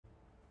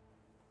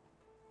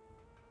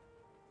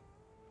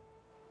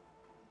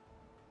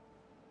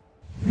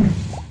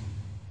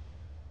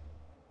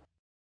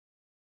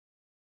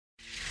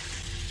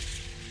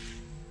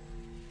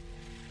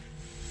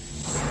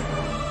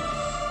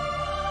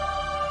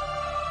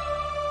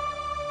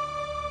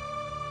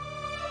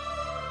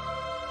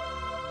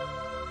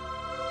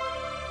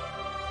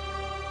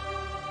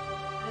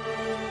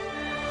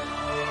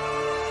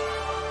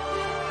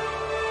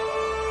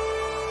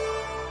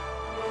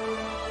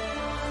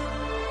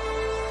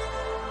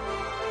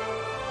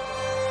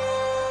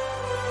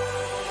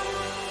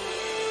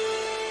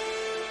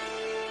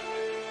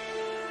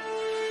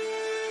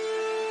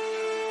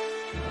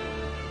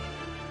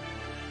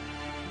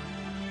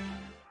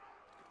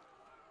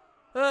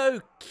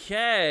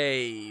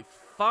Okay,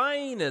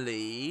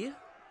 finally,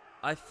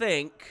 I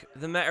think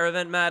the Meta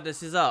Event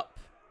Madness is up.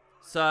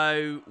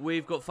 So,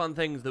 we've got fun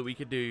things that we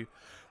could do,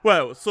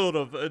 well, sort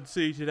of, and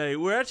see today.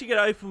 We're actually going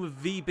to open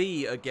with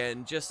VB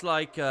again, just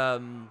like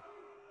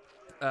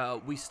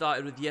we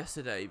started with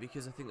yesterday,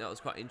 because I think that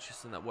was quite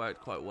interesting, that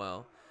worked quite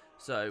well.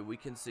 So, we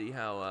can see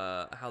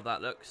how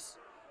that looks.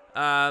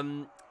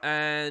 And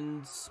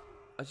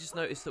I just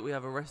noticed that we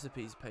have a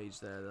recipes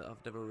page there that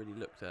I've never really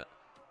looked at.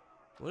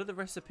 What are the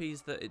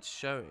recipes that it's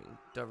showing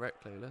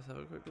directly? Let's have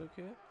a quick look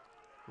here.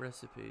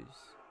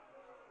 Recipes.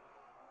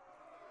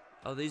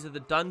 Oh, these are the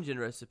dungeon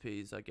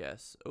recipes, I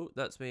guess. Oh,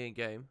 that's me in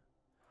game.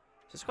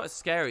 So it's quite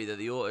scary that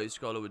the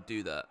auto-scroller would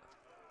do that.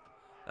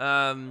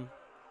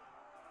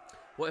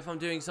 What if I'm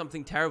doing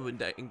something terrible in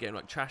game,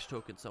 like trash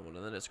talking someone,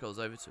 and then it scrolls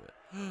over to it?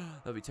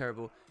 That'd be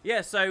terrible.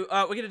 Yeah, so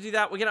we're going to do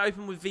that. We're going to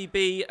open with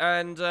VB,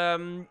 and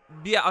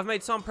yeah, I've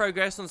made some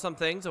progress on some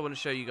things I want to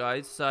show you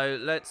guys. So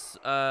let's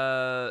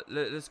go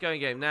in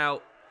game.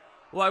 Now,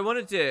 what I want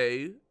to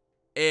do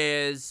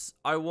is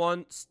I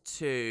want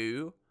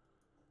to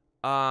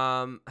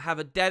have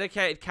a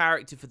dedicated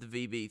character for the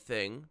VB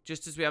thing,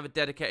 just as we have a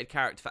dedicated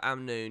character for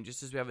Amnoon,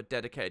 just as we have a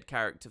dedicated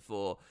character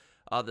for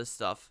other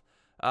stuff.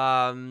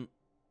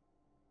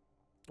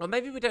 Or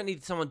maybe we don't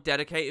need someone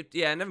dedicated.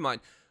 Yeah, never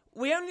mind.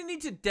 We only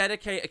need to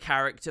dedicate a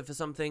character for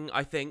something,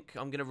 I think.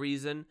 I'm going to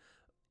reason.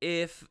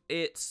 If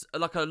it's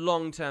like a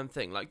long-term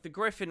thing. Like the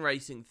Griffin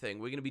racing thing,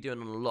 we're going to be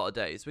doing on a lot of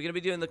days. We're going to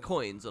be doing the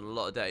coins on a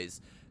lot of days.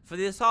 For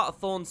this Heart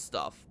of Thorns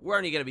stuff, we're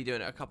only going to be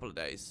doing it a couple of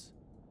days.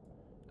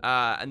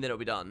 And then it'll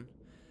be done.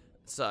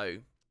 So,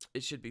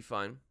 it should be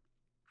fine.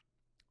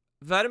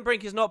 Verdant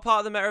Brink is not part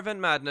of the Meta Event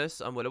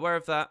Madness. I'm well aware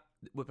of that.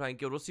 We're playing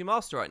Guild Wars 2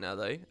 Master right now,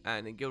 though.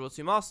 And in Guild Wars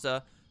 2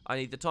 Master, I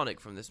need the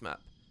tonic from this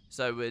map.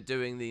 So we're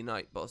doing the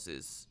night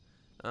bosses.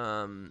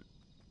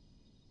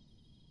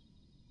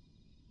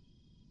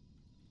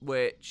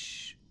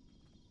 Which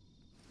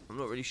I'm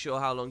not really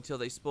sure how long till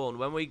they spawn.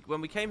 When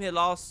we came here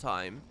last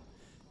time,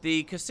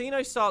 the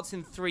casino starts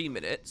in 3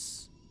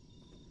 minutes.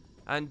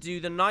 And do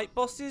the night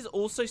bosses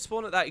also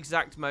spawn at that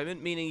exact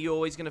moment, meaning you're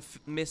always going to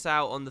miss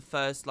out on the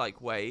first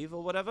like wave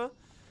or whatever?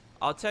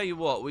 I'll tell you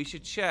what, we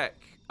should check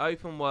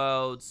open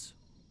worlds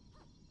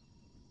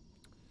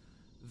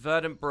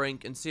Verdant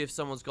Brink and see if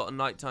someone's got a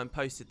nighttime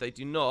posted. They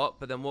do not,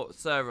 but then what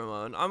server am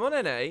I on? I'm on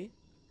NA.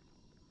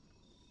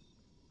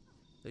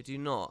 They do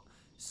not.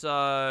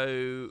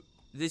 So,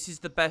 this is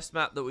the best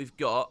map that we've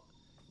got.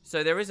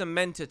 So, there is a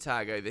mentor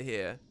tag over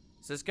here.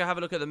 So, let's go have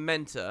a look at the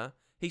mentor.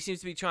 He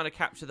seems to be trying to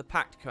capture the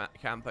packed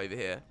camp over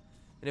here.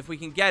 And if we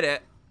can get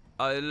it...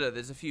 Oh, look,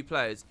 there's a few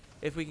players.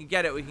 If we can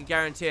get it, we can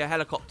guarantee a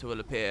helicopter will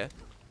appear,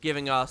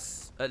 giving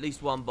us at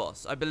least one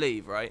boss. I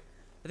believe, right?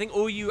 I think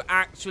all you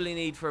actually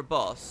need for a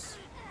boss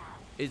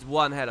is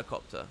one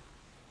helicopter.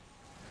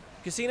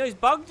 Casino's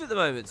bugged at the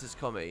moment, says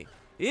Commie.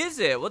 Is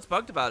it? What's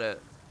bugged about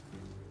it?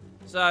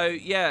 So,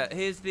 yeah,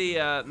 here's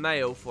the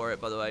mail for it,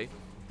 by the way.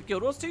 The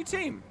Guild Wars 2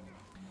 team.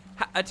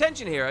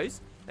 Attention, heroes.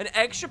 An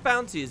extra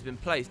bounty has been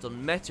placed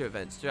on meta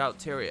events throughout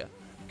Tyria.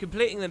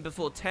 Completing them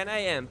before 10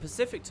 AM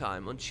Pacific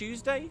time on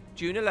Tuesday,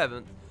 June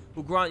 11th,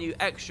 will grant you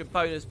extra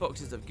bonus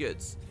boxes of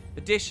goods.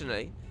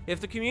 Additionally, if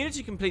the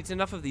community completes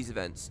enough of these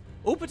events,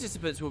 all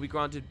participants will be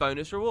granted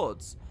bonus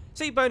rewards.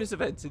 See bonus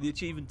events in the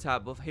achievement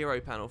tab of Hero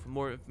Panel for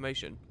more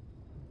information.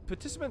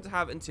 Participants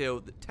have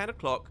until 10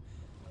 o'clock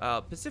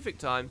Pacific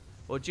time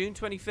or June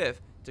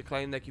 25th to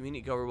claim their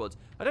community goal rewards.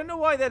 I don't know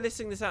why they're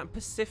listing this out in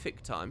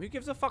Pacific time. Who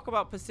gives a fuck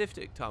about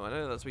Pacific time? I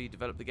know that's where you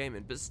develop the game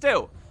in, but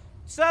still,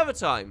 server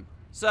time.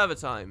 Server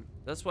time.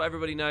 That's what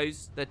everybody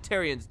knows. They're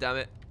Tyrians, damn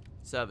it.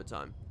 Server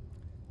time.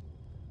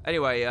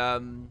 Anyway,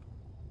 yeah,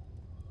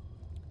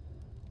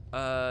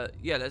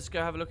 let's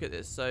go have a look at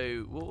this.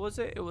 So, what was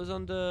it? It was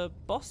under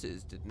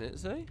bosses, didn't it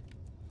say?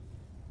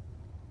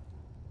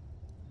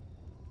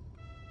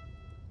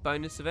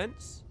 Bonus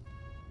events.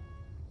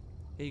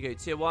 Here you go.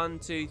 Tier 1,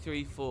 2,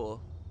 3, 4.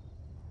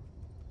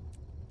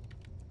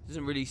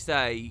 Doesn't really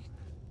say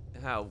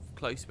how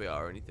close we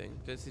are or anything.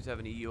 Don't seem to have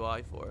any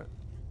UI for it.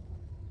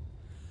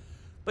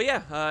 But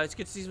yeah, it's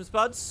good to see some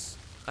spuds.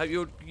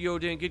 Hope you're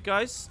doing good,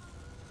 guys.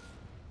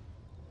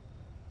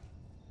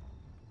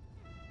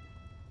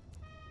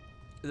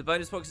 The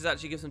bonus boxes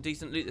actually give some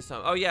decent loot this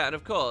time. Oh yeah, and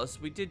of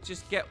course, we did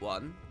just get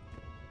one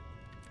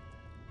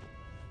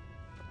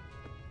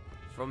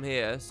from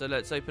here. So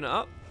let's open it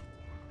up.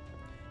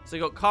 So we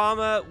got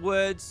Karma,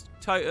 Woods,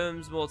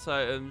 Totems, more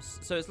Totems.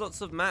 So it's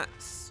lots of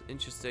mats.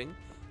 Interesting.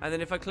 And then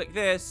if I click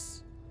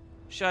this,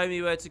 show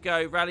me where to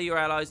go, rally your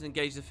allies and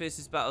engage the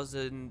fiercest battles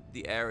in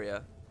the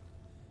area.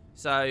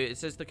 So it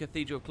says the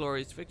Cathedral of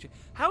Glorious Victory.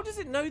 How does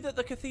it know that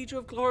the Cathedral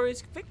of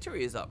Glorious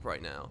Victory is up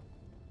right now?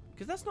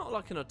 Because that's not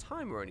like in a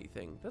time or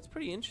anything. That's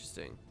pretty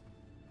interesting.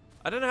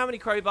 I don't know how many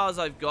crowbars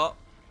I've got,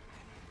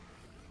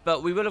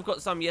 but we will have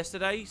got some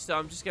yesterday. So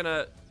I'm just going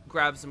to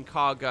grab some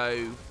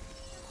cargo.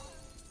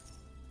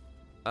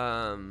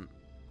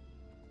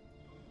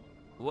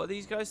 What are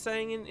these guys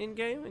saying in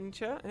game, in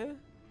chat here?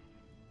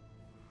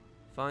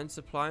 Find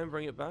supply and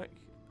bring it back.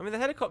 I mean, the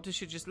helicopter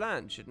should just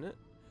land, shouldn't it?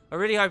 I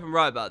really hope I'm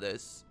right about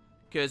this.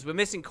 Because we're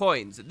missing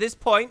coins. At this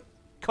point,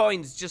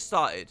 coins just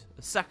started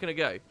a second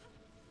ago.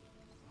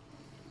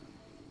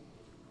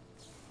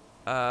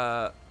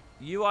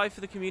 UI for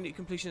the community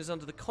completion is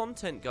under the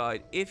content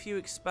guide if you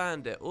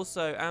expand it.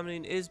 Also,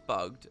 Amnoon is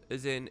bugged,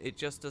 as in it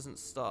just doesn't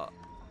start.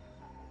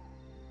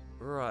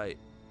 Right.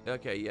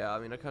 Okay, yeah, I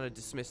mean, I kind of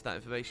dismissed that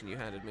information you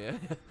handed me.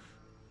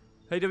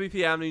 Hey, WP,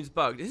 Amnoon's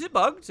bugged. Is it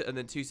bugged? And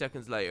then 2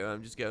 seconds later,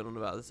 I'm just going on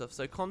about this stuff.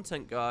 So,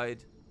 content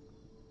guide.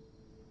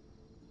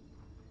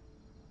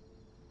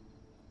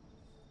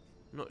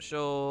 Not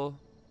sure.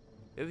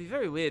 It would be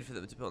very weird for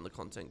them to put on the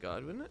content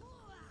guide, wouldn't it?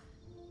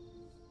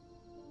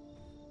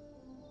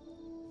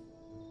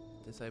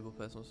 Disable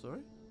personal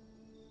story.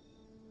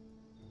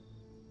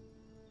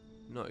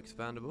 Not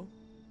expandable.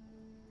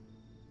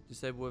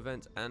 Disable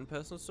events and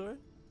personal story.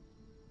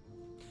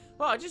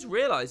 Well, I just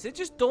realized, it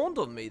just dawned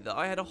on me that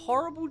I had a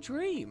horrible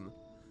dream.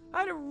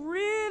 I had a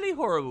really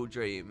horrible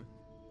dream.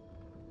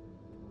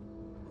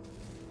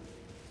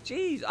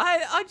 Jeez,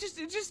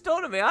 it just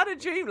dawned on me. I had a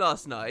dream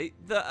last night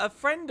that a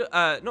friend,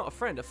 not a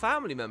friend, a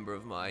family member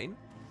of mine,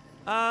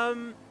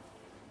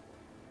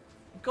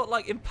 got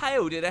like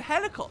impaled in a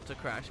helicopter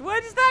crash.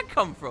 Where does that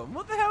come from?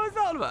 What the hell is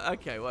that all about?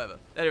 Okay, whatever.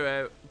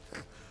 Anyway,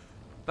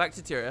 back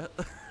to Tyria.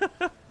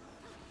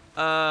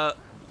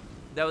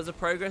 There was a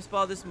progress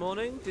bar this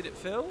morning. Did it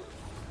fill?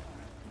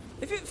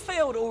 If it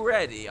filled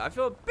already, I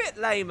feel a bit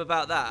lame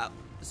about that.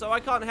 So I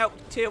can't help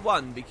tier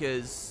 1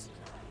 because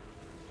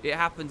it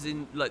happens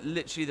in like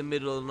literally the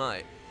middle of the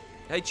night.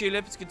 Hey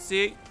Tulip, it's good to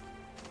see you.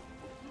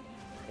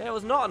 Yeah, it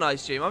was not a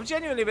nice dream. I'm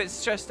genuinely a bit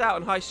stressed out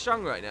and high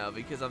strung right now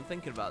because I'm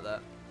thinking about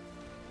that.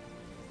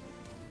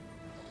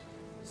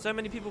 So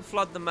many people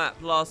flood the map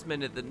last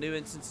minute that new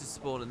instances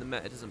spawn and the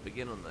meta doesn't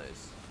begin on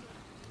those.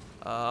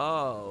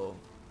 Oh.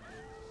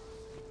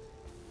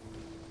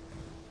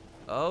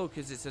 Oh,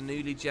 because it's a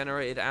newly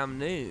generated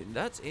Amnoon.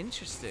 That's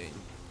interesting.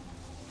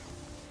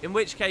 In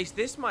which case,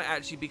 this might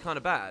actually be kind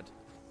of bad.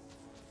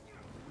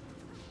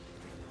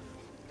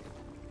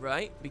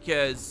 Right?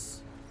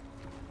 Because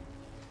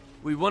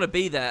we want to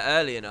be there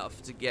early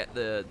enough to get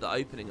the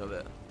opening of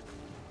it.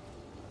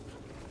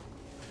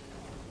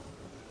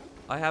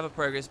 I have a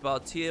progress bar.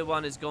 Tier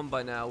 1 is gone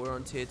by now. We're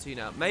on tier 2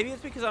 now. Maybe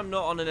it's because I'm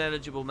not on an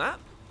eligible map.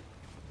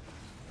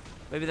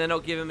 Maybe they're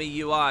not giving me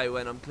UI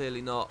when I'm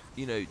clearly not,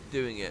 you know,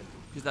 doing it.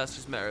 Because that's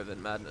just meta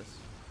event madness.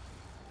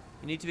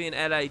 You need to be in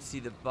LA to see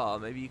the bar.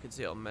 Maybe you can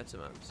see it on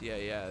MetaMaps.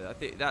 Yeah. I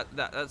think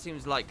that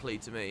seems likely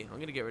to me. I'm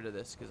going to get rid of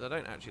this because I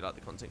don't actually like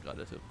the content guide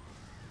at all.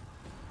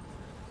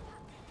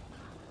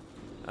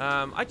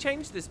 I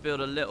changed this build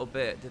a little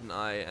bit, didn't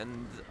I?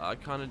 And I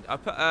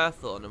put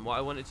earth on, and what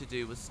I wanted to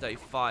do was stay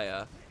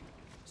fire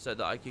so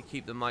that I could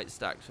keep the might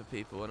stacked for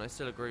people, and I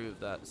still agree with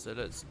that. So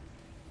let's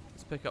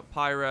pick up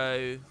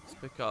pyro, let's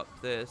pick up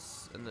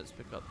this, and let's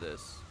pick up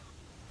this.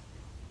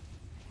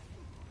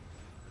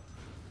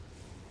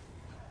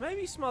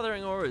 Maybe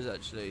smothering auras,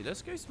 actually.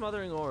 Let's go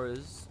smothering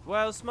auras.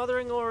 Well,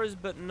 smothering auras,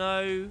 but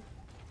no.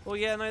 Well,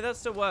 yeah, no, that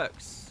still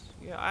works.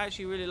 Yeah, I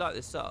actually really like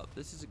this setup.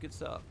 This is a good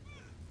setup.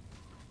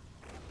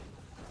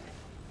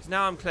 Because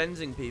now I'm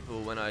cleansing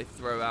people when I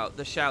throw out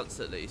the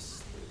shouts, at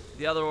least.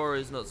 The other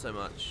auras, not so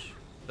much.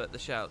 But the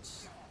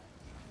shouts.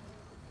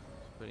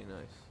 Pretty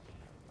nice.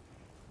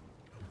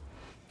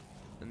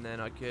 And then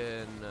I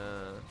can...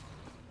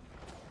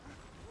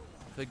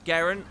 For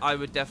Garen, I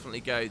would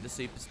definitely go the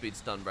super speed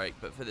stun break,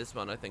 but for this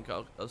one, I think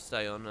I'll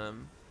stay on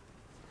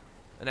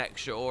an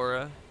extra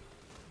aura,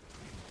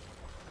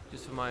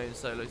 just for my own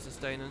solo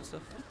sustain and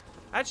stuff.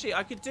 Actually,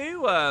 I could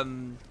do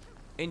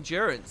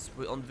endurance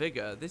on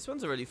vigor. This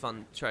one's a really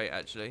fun trait,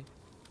 actually.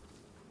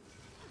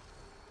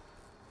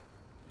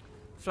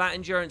 Flat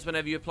endurance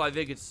whenever you apply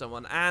vigor to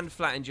someone, and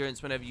flat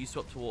endurance whenever you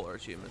swap to water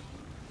achievement.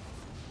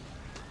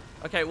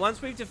 Okay,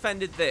 once we've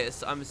defended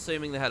this, I'm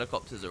assuming the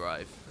helicopters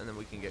arrive, and then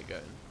we can get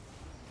going.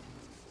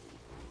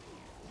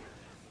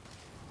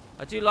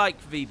 I do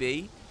like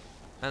VB,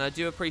 and I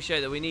do appreciate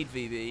that we need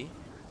VB,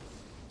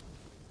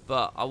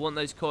 but I want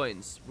those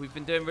coins. We've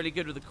been doing really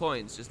good with the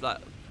coins, just like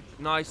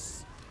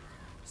nice,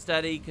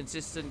 steady,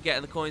 consistent,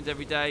 getting the coins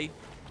every day,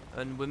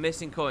 and we're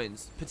missing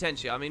coins,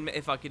 potentially. I mean,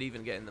 if I could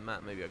even get in the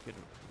map, maybe I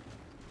couldn't.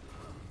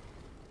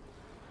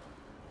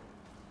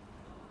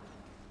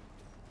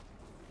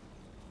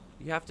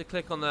 You have to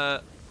click on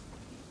the...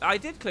 I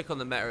did click on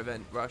the meta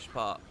event rush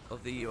part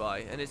of the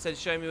UI, and it said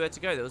show me where to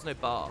go. There was no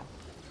bar.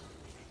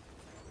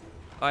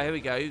 Alright, here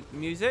we go.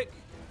 Music.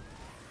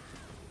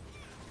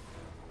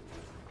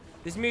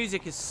 This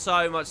music is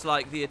so much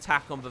like the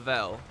attack on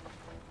Bavel.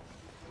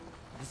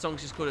 The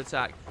song's just called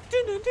Attack.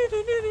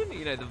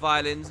 You know, the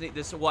violins,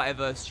 this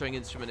whatever string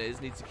instrument is,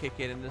 needs to kick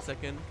in a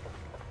second.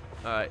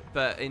 Alright,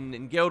 but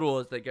in Guild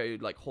Wars, they go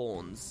like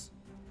horns.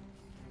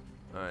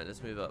 Alright,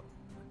 let's move up.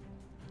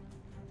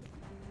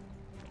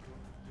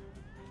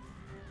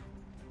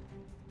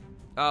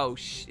 Oh,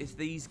 it's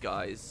these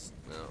guys.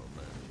 Oh,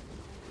 man.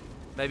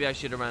 Maybe I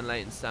should have ran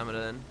late in stamina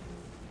then.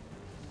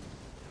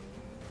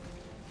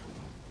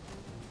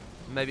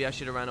 Maybe I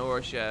should have ran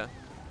aura share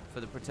for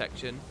the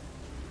protection.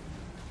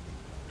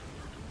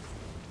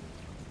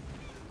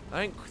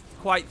 I don't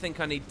quite think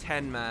I need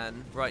 10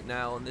 man right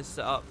now on this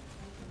setup.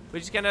 We're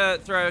just going to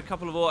throw a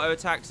couple of auto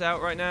attacks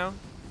out right now.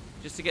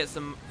 Just to get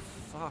some...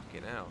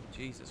 Fucking hell.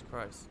 Jesus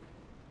Christ.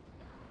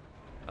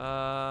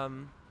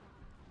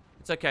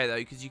 It's okay, though,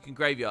 because you can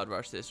graveyard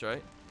rush this,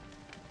 right?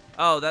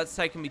 Oh, that's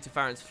taking me to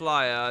Farron's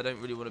Flyer. I don't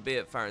really want to be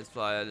at Farron's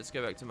Flyer. Let's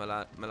go back to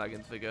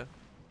Malagan's figure.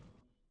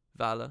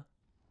 Valor.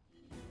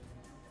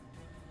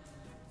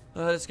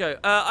 Let's go.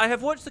 I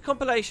have watched the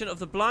compilation of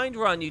the blind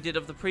run you did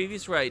of the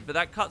previous raid, but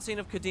that cutscene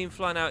of Kadim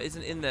flying out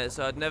isn't in there,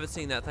 so I'd never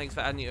seen that. Thanks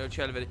for adding it to your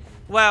trailer video.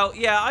 Well,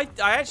 yeah, I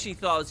actually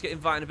thought I was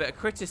inviting a bit of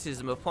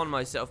criticism upon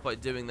myself by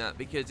doing that,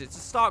 because it's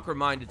a stark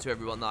reminder to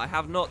everyone that I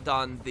have not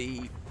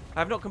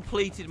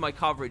completed my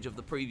coverage of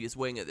the previous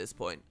wing at this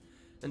point.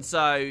 And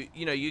so,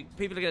 you know,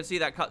 people are going to see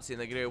that cutscene,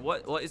 they're going to go,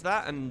 what is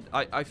that? And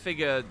I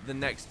figure the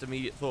next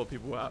immediate thought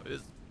people will have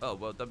is, oh,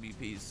 well,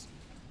 WP's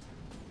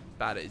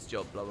bad at his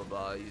job, blah blah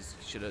blah. He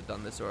should have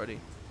done this already.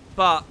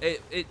 But it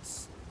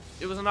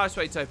was a nice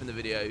way to open the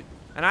video,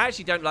 and I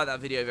actually don't like that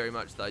video very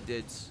much that I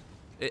did.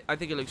 I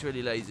think it looks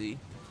really lazy.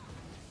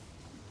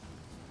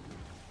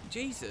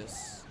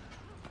 Jesus,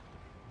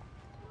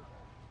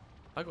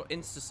 I got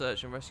insta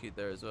search and rescued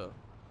there as well.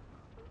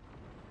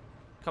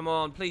 Come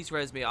on, please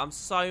res me. I'm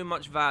so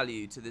much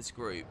value to this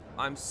group.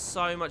 I'm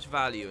so much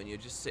value, and you're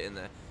just sitting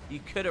there. You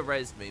could have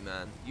resed me,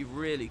 man. You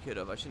really could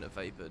have. I shouldn't have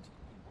vapored.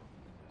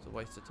 It's a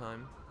waste of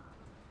time.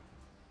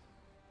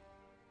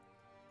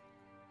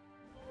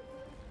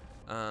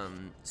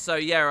 So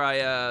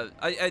yeah,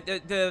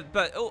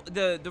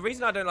 the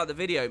reason I don't like the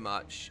video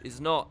much is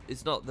not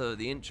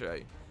the intro.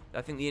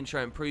 I think the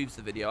intro improves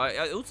the video.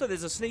 Also,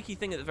 there's a sneaky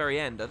thing at the very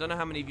end. I don't know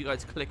how many of you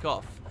guys click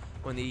off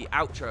when the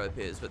outro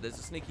appears, but there's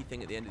a sneaky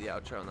thing at the end of the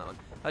outro on that one.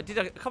 I did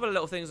a couple of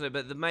little things on it,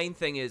 but the main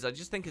thing is I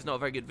just think it's not a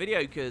very good video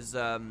because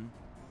I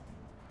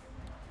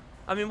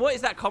mean, what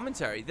is that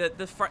commentary?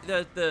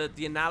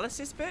 The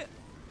analysis bit?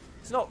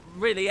 It's not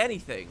really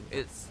anything.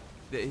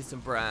 Here's some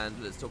brand.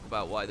 Let's talk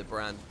about why the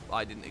brand.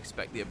 I didn't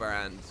expect the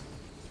brand.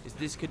 Is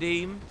this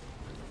Kadim?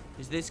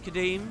 Is this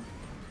Kadim?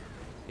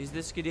 Is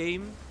this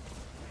Kadim?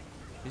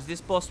 Is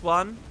this boss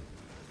one?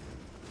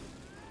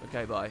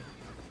 Okay, bye.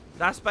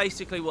 That's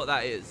basically what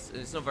that is, and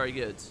it's not very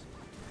good.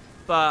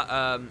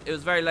 But it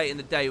was very late in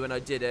the day when I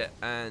did it,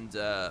 and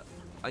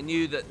I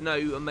knew that no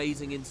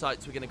amazing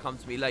insights were going to come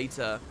to me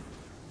later.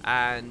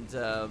 And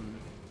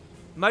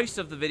most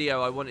of the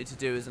video I wanted to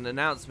do is an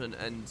announcement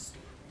and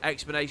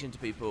explanation to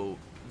people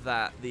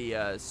that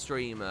the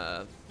stream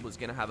was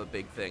going to have a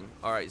big thing.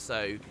 Alright,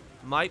 so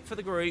mic for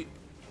the group.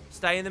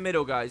 Stay in the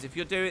middle, guys. If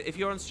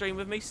you're on stream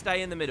with me,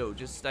 stay in the middle.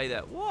 Just stay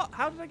there. What?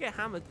 How did I get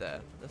hammered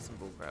there? That's some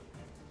bullcrap.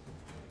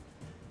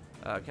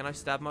 Can I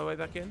stab my way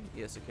back in?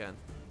 Yes, I can.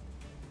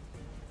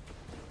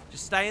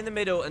 Just stay in the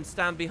middle and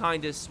stand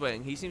behind his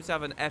swing. He seems to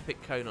have an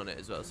epic cone on it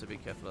as well, so be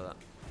careful of that.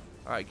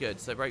 Alright, good.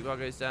 So brake bar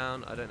goes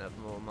down. I don't have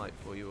more mic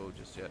for you all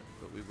just yet,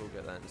 but we will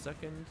get that in a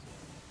second.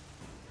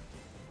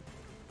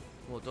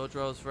 More dodge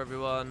rolls for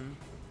everyone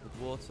with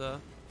water.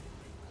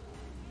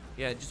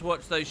 Yeah, just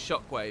watch those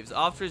shockwaves.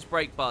 After his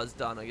brake bar's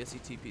done, I guess he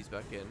TP's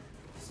back in.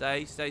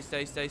 Stay, stay,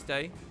 stay, stay,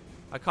 stay.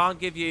 I can't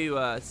give you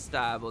a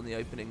stab on the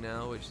opening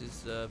now, which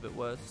is a bit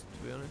worse, to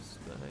be honest.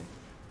 But hey.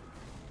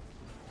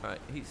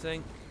 Alright, heat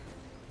sink.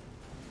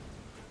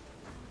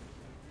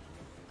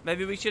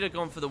 Maybe we should have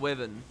gone for the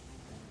wyvern.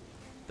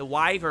 The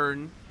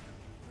wyvern.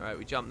 Alright,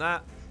 we jump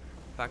that.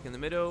 Back in the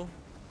middle.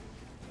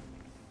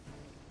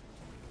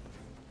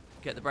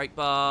 Get the brake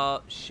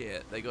bar.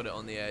 Shit, they got it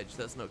on the edge.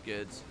 That's not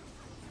good.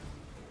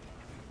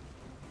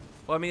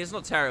 Well, I mean, it's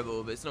not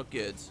terrible, but it's not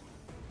good.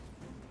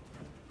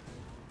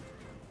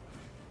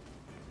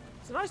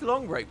 It's a nice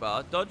long brake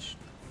bar. Dodge.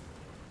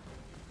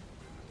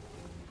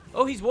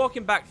 Oh, he's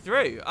walking back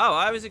through. Oh,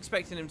 I was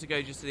expecting him to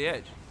go just to the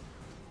edge.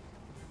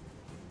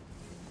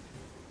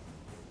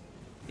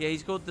 Yeah,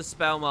 he's called the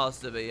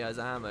Spellmaster, but he has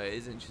a hammer. It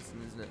is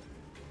interesting, isn't it?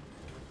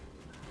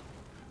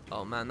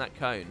 Oh, man, that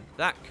cone.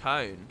 That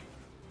cone.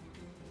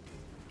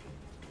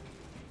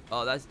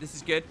 Oh, this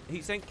is good.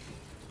 Heat sink.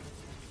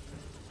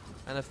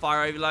 And a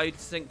fire overload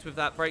synced with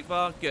that brake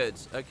bar. Good.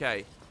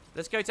 Okay.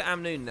 Let's go to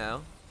Amnoon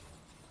now.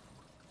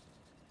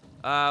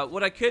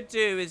 What I could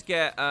do is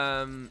get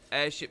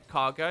airship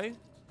cargo.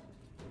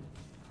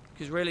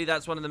 Because really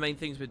that's one of the main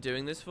things we're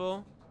doing this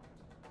for.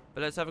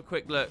 But let's have a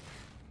quick look.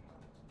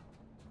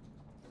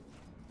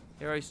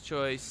 Hero's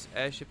Choice.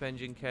 Airship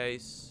engine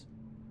case.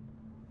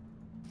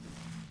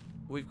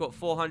 We've got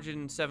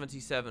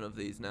 477 of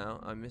these now.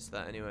 I missed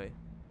that anyway.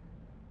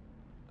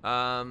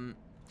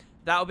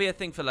 That'll be a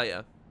thing for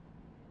later.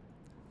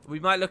 We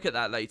might look at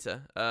that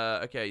later.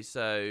 Okay,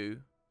 so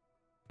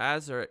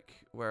Azaric,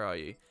 where are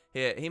you?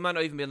 Here, he might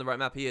not even be on the right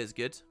map. He is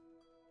good.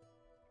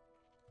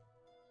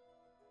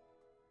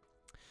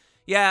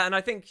 Yeah, and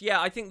I think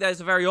there's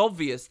a very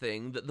obvious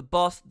thing that the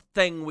boss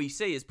thing we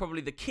see is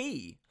probably the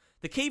key.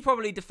 The key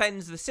probably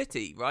defends the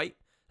city, right?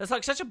 That's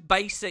like such a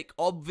basic,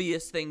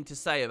 obvious thing to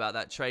say about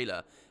that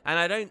trailer, and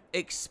I don't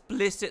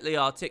explicitly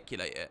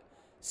articulate it.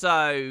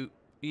 So,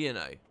 you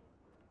know,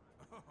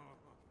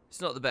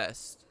 it's not the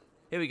best.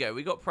 Here we go.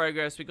 We got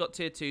progress. We got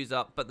tier 2s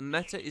up, but the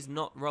meta is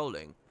not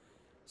rolling.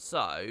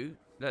 So,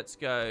 let's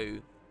go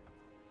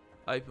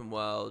open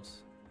world.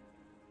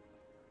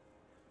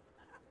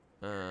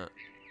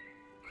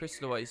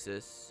 Crystal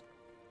Oasis.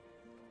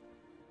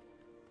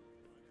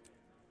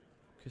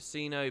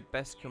 Casino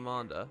Best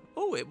Commander.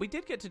 Oh, we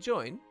did get to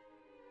join.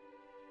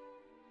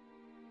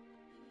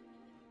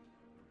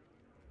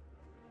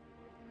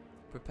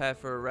 Prepare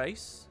for a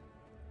race.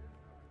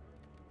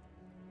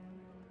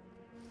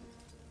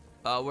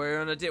 We're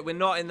on a we're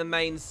not in the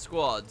main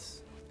squad.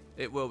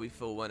 It will be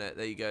full, won't it?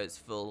 There you go, it's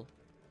full.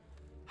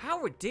 How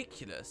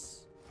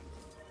ridiculous.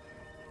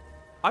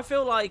 I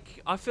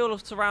feel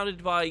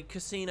surrounded by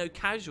casino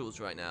casuals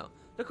right now.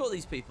 Look at all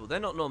these people. They're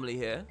not normally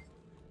here.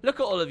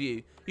 Look at all of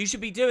you. You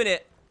should be doing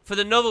it for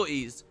the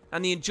novelties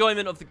and the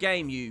enjoyment of the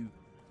game, you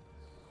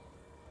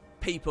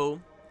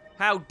people.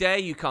 How dare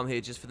you come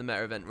here just for the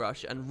meta event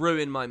rush and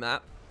ruin my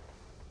map?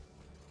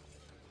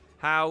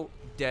 How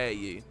dare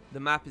you? The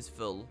map is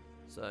full,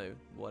 so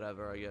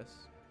whatever, I guess.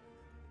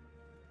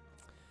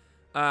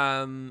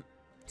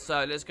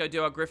 So let's go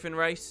do our Griffin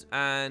race,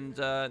 and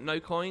no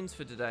coins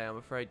for today, I'm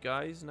afraid,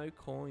 guys. No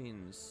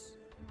coins.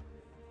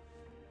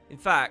 In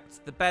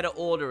fact, the better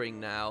ordering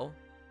now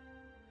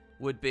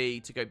would be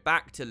to go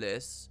back to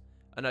Liss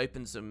and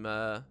open some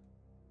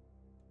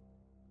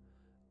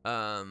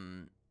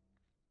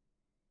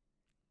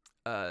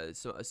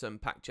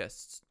pack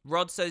chests.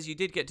 Rod says you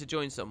did get to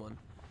join someone.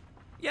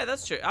 Yeah,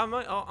 that's true. I'm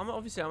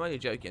only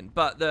joking,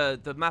 but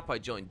the map I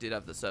joined did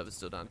have the server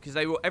still down because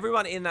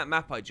everyone in that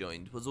map I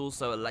joined was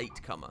also a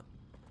latecomer.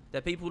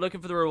 They're people looking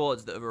for the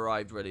rewards that have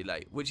arrived really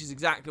late, which is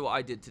exactly what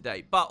I did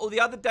today. But all the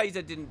other days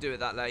I didn't do it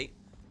that late.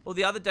 All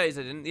the other days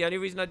I didn't. The only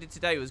reason I did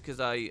today was because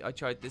I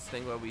tried this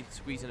thing where we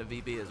squeeze in a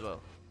VB as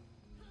well,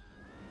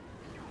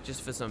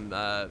 just for some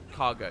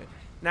cargo.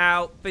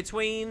 Now,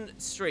 between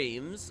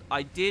streams,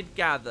 I did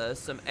gather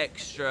some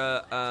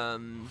extra,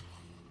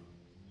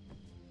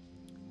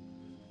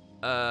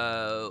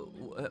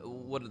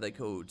 what are they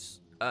called?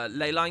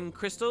 Leyline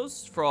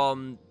crystals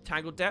from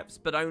Tangled Depths,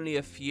 but only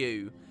a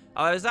few.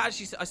 I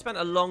spent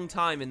a long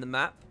time in the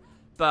map,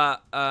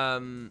 but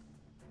the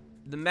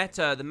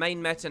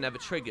main meta never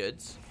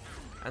triggered,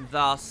 and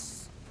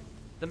thus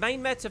the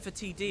main meta for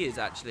TD is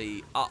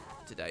actually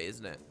up today,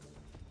 isn't it?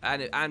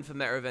 And for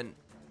meta event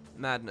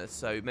madness,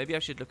 so maybe I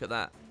should look at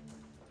that.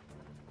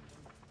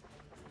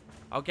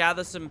 I'll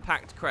gather some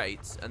packed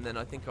crates, and then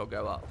I think I'll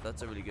go up.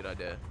 That's a really good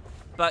idea.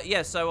 But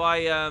yeah, so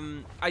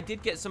I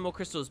did get some more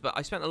crystals, but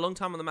I spent a long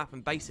time on the map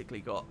and basically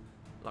got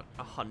like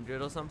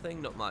 100 or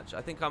something. Not much.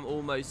 I think I'm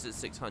almost at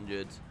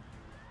 600,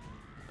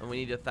 and we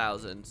need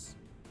 1,000.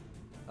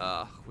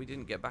 We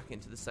didn't get back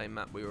into the same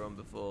map we were on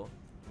before.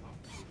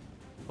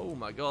 Oh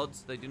my god,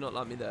 they do not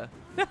like me there.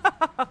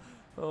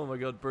 Oh my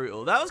god,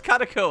 brutal. That was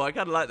kind of cool. I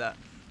kind of like that.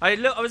 I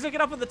was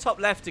looking up on the top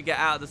left to get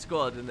out of the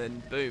squad, and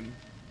then boom,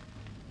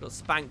 got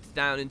spanked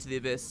down into the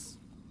abyss.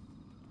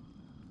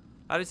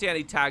 I don't see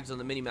any tags on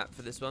the mini-map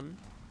for this one.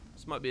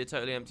 This might be a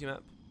totally empty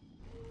map.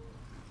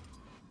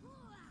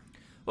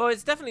 Well,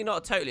 it's definitely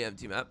not a totally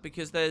empty map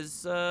because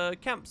there's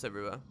camps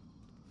everywhere.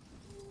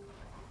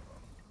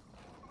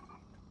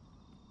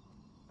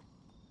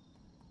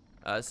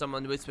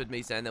 Someone whispered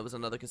me saying there was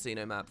another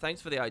casino map.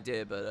 Thanks for the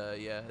idea, but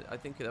yeah, I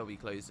think they'll be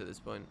closed at this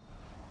point.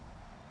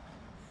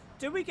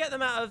 Do we get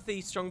them out of the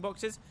strong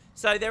boxes?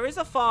 So there is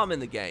a farm in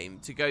the game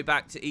to go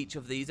back to each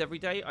of these every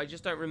day. I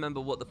just don't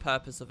remember what the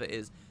purpose of it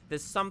is.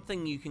 There's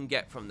something you can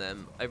get from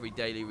them every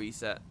daily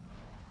reset.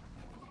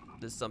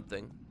 There's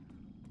something.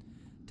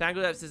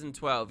 Tangled Depths is in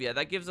 12. Yeah,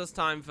 that gives us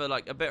time for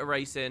like a bit of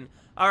racing.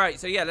 Alright,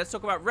 so yeah, let's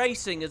talk about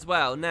racing as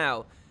well.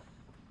 Now,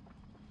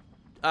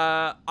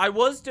 I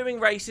was doing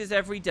races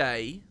every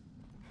day.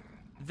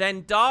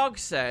 Then Darg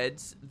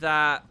said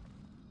that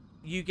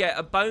you get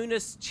a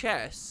bonus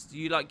chest.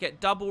 You like get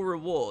double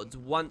rewards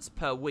once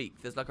per week.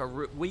 There's like a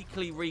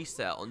weekly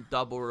reset on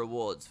double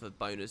rewards for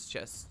bonus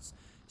chests.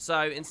 So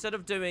instead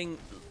of doing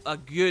a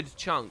good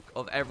chunk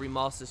of every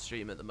master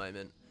stream at the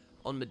moment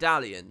on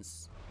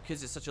medallions,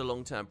 because it's such a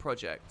long-term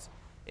project,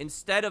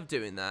 instead of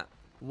doing that,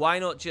 why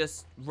not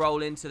just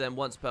roll into them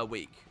once per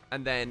week?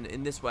 And then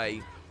in this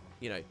way,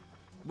 you know,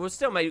 we'll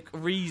still make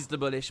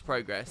reasonable-ish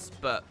progress,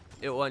 but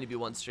it will only be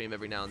one stream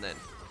every now and then.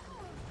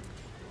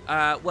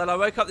 Well, I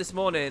woke up this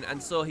morning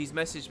and saw he's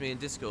messaged me in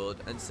Discord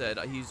and said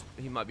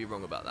he might be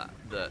wrong about that.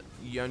 That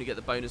you only get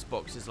the bonus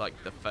boxes like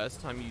the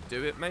first time you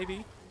do it,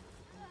 maybe.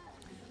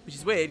 Which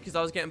is weird because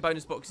I was getting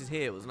bonus boxes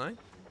here, wasn't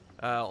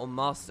I? On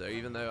Master,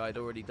 even though I'd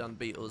already done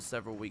Beetles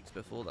several weeks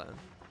before then,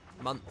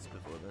 months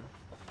before then.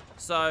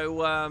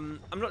 So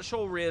I'm not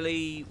sure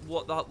really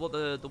what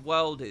the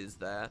world is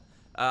there.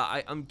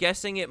 I'm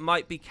guessing it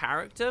might be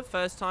character,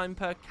 first time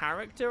per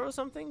character or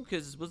something,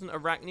 because wasn't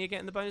Arachnia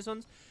getting the bonus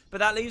ones? But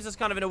that leaves us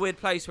kind of in a weird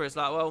place where it's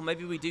like, well,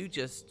 maybe we do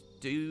just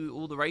do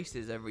all the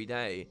races every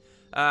day.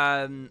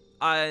 I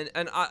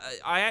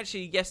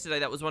actually, yesterday,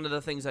 that was one of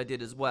the things I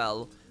did as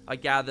well. I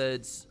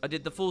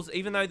did the full,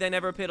 even though they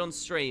never appeared on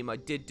stream, I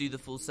did do the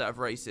full set of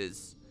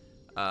races.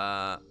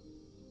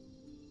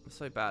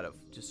 so bad at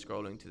just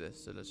scrolling to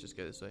this, so let's just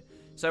go this way.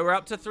 So we're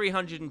up to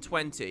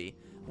 320.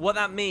 What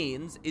that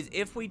means is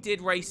if we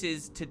did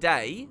races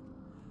today,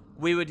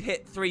 we would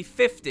hit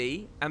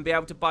 350 and be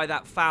able to buy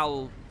that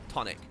foul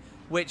tonic,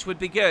 which would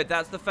be good.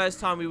 That's the first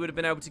time we would have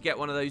been able to get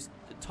one of those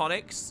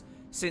tonics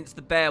since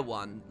the bear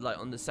one, like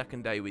on the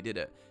second day we did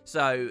it.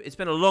 So it's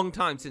been a long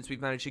time since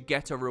we've managed to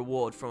get a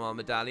reward from our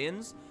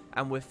medallions,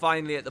 and we're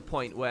finally at the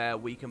point where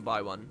we can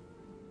buy one.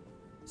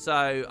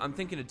 So I'm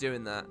thinking of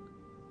doing that,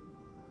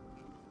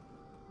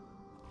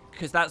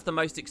 because that's the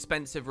most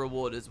expensive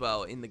reward as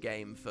well in the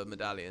game for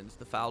medallions,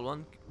 the foul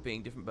one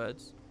being different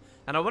birds.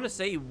 And I want to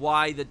see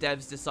why the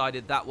devs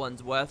decided that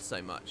one's worth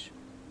so much.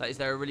 Like, is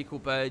there a really cool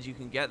bird you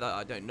can get that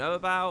I don't know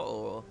about,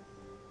 or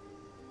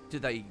do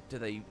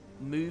they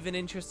move in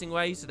interesting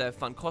ways? Do they have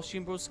fun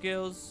costume brawl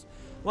skills?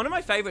 One of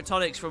my favorite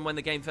tonics from when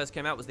the game first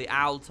came out was the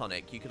owl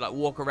tonic. You could like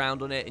walk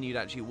around on it and you'd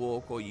actually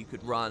walk, or you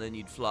could run and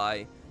you'd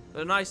fly.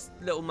 There were nice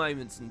little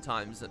moments and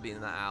times at being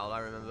that owl, I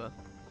remember.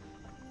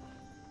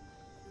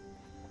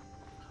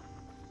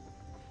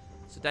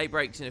 So day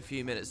breaks in a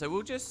few minutes, so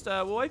we'll just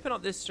we'll open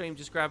up this stream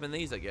just grabbing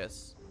these, I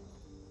guess.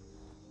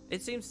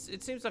 It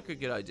seems like a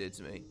good idea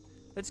to me.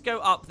 Let's go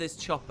up this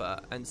chopper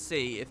and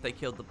see if they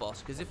killed the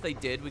boss, because if they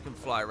did, we can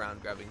fly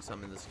around grabbing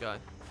some in the sky.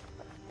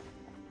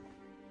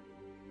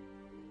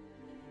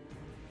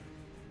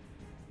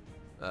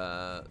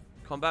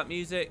 Combat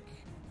music.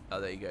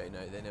 Oh, there you go. No,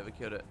 they never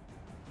killed it.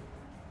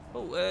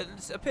 Oh, it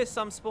appears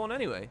some spawn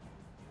anyway.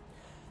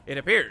 It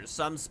appears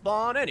some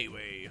spawn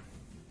anyway.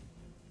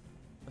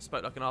 I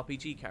spoke like an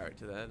RPG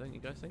character there, don't you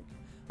guys think?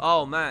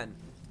 Oh, man.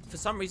 For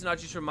some reason, I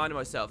just reminded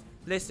myself.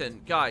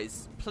 Listen,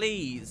 guys,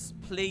 please,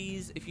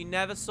 please, if you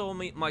never saw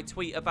my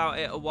tweet about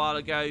it a while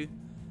ago,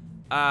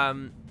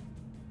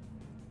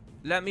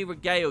 let me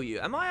regale you.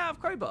 Am I out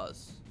of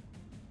crowbars?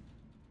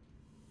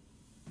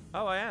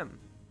 Oh, I am.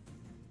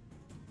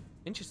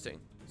 Interesting.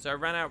 So I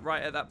ran out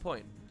right at that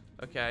point.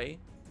 Okay.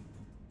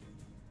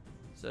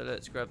 So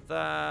let's grab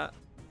that.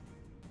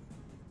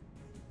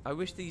 I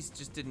wish these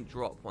just didn't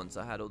drop once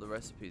I had all the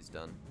recipes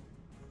done.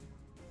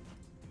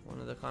 One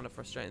of the kind of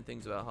frustrating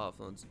things about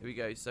Hearthlands. Here we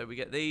go. So we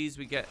get these.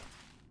 We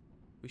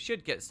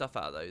should get stuff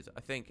out of those.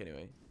 I think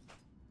anyway.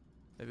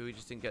 Maybe we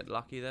just didn't get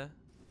lucky there.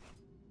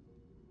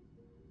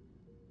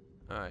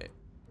 Alright.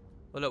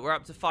 Well, look, we're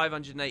up to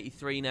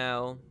 583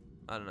 now.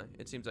 I don't know.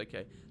 It seems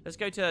okay. Let's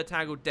go to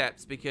Tangled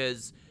Depths,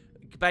 because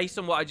based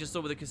on what I just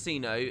saw with the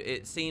casino,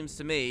 it seems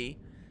to me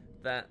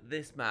that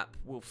this map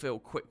will fill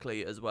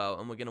quickly as well,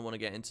 and we're going to want to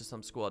get into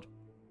some squad.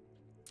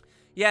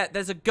 Yeah,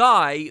 there's a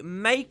guy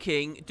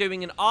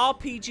doing an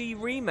RPG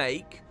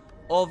remake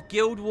of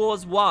Guild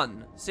Wars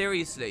 1.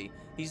 Seriously.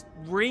 He's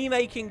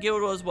remaking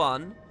Guild Wars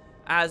 1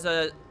 as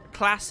a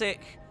classic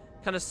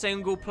kind of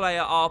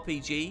single-player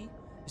RPG.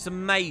 It's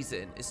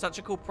amazing. It's such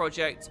a cool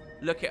project.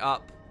 Look it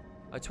up.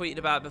 I tweeted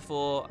about it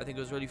before. I think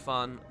it was really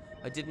fun.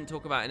 I didn't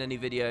talk about it in any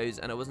videos,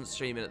 and I wasn't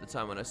streaming at the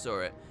time when I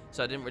saw it,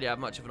 so I didn't really have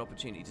much of an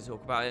opportunity to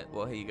talk about it.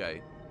 Well, here you go.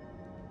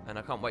 And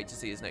I can't wait to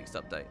see his next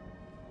update.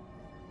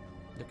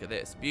 Look at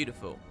this.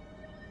 Beautiful.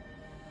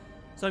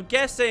 So I'm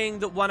guessing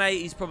that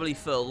 180 is probably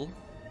full.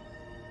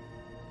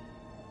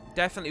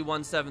 Definitely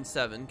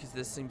 177, because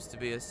this seems to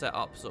be a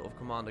set-up sort of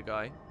commander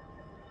guy.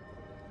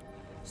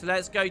 So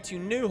let's go to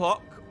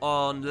Nuhawk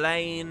on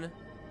lane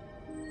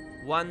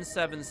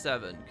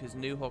 177, because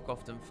Nuhawk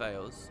often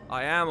fails.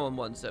 I am on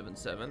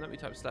 177. Let me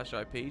type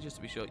 /IP just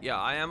to be sure. Yeah,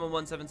 I am on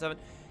 177.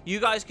 You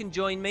guys can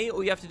join me.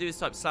 All you have to do is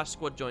type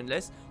 /squad join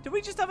list. Did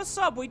we just have a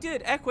sub? We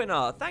did.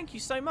 Equinar, thank you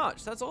so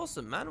much. That's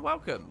awesome, man.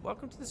 Welcome.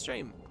 Welcome to the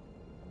stream.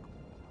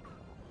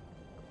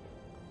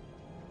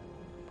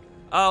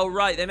 Oh,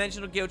 right. They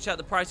mentioned on Guild Chat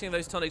the pricing of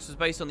those tonics was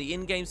based on the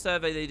in-game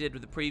survey they did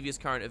with the previous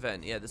current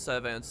event. Yeah, the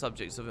survey on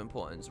subjects of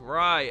importance.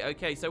 Right.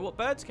 Okay, so what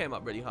birds came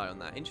up really high on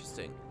that?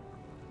 Interesting.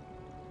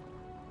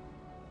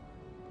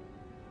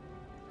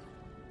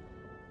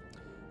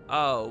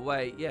 Oh,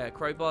 wait. Yeah,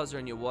 crowbars are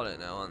in your wallet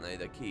now, aren't they?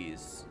 They're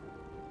keys.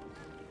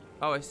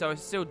 Oh, so I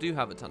still do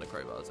have a ton of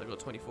crowbars. I got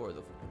 24 of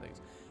the fucking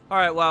things.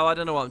 Alright, well, I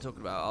don't know what I'm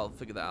talking about. I'll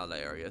figure that out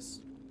later, I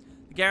guess.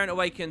 The Garant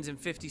awakens in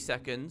 50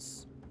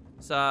 seconds.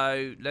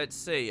 So, let's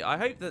see. I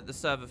hope that the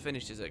server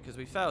finishes it, because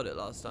we failed it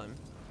last time.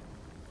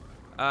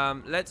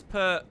 Let's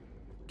put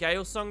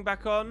Gale Song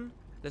back on.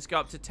 Let's go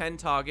up to 10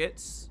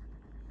 targets.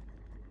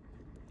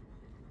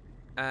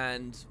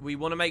 And we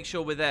want to make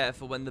sure we're there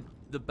for when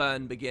the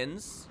burn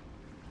begins.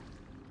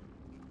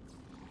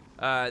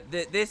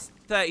 This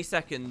 30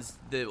 seconds,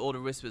 the Order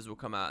of Whispers will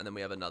come out, and then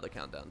we have another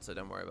countdown, so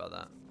don't worry about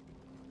that.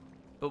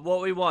 But what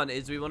we want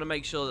is we want to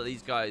make sure that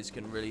these guys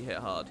can really hit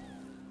hard.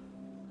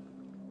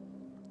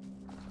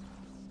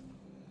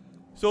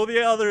 So all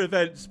the other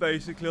events,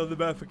 basically, on the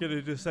map are going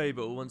to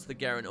disable once the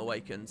Garant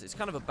awakens. It's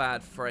kind of a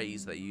bad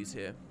phrase they use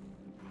here.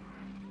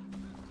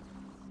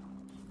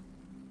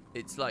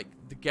 It's like,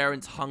 the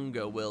Garant's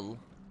hunger will...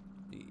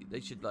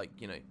 They should, like,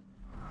 you know...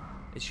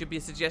 It should be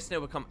a suggestion it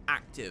will become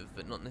active,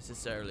 but not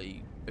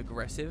necessarily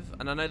aggressive.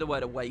 And I know the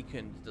word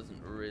awakened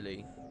doesn't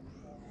really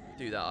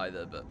do that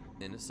either, but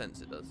in a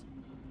sense it does.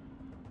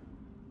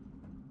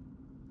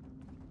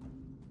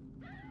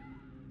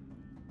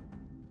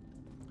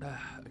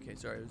 Okay,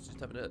 sorry, I was just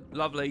having a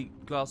lovely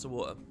glass of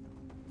water.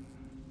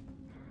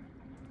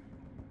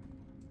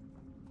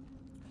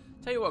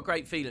 Tell you what a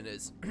great feeling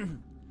is.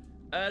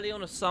 Early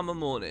on a summer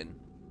morning,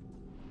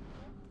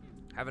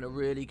 having a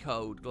really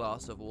cold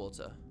glass of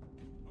water.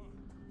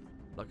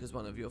 Like as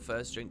one of your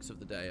first drinks of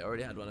the day. I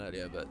already had one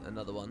earlier, but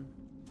another one.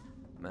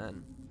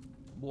 Man,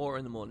 water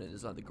in the morning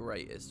is like the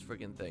greatest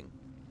friggin' thing.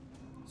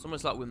 It's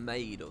almost like we're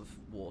made of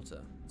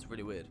water. It's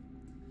really weird.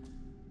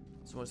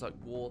 It's almost like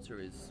water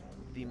is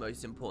the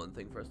most important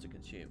thing for us to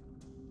consume.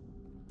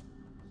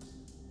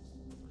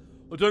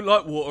 I don't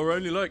like water, I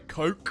only like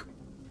Coke.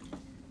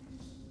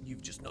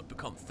 You've just not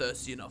become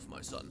thirsty enough,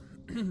 my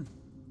son.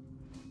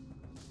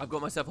 I've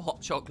got myself a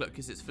hot chocolate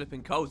because it's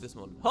flipping cold this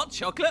morning. Hot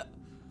chocolate?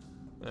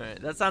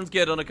 Alright, that sounds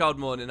good on a cold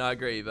morning, I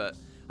agree, but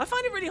I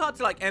find it really hard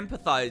to like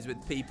empathize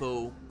with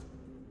people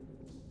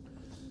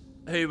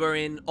who are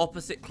in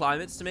opposite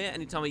climates to me at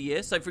any time of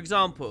year. So for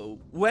example,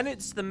 when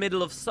it's the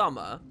middle of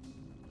summer,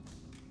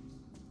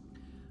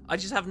 I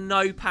just have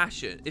no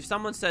passion. If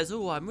someone says,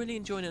 oh, I'm really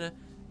enjoying a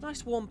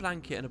nice warm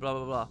blanket and a blah,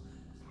 blah, blah.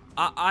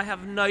 I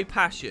have no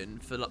passion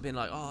for like being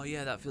like, oh,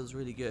 yeah, that feels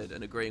really good,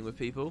 and agreeing with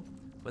people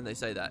when they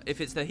say that.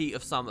 If it's the heat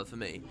of summer for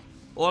me.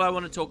 All I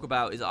want to talk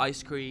about is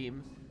ice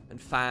cream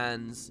and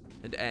fans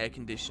and air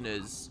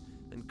conditioners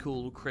and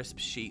cool, crisp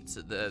sheets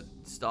at the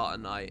start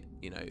of night.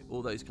 You know,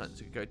 all those kinds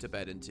to go to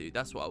bed into.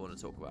 That's what I want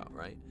to talk about,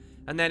 right?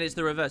 And then it's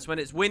the reverse. When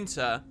it's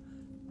winter,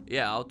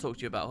 yeah, I'll talk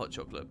to you about hot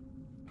chocolate.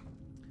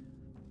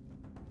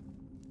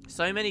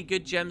 So many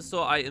good gem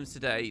store items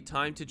today.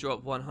 Time to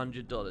drop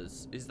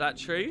 $100. Is that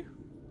true?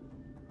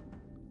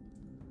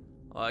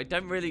 Well, I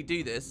don't really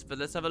do this, but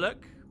let's have a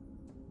look.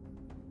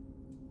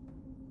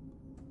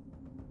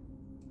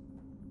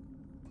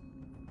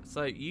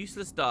 So,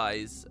 useless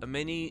dies. A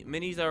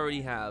minis I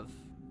already have.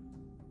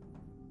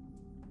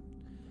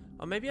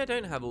 Oh, maybe I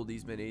don't have all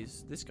these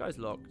minis. This guy's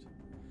locked.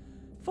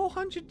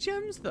 400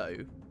 gems, though.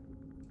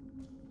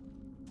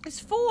 It's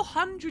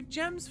 400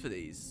 gems for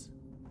these.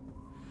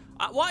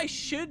 What I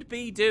should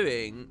be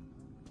doing...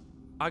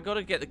 I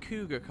gotta get the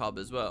Cougar Cub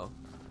as well.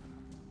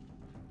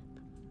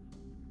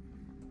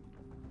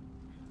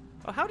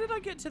 Oh, how did I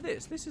get to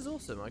this? This is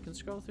awesome. I can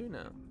scroll through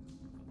now.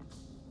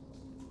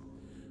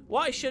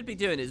 What I should be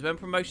doing is when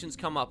promotions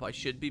come up, I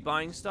should be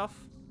buying stuff.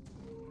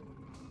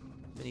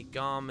 Mini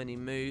Garm, Mini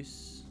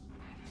Moose,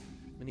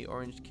 Mini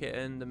Orange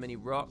Kitten, the Mini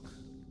Rock.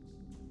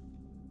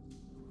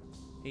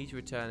 He's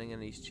returning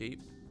and he's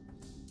cheap.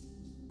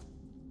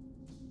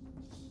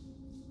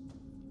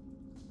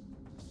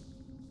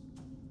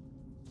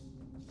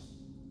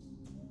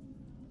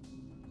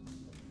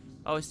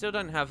 Oh, I still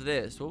don't have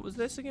this. What was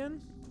this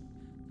again?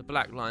 The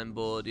Black Line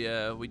board.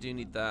 Yeah, we do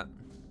need that.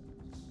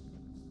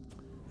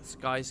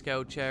 Sky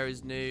Scale chair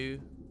is new.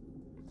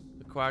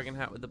 The Quaggan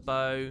hat with the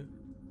bow.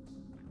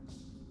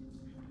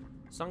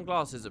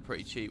 Sunglasses are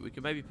pretty cheap. We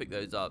could maybe pick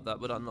those up.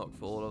 That would unlock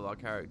for all of our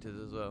characters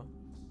as well.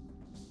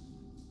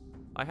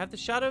 I have the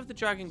Shadow of the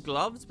Dragon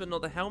gloves, but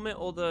not the helmet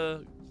or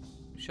the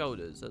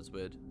shoulders. That's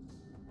weird.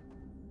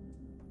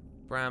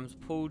 Bram's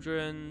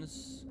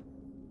pauldrons.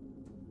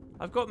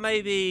 I've got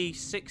maybe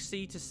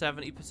 60 to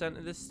 70%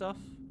 of this stuff.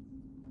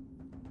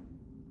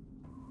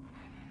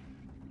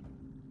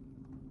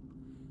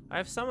 I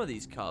have some of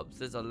these cubs.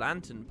 There's a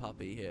lantern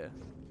puppy here.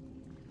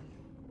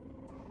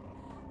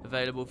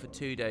 Available for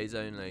 2 days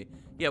only.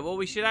 Yeah, what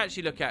we should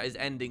actually look at is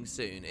ending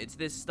soon. It's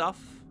this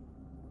stuff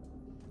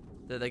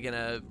that they're going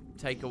to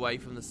take away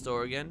from the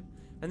store again.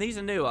 And these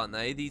are new, aren't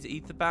they? These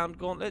Etherbound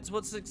gauntlets.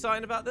 What's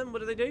exciting about them? What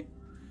do they do?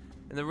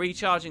 And the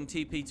recharging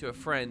TP to a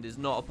friend is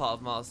not a part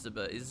of Master,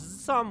 but is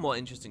somewhat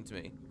interesting to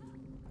me.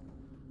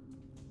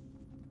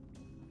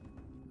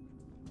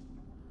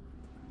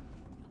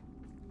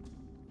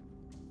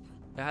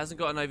 It hasn't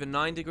gotten over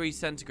 9 degrees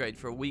centigrade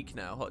for a week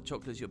now. Hot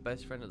chocolate's your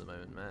best friend at the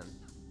moment, man.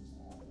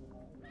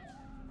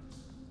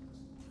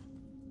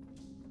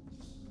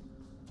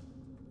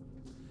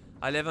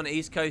 I live on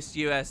East Coast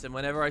US, and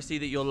whenever I see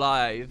that you're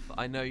live,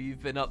 I know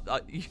you've been up.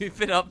 You've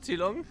been up too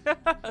long.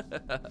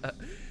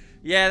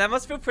 Yeah, that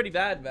must feel pretty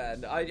bad,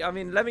 man. I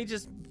mean, let me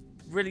just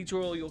really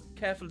draw your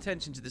careful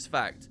attention to this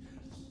fact.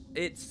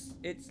 It's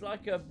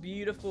like a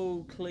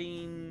beautiful,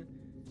 clean,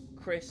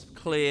 crisp,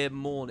 clear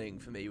morning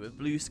for me with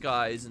blue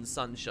skies and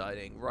sun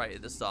shining right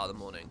at the start of the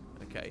morning.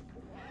 Okay,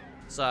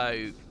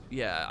 so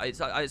yeah,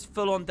 it's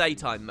full on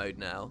daytime mode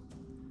now.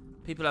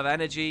 People have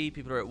energy,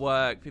 people are at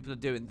work, people are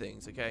doing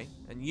things, okay?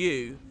 And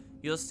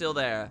you're still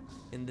there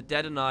in the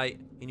dead of night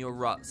in your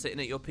rut, sitting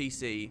at your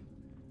PC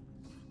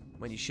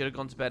when you should have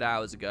gone to bed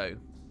hours ago.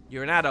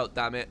 You're an adult,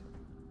 damn it.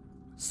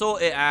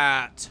 Sort it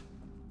out.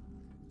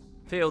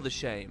 Feel the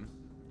shame.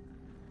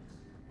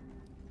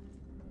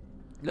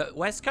 Look,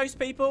 West Coast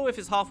people, if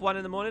it's 1:30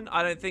 in the morning,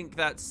 I don't think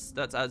that's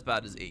as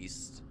bad as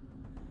East.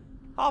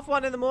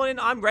 1:30 in the morning,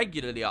 I'm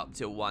regularly up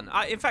till 1.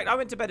 In fact, I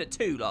went to bed at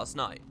 2 last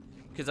night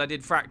because I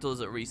did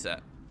fractals at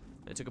reset.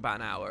 It took about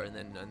an hour, and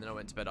then I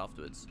went to bed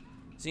afterwards.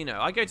 So, you know,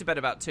 I go to bed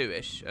about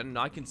 2-ish, and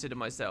I consider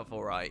myself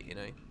alright, you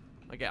know.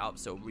 I get up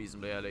still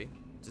reasonably early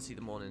to see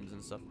the mornings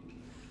and stuff.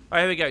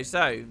 Alright, here we go.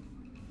 So,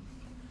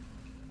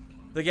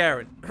 The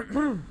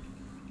Garen.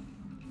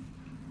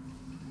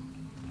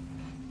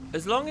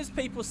 As long as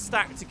people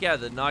stack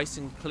together nice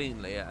and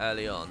cleanly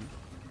early on,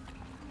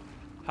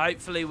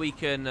 hopefully we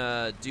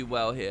can do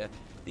well here.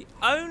 The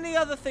only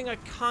other thing I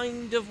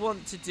kind of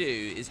want to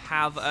do is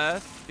have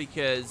Earth,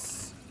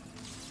 because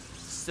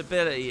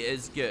stability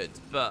is good,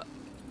 but...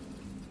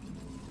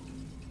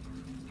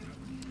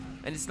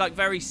 And it's like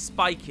very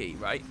spiky,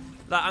 right?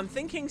 Like, I'm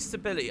thinking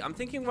stability. I'm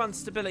thinking run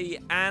stability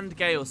and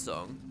Gale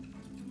Song.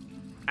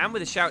 And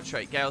with a shout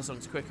trait, Gale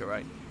Song's quicker,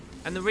 right?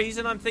 And the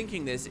reason I'm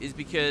thinking this is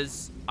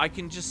because I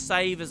can just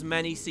save as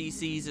many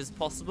CCs as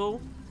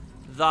possible,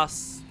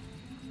 thus,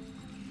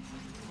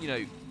 you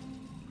know,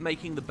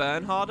 making the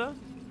burn harder.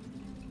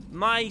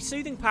 My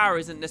Soothing Power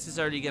isn't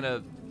necessarily going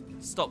to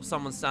stop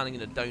someone standing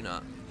in a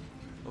donut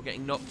or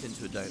getting knocked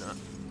into a donut.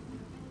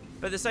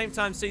 But at the same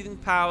time, Soothing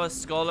Power,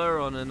 Scholar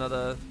on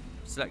another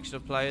selection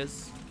of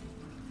players.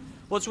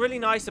 What's really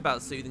nice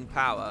about Soothing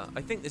Power,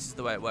 I think this is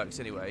the way it works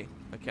anyway,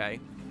 okay,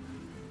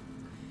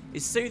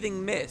 is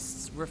Soothing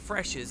Mists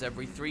refreshes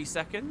every 3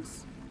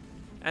 seconds.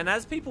 And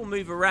as people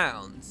move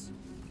around,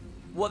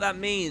 what that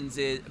means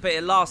is, but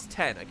it lasts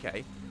 10,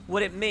 okay?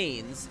 What it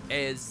means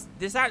is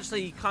this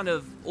actually kind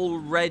of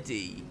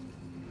already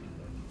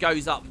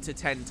goes up to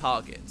 10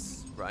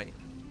 targets, right?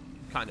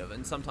 Kind of,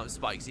 and sometimes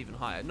spikes even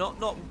higher. Not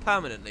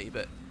permanently,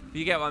 but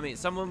you get what I mean.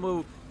 Someone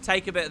will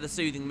take a bit of the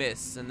Soothing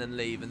Mists and then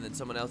leave, and then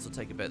someone else will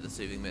take a bit of the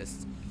Soothing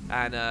Mists.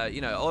 And,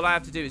 you know, all I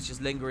have to do is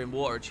just linger in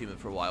Water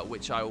Achievement for a while,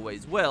 which I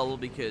always will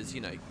because,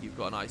 you know, you've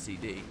got an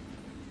ICD.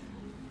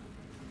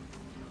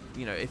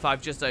 You know, if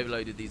I've just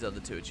overloaded these other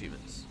 2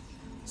 achievements.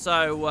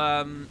 So,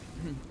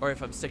 or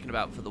if I'm sticking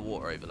about for the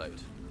water overload,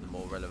 the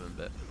more relevant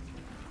bit.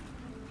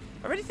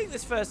 I really think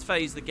this first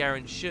phase, the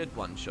Garen should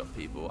one-shot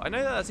people. I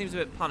know that seems a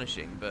bit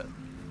punishing, but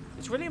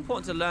it's really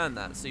important to learn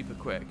that super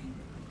quick.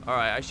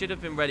 Alright, I should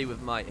have been ready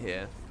with Might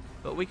here,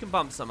 but we can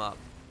bump some up.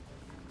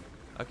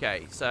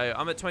 Okay, so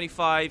I'm at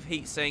 25,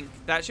 heat sink.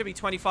 That should be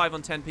 25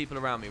 on 10 people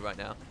around me right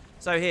now.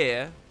 So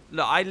here,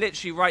 look, I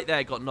literally right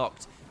there got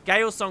knocked.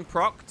 Gale Song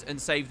procced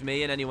and saved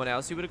me and anyone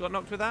else who would have got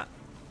knocked with that.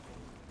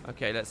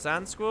 Okay, let's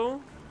Sand Squall.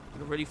 We're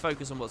going to really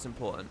focus on what's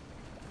important.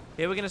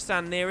 Here we're going to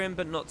stand near him,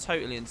 but not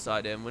totally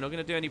inside him. We're not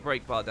going to do any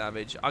break bar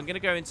damage. I'm going to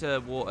go into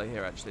water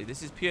here, actually.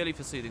 This is purely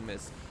for Soothing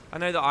Mist. I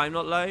know that I'm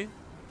not low,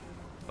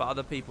 but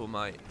other people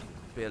might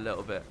be a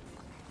little bit.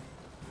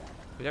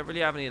 We don't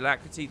really have any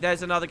Alacrity.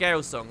 There's another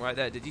Gale Song right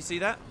there. Did you see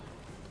that?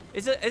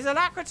 Is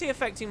Alacrity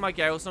affecting my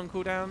Gale Song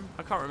cooldown?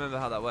 I can't remember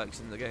how that works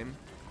in the game.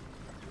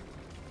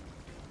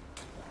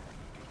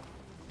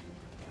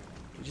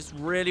 We just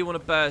really want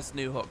to burst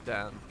New Hawk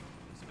down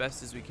as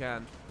best as we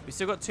can. We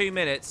still got 2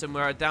 minutes and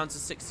we're down to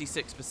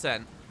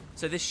 66%.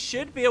 So this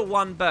should be a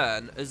 1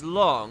 burn as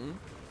long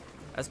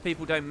as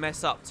people don't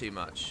mess up too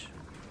much.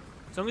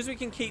 As long as we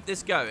can keep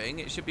this going,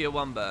 it should be a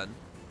 1 burn.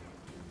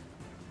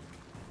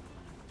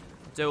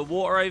 Do a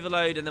water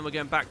overload and then we're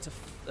going back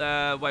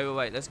to...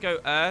 wait. Let's go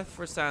Earth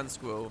for a Sand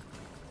Squall.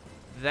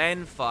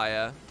 Then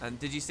Fire. And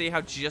did you see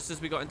how just as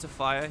we got into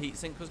Fire,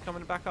 Heatsink was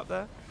coming back up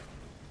there?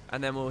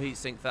 And then we'll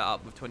Heatsink that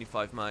up with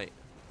 25 might.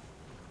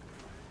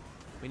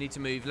 We need to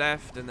move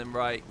left and then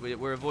right.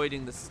 We're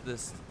avoiding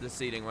the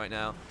ceiling right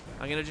now.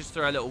 I'm going to just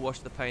throw a little Wash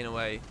the Pain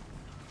away.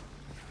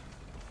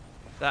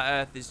 That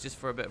Earth is just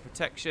for a bit of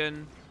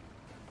protection.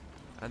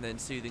 And then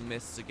Soothing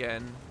Mists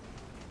again.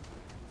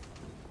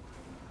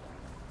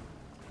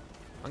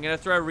 I'm going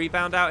to throw a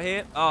Rebound out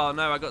here. Oh,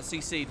 no, I got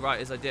CC'd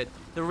right as I did.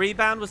 The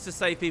Rebound was to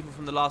save people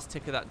from the last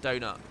tick of that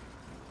donut.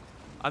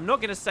 I'm not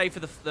going to stay for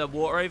the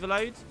water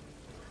overload.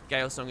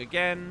 Gale Song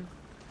again.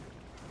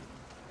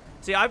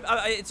 See,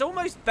 it's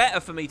almost better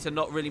for me to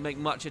not really make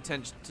much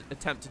attempt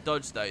to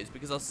dodge those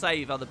because I'll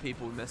save other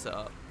people who mess it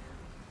up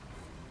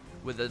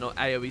with an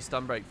AoE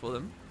stun break for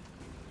them.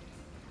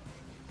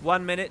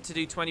 1 minute to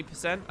do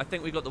 20%. I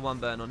think we got the 1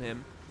 burn on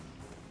him.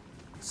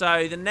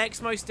 So the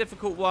next most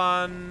difficult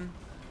one...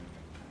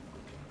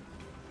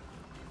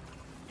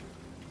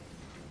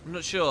 I'm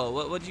not sure.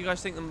 What do you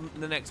guys think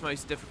the next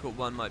most difficult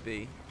one might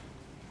be?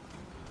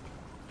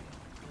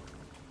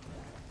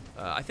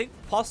 I think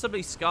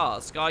possibly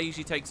Scar. Scar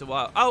usually takes a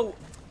while. Oh,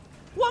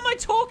 what am I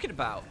talking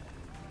about?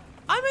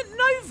 I'm at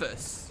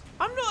Novus.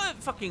 I'm not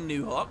at fucking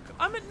New Hawk.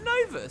 I'm at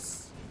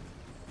Novus.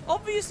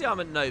 Obviously I'm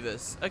at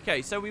Novus.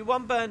 Okay, so we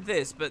 1 burned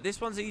this, but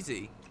this one's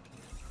easy.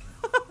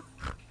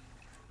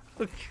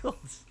 Oh, God.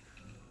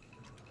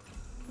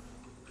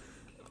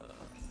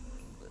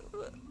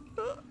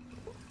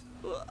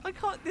 I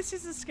can't. This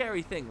is a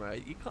scary thing,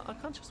 right? I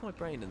can't trust my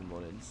brain in the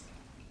mornings.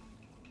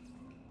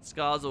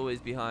 Scar's always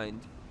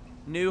behind.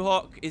 New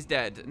Hawk is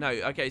dead. No,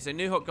 okay, so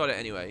New Hawk got it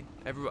anyway.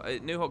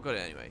 New Hawk got it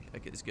anyway.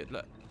 Okay, it's good.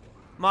 Look,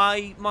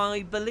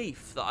 my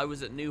belief that I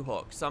was at New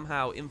Hawk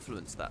somehow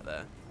influenced that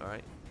there. All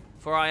right,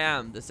 for I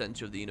am the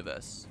center of the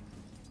universe.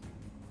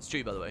 It's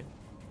true, by the way.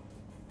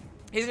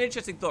 Here's an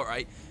interesting thought,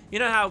 right? You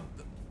know how,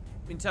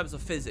 in terms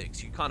of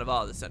physics, you kind of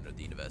are the center of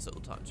the universe at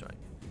all times, right?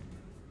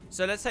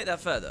 So let's take that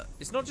further.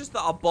 It's not just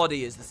that our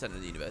body is the center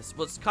of the universe.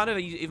 What's kind of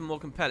even more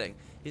compelling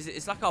is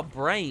it's like our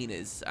brain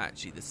is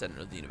actually the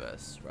center of the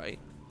universe, right?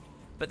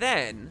 But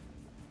then,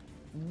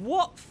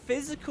 what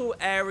physical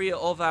area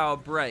of our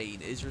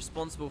brain is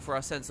responsible for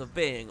our sense of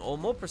being? Or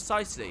more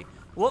precisely,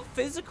 what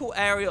physical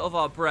area of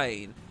our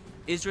brain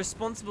is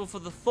responsible for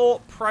the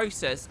thought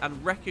process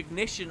and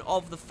recognition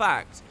of the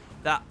fact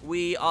that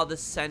we are the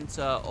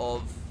center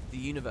of the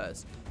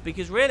universe?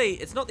 Because really,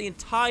 it's not the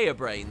entire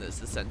brain that's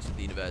the center of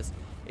the universe.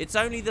 It's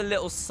only the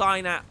little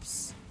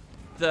synapse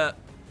that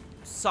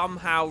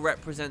somehow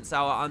represents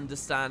our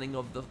understanding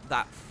of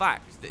that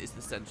fact that is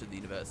the center of the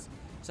universe.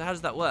 So how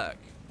does that work?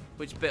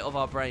 Which bit of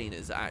our brain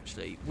is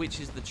actually, which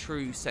is the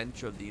true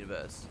center of the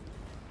universe?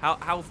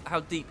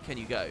 How deep can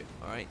you go?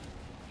 All right.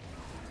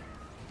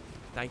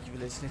 Thank you for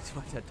listening to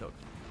my TED Talk.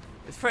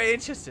 It's pretty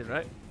interesting,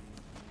 right?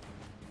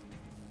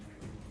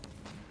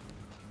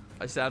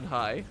 I sound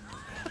high.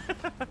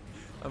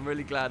 I'm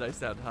really glad I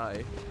sound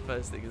high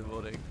first thing in the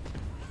morning.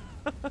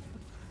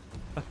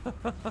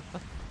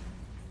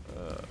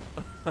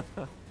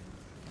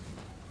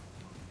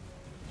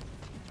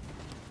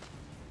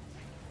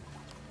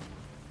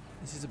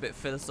 This is a bit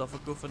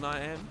philosophical for 9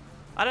 AM.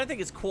 I don't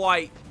think it's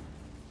quite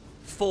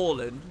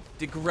fallen,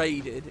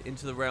 degraded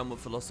into the realm of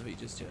philosophy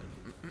just yet.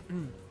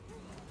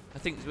 I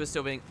think we're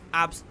still being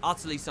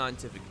utterly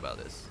scientific about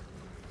this.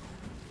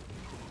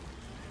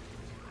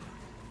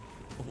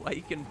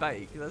 Wake and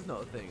bake? That's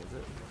not a thing, is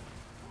it?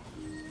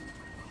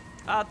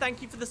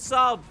 Thank you for the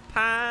sub,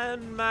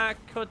 Pan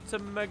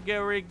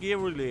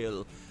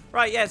Makotamagirigiril.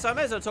 Right, yeah, so I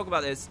may as well talk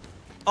about this.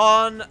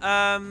 On,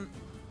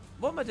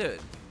 what am I doing?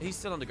 He's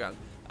still underground.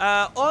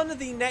 On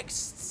the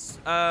next,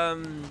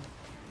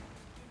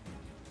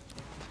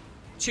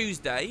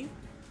 Tuesday,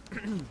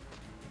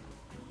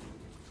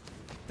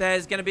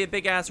 there's going to be a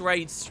big-ass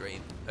raid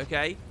stream,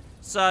 okay?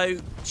 So,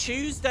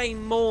 Tuesday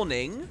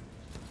morning,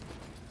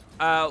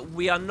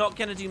 we are not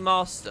going to do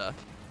Master.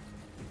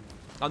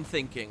 I'm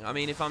thinking. I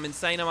mean, if I'm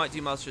insane, I might do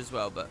Master as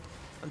well, but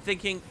I'm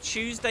thinking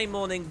Tuesday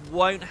morning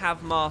won't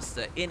have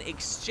Master. In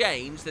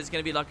exchange, there's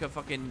going to be like a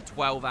fucking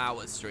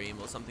 12-hour stream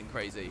or something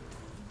crazy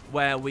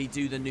where we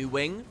do the new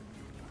wing.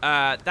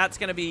 That's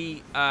going to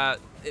be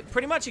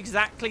pretty much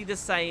exactly the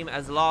same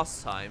as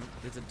last time.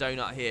 There's a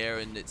donut here,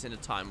 and it's in a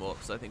time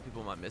warp, so I think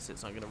people might miss it,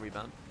 so I'm going to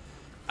rebound.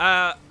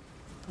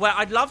 Well,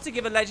 I'd love to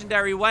give a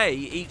legendary away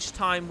each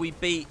time we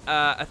beat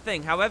a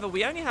thing. However,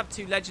 we only have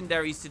 2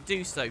 legendaries to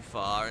do so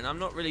far, and I'm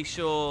not really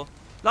sure.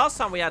 Last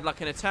time we had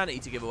like an eternity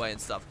to give away and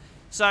stuff.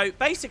 So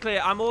basically,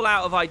 I'm all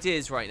out of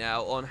ideas right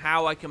now on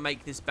how I can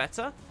make this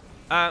better.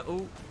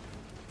 Ooh.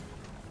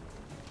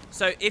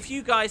 So if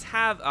you guys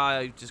have...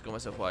 I just got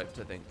myself wiped,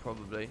 I think,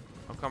 probably.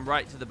 I'll come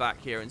right to the back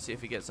here and see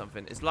if we get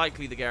something. It's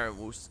likely the Garant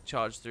will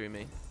charge through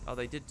me. Oh,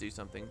 they did do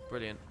something.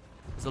 Brilliant.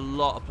 There's a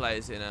lot of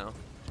players here now.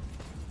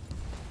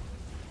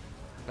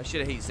 I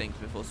should have heat synced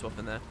before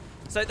swapping there.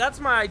 So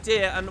that's my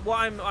idea, and what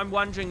I'm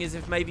wondering is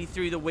if maybe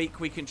through the week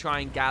we can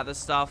try and gather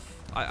stuff.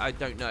 I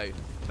don't know.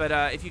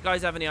 But if you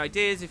guys have any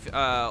ideas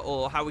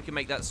or how we can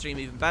make that stream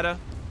even better,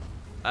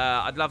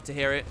 I'd love to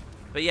hear it.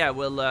 But yeah,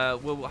 we'll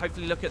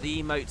hopefully look at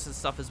the emotes and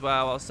stuff as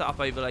well. I'll set up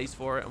overlays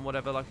for it and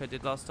whatever like I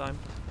did last time.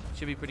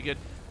 Should be pretty good.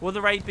 Will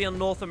the raid be on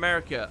North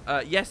America?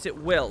 Yes, it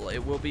will.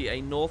 It will be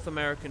a North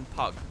American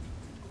pug.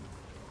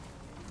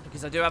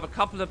 Because I do have a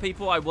couple of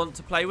people I want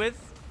to play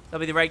with. They'll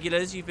be the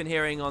regulars you've been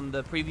hearing on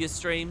the previous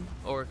stream,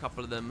 or a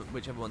couple of them,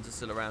 whichever ones are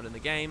still around in the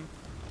game.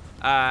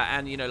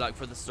 And, you know, like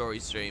for the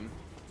story stream.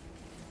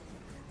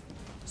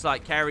 It's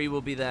like Carrie will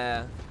be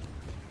there.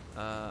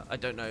 I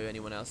don't know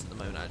anyone else at the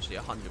moment, actually,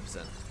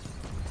 100%.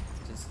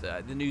 Since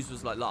the news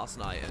was like last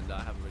night, and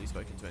I haven't really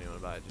spoken to anyone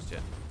about it just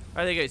yet.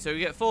 Alright, there you go. So we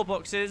get 4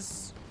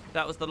 boxes.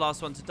 That was the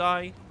last one to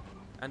die.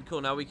 And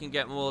cool, now we can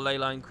get more ley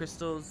line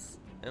crystals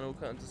and all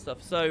kinds of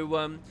stuff.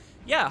 So,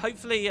 yeah,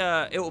 hopefully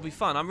it will be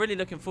fun. I'm really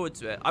looking forward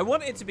to it. I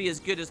want it to be as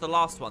good as the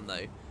last one,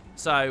 though.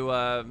 So,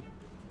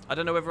 I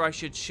don't know whether I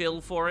should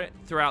chill for it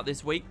throughout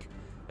this week.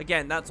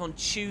 Again, that's on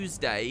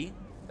Tuesday.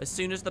 As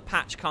soon as the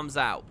patch comes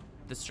out,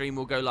 the stream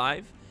will go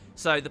live.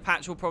 So, the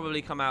patch will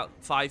probably come out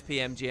 5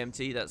 PM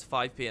GMT. That's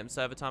 5 PM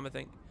server time, I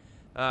think.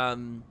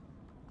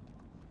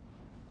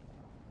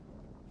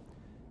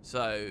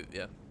 So,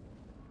 yeah.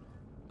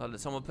 I'll let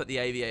someone put the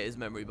Aviator's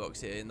memory box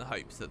here in the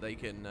hopes that they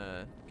can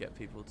get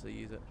people to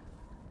use it.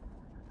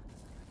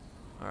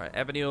 Alright,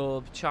 Ebony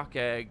Orb, Chuck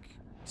Egg,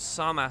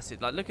 some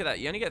acid. Like, look at that.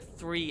 You only get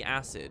 3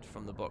 acid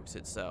from the box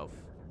itself.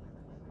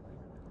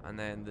 And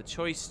then the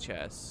choice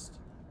chest.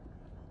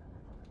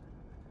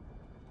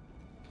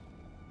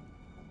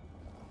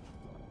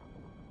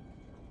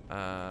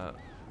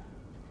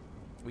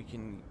 We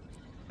can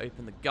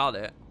open the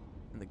gullet.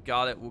 And the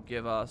gullet will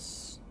give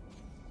us...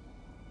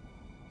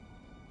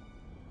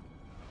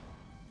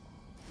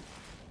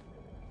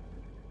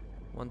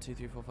 One, two,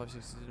 three, four, five,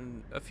 six,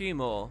 a few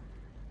more.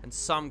 And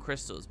some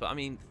crystals. But, I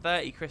mean,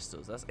 30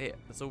 crystals. That's it.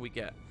 That's all we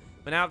get.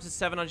 We're now up to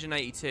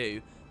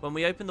 782. When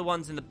we open the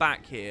ones in the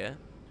back here,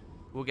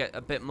 we'll get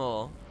a bit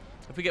more.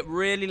 If we get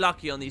really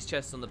lucky on these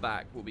chests on the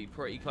back, we'll be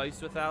pretty close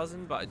to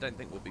 1,000, but I don't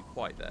think we'll be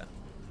quite there.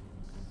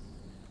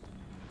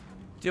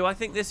 Do I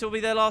think this will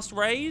be their last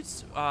raid?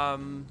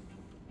 Well,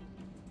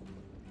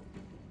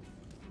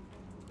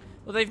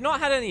 they've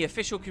not had any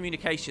official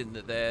communication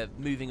that they're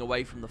moving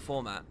away from the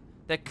format.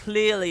 They're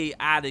clearly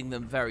adding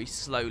them very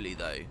slowly,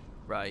 though,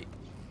 right?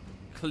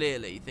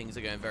 Clearly, things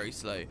are going very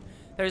slow.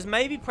 There is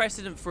maybe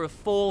precedent for a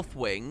 4th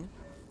wing,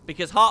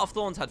 because Heart of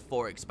Thorns had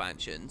 4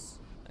 expansions,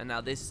 and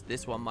now this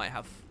one might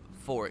have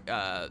 4.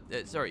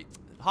 Sorry,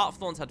 Heart of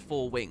Thorns had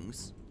 4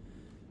 wings,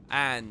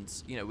 and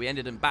you know we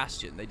ended in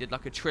Bastion. They did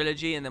like a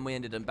trilogy, and then we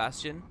ended in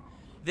Bastion.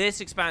 This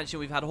expansion,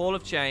 we've had Hall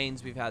of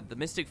Chains, we've had the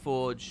Mystic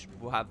Forge,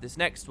 we'll have this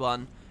next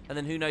one, and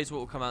then who knows what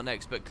will come out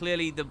next. But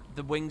clearly,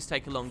 the wings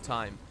take a long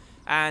time,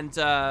 and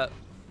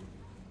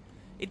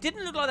it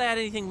didn't look like they had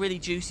anything really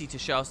juicy to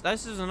show us.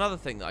 This is another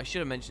thing that I should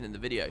have mentioned in the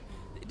video.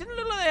 It didn't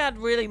look like they had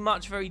really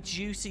much very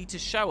juicy to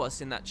show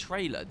us in that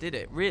trailer, did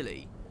it?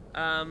 Really?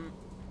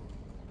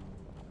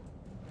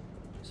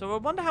 So I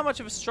wonder how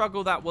much of a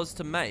struggle that was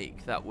to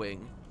make, that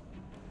wing,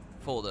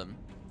 for them.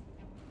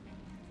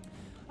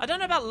 I don't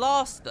know about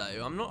last,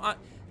 though. I'm not...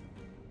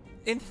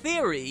 in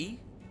theory,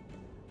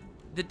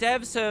 the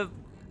devs have...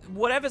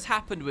 Whatever's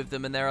happened with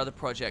them and their other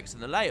projects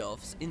and the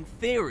layoffs, in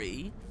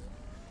theory,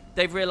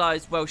 they've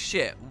realized, well,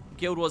 shit,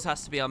 Guild Wars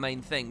has to be our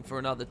main thing for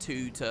another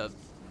 2 to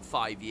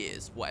 5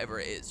 years, whatever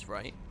it is,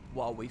 right?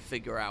 While we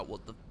figure out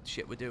what the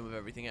shit we're doing with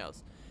everything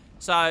else.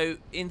 So,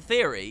 in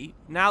theory,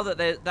 now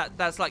that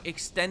that's like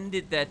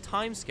extended their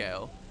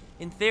timescale,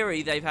 in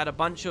theory, they've had a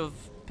bunch of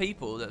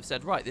people that have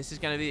said, right, this is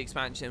going to be the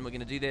expansion, we're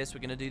going to do this,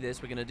 we're going to do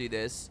this, we're going to do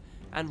this.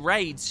 And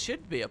raids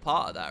should be a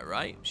part of that,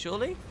 right?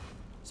 Surely?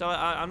 So,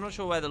 I'm not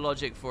sure where the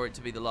logic for it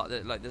to be the lot.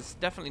 Like, there's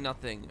definitely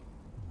nothing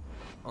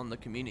on the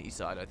community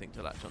side, I think,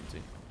 to latch onto.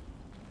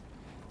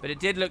 But it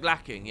did look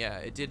lacking, yeah,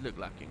 it did look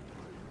lacking.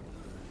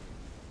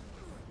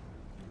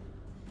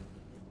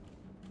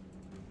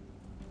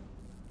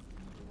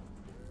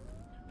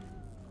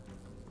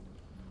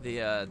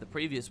 The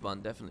previous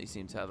one definitely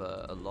seemed to have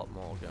a lot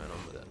more going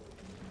on with it.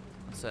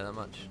 I'll say that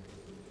much.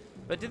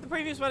 But did the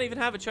previous one even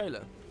have a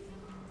trailer?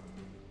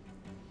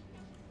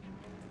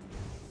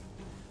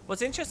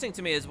 What's interesting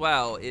to me as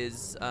well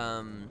is,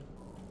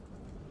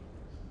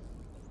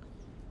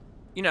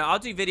 you know, I'll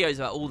do videos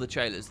about all the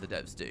trailers the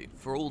devs do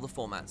for all the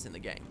formats in the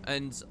game,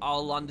 and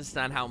I'll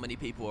understand how many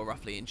people are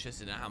roughly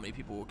interested and how many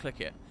people will click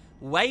it.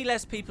 Way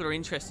less people are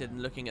interested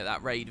in looking at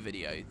that raid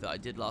video that I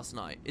did last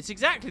night. It's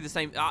exactly the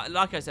same.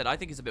 Like I said, I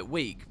think it's a bit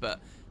weak, but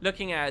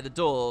looking at the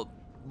door,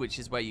 which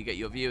is where you get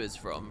your viewers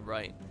from,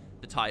 right?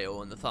 The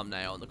title and the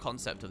thumbnail and the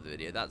concept of the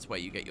video, that's where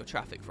you get your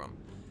traffic from.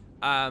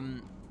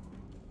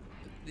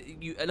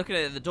 Looking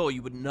at the door,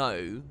 you would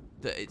know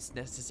that it's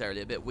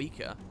necessarily a bit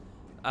weaker.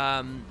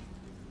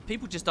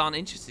 People just aren't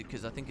interested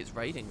because I think it's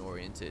raiding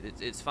oriented.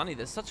 It's funny,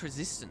 there's such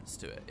resistance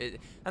to it.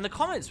 And the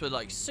comments were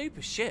like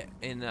super shit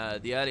in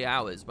the early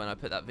hours when I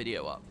put that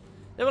video up.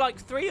 There were like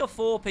 3 or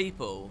 4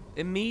 people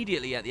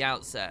immediately at the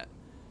outset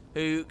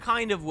who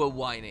kind of were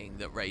whining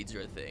that raids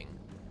are a thing.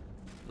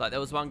 Like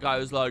there was one guy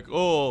who was like,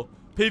 oh,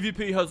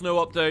 PvP has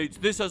no updates,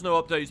 this has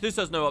no updates, this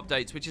has no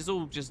updates, which is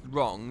all just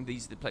wrong.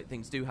 These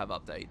things do have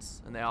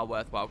updates and they are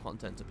worthwhile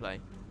content to play.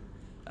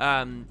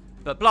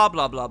 But blah,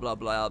 blah, blah, blah,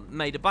 blah,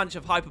 made a bunch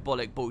of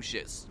hyperbolic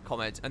bullshits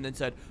comments and then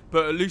said,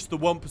 but at least the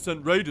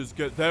 1% raiders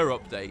get their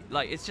update.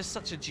 Like, it's just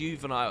such a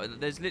juvenile.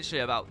 There's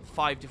literally about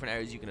 5 different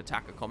areas you can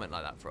attack a comment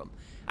like that from.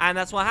 And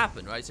that's what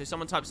happened, right? So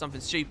someone types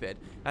something stupid,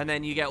 and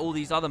then you get all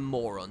these other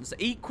morons,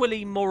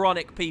 equally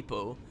moronic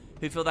people,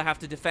 who feel they have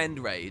to defend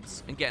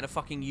raids and get in a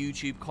fucking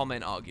YouTube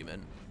comment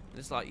argument. And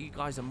it's like, you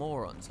guys are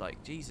morons.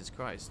 Like, Jesus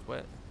Christ,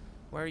 where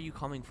are you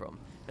coming from?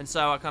 And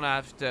so I kind of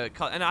have to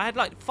cut, and I had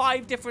like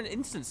 5 different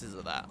instances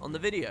of that on the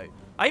video.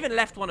 I even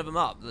left one of them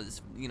up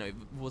that's, you know,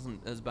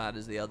 wasn't as bad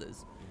as the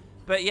others.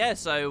 But yeah,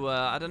 so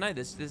I don't know,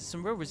 there's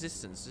some real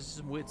resistance. There's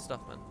some weird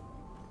stuff, man.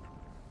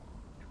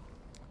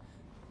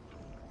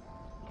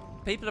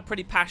 People are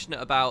pretty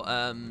passionate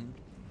about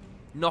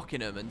knocking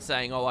them and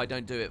saying, oh, I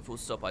don't do it, full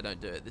stop, I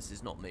don't do it. This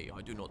is not me.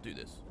 I do not do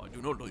this. I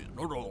do not do it.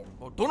 No, no,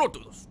 I do not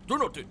do this. Do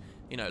not do it.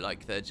 You know,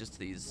 like they're just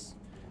these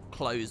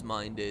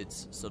close-minded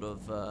sort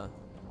of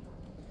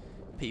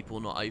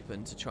people not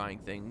open to trying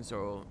things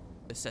or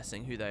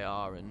assessing who they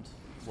are and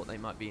what they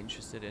might be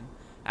interested in.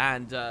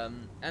 And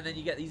then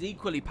you get these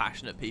equally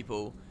passionate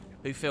people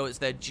who feel it's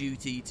their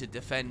duty to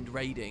defend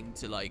raiding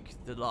to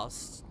like the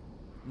last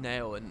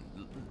nail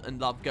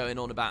and love going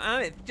on about,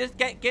 oh, just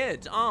get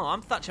good. Oh,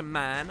 I'm such a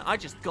man. I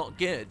just got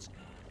good.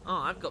 Oh,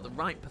 I've got the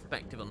right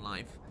perspective on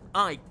life.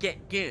 I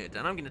get good,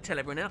 and I'm going to tell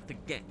everyone else to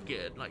get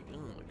good. Like, oh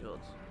my god.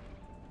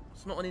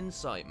 It's not an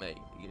insight, mate.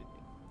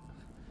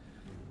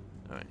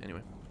 Alright, anyway.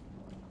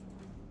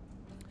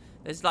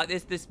 There's like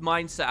this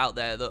mindset out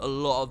there that a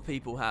lot of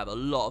people have. A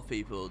lot of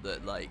people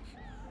that like,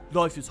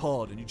 life is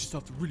hard and you just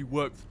have to really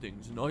work for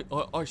things. And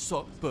I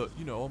suck, but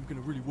you know, I'm going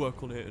to really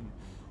work on it. And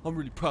I'm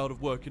really proud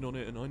of working on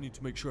it. And I need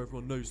to make sure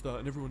everyone knows that.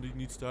 And everyone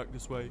needs to act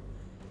this way.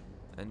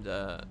 And,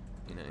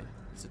 you know,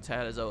 it's a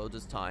tale as old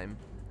as time.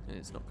 and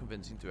it's not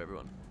convincing to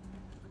everyone.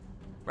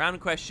 Round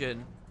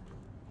question.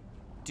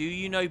 Do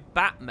you know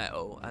bat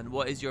metal, and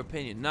what is your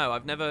opinion? No,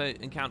 I've never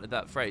encountered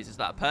that phrase. Is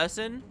that a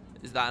person?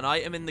 Is that an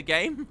item in the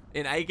game?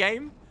 In a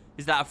game?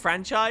 Is that a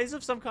franchise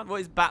of some kind?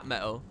 What is bat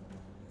metal?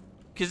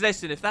 Because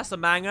listen, if that's a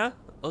manga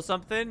or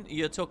something,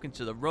 you're talking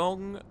to the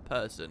wrong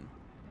person.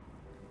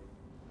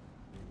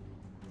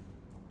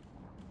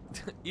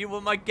 You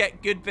want my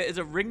get good bit as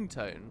a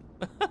ringtone.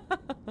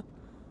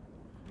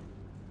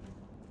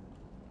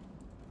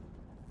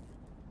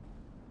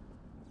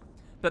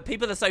 But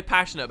people are so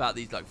passionate about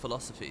these like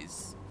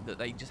philosophies that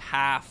they just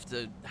have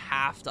to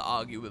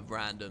argue with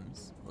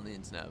randoms on the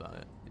internet about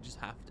it. They just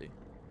have to.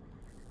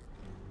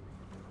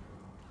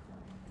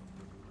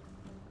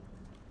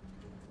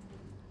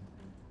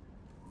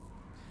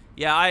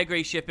 Yeah, I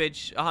agree,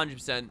 Shippage,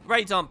 100%.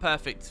 Raids aren't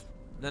perfect.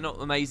 They're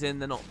not amazing.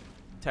 They're not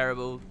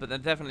terrible, but they're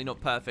definitely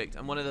not perfect.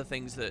 And one of the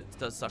things that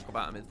does suck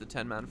about them is the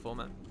 10-man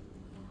format.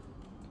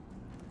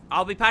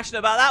 I'll be passionate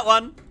about that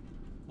one.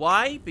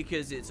 Why?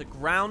 Because it's a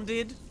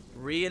grounded,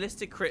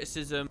 realistic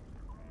criticism.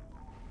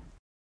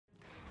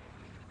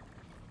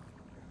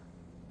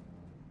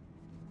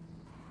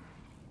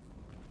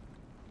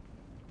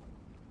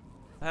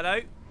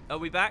 Hello? Are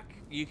we back?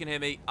 You can hear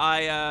me.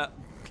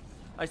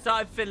 I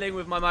started fiddling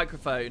with my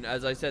microphone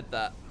as I said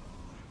that.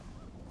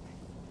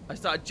 I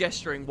started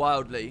gesturing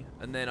wildly,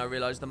 and then I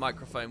realized the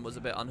microphone was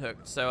a bit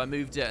unhooked, so I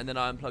moved it, and then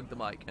I unplugged the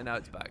mic, and now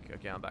it's back.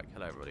 Okay, I'm back.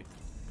 Hello, everybody.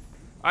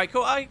 Alright,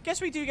 cool. I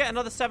guess we do get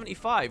another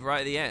 75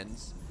 right at the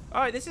end.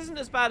 Alright, this isn't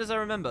as bad as I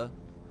remember.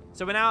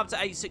 So we're now up to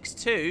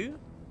 862,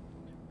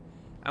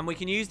 and we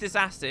can use this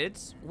acid.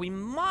 We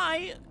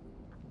might...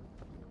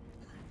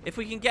 If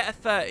we can get a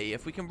 30,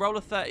 if we can roll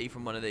a 30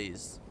 from one of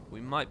these,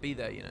 we might be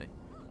there, you know.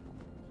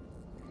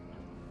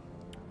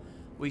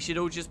 We should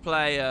all just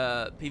play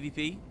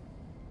PvP.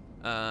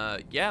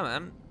 Yeah,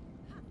 man.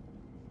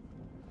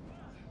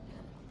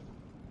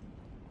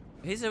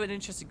 Here's an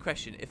interesting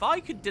question. If I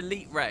could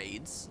delete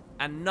raids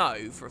and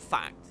know for a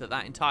fact that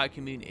that entire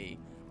community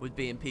would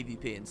be in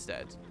PvP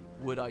instead,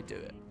 would I do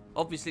it?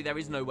 Obviously, there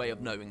is no way of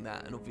knowing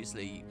that, and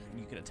obviously,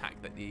 you can attack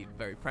the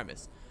very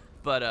premise.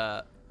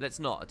 But let's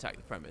not attack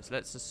the premise.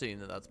 Let's assume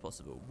that that's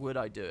possible. Would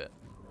I do it?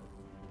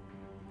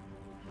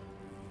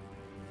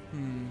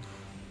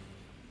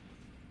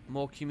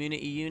 More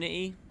community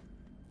unity?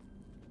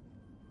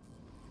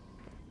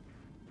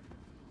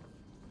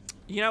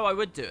 You know, I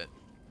would do it.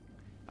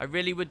 I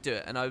really would do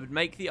it. And I would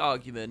make the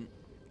argument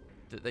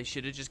that they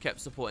should have just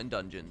kept supporting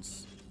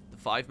dungeons. The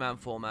 5-man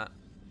format.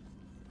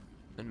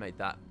 And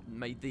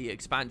made the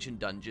expansion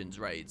dungeons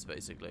raids,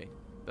 basically.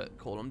 But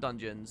call them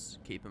dungeons.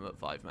 Keep them at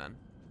 5-man.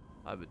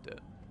 I would do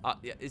it.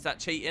 Yeah, is that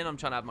cheating? I'm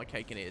trying to have my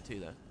cake and eat it too,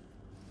 though.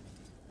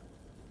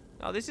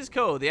 Oh, this is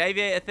cool. The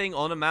aviator thing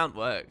on a mount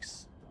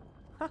works.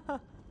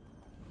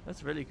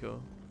 That's really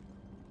cool.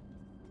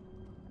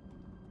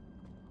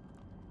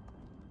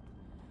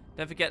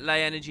 Don't forget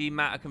ley energy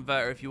matter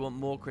converter if you want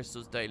more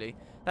crystals daily.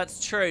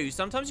 That's true.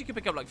 Sometimes you can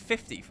pick up like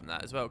 50 from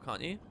that as well,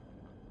 can't you?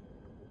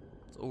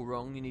 It's all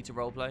wrong. You need to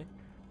roleplay.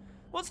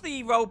 What's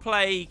the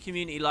roleplay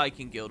community like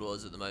in Guild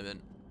Wars at the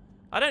moment?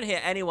 I don't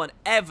hear anyone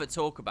ever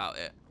talk about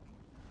it.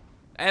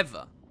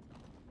 Ever.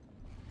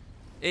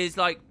 Is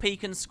like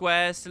Peak and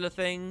Square still a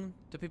thing?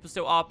 Do people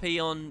still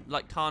RP on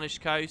like Tarnished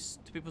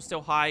Coast? Do people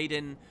still hide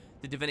in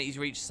the Divinity's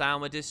Reach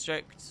Salma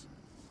district?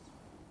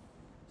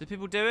 Do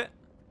people do it?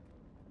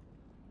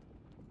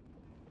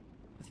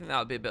 I think that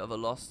would be a bit of a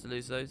loss to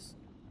lose those.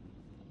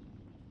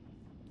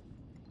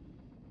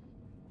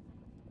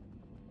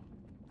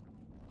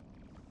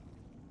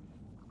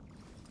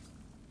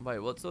 Wait,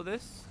 what's all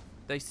this?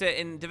 They sit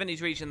in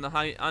Divinity's Reach in the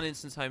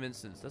uninstance home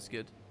instance. That's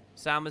good.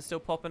 Salma's still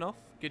popping off.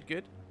 Good,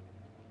 good.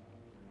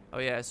 Oh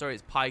yeah, sorry,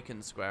 it's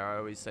Pyken Square. I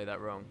always say that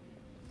wrong.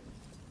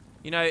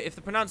 You know, if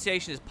the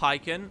pronunciation is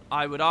Pyken,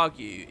 I would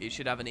argue it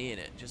should have an E in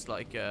it, just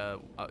like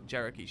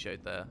Jericho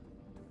showed there.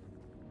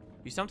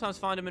 You sometimes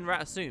find them in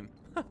Ratasum.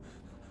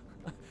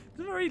 It's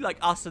very like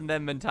us and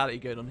them mentality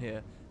going on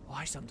here. Oh,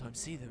 I sometimes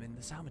see them in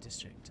the Salma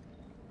district.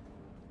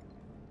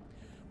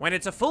 When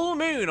it's a full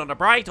moon on a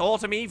bright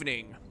autumn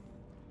evening.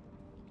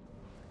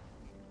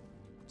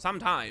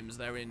 Sometimes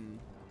they're in...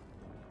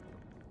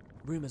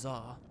 Rumors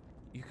are,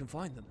 you can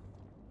find them.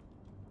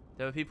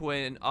 There were people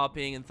in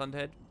RPing in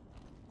Thunderhead.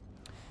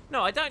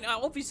 No, I don't.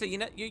 Obviously, you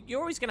know, you're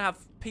always going to have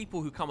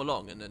people who come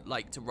along and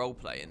like to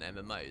roleplay in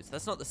MMOs.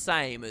 That's not the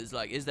same as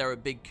like, is there a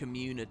big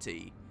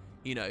community,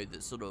 you know,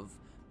 that sort of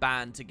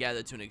band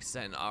together to an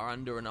extent, are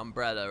under an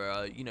umbrella,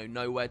 or, you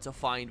know where to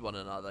find one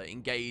another,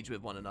 engage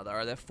with one another?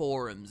 Are there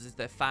forums? Is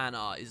there fan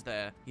art? Is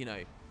there, you know,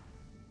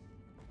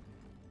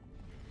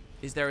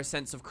 is there a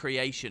sense of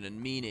creation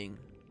and meaning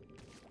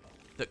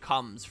that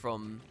comes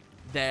from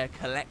their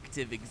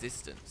collective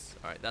existence?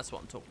 All right, that's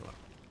what I'm talking about.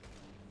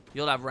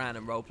 You'll have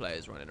random role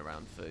players running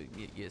around for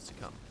years to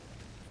come.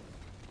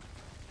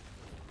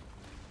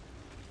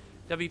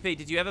 WP,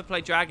 did you ever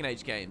play Dragon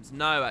Age games?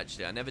 No,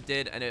 actually, I never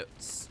did, and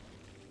it's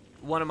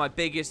one of my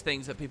biggest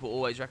things that people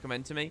always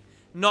recommend to me.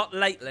 Not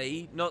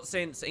lately, not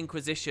since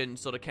Inquisition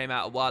sort of came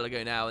out a while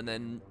ago now, and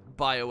then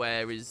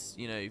BioWare is,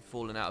 you know,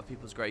 falling out of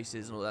people's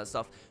graces and all that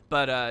stuff.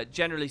 But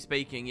generally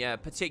speaking, yeah,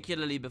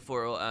 particularly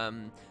before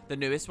the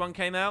newest one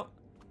came out,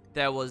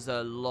 there was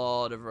a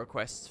lot of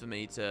requests for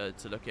me to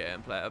look at it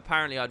and play it.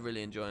 Apparently, I'd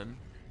really enjoy them.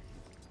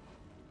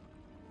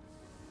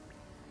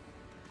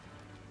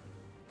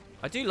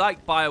 I do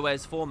like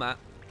BioWare's format.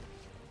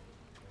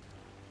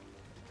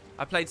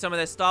 I played some of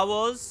their Star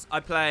Wars.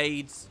 I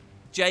played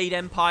Jade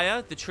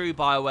Empire, the true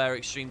BioWare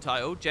Extreme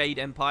title, Jade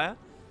Empire.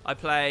 I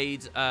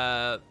played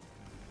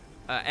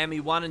ME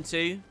 1 and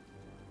 2,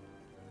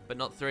 but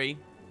not 3.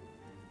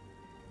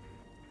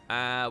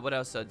 What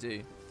else did I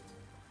do?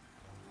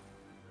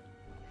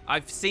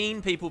 I've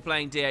seen people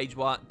playing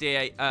Dragon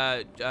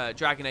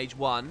Age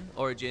 1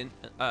 Origin.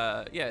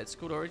 Yeah, it's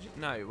called Origin.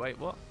 No, wait,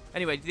 what?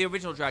 Anyway, the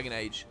original Dragon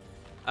Age.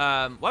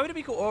 Why would it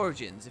be called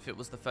Origins if it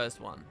was the first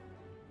one?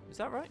 Is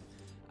that right?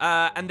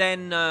 And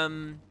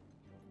then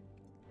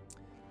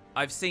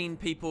I've seen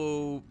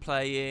people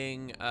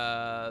playing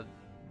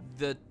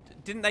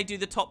didn't they do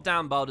the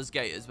top-down Baldur's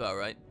Gate as well,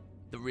 right?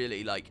 The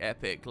really like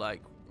epic,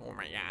 like, oh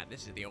my god,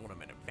 this is the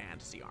ultimate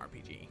fantasy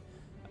RPG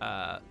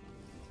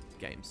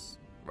games,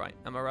 right?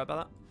 Am I right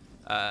about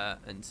that?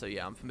 And so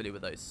yeah, I'm familiar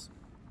with those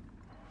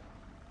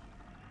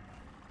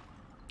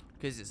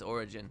because it's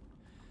Origin.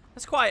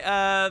 That's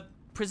quite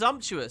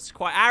presumptuous,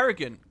 quite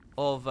arrogant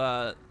of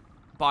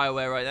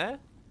BioWare right there.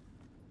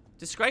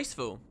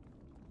 Disgraceful.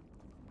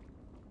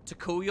 To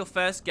call your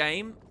first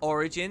game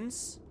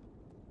Origins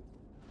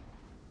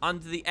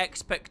under the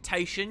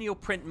expectation you'll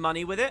print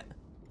money with it.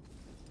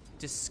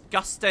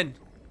 Disgusting.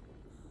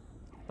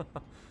 No,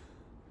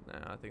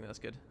 I think that's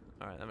good.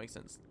 Alright, that makes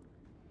sense.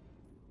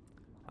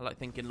 I like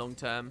thinking long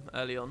term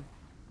early on.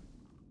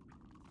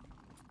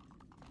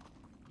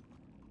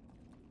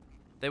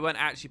 They weren't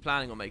actually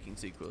planning on making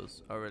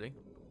sequels. Oh, really?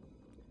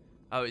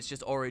 Oh, it's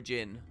just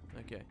Origin.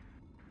 Okay.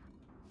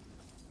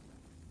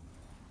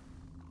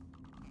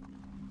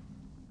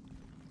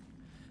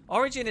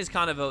 Origin is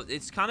kind of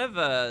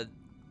a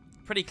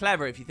pretty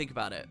clever if you think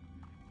about it.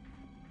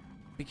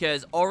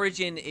 Because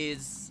Origin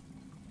is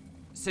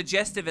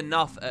suggestive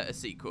enough at a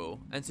sequel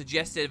and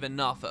suggestive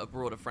enough at a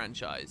broader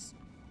franchise.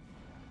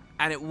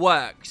 And it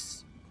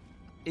works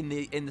in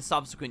the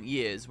subsequent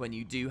years when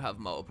you do have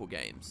multiple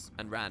games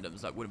and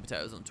randoms like Wooden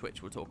Potatoes on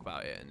Twitch will talk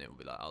about it and it will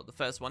be like, oh, the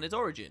first one is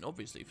Origin.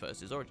 Obviously,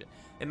 first is Origin.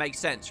 It makes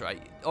sense,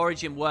 right?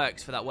 Origin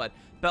works for that word.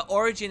 But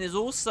Origin is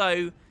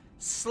also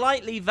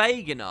slightly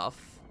vague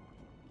enough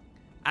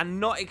and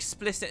not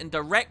explicit and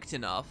direct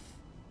enough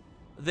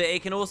that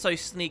it can also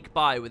sneak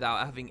by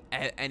without having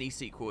any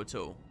sequel at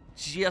all.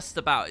 Just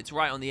about. It's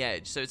right on the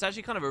edge. So it's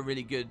actually kind of a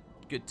really good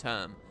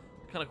term.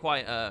 Kind of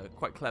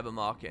quite clever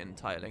marketing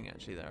titling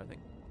actually there, I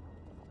think.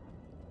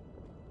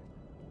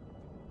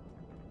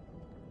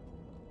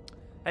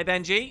 Hey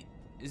Benji.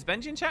 Is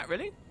Benji in chat,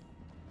 really?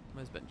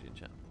 Where's Benji in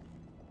chat?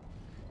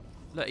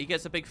 Look, he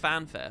gets a big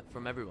fanfare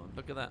from everyone.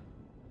 Look at that.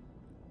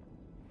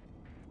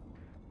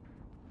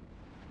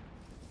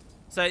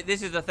 So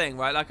this is the thing,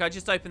 right? Like I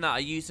just opened that, I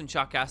used some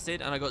chuck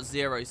acid and I got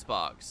 0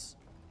 sparks.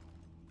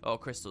 Oh,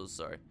 crystals,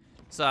 sorry.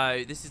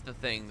 So this is the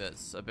thing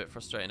that's a bit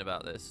frustrating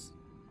about this.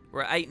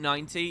 We're at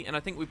 890 and I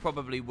think we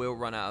probably will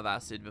run out of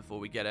acid before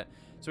we get it.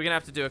 So we're going to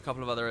have to do a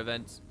couple of other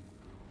events.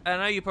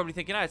 And I know you're probably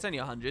thinking, oh, it's only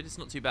 100. It's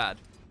not too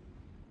bad.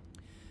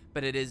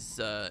 But it is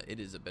a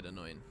bit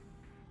annoying.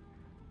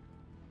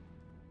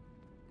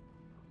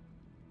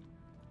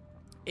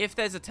 If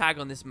there's a tag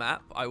on this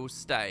map, I will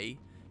stay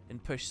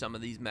and push some of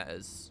these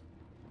metas.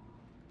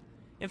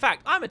 In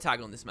fact, I'm a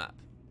tag on this map.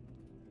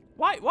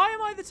 Why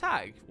am I the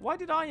tag? Why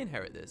did I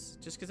inherit this?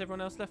 Just because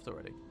everyone else left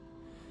already?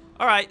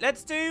 Alright,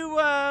 let's do...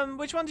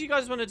 which one do you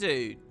guys want to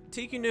do?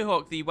 TQ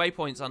Nuhawk, the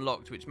waypoint's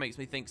unlocked, which makes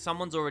me think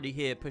someone's already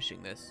here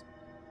pushing this.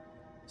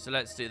 So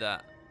let's do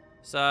that.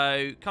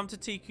 So, come to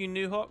TQ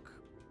Nuhawk.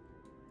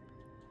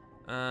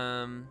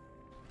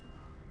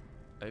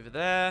 Over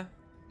there.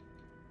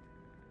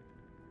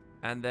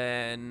 And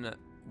then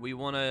we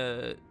want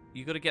to...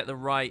 You got to get the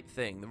right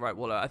thing, the right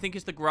wallow. I think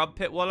it's the grub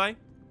pit wallow.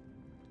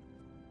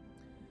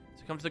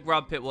 So come to the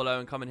grub pit wallow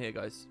and come in here,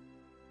 guys.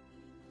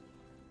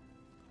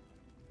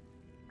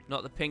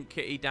 Not the pink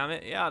kitty, damn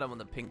it. Yeah, I don't want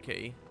the pink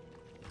kitty.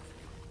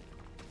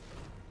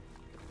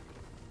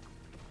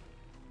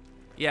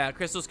 Yeah,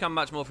 crystals come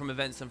much more from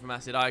events than from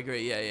acid. I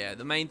agree. Yeah.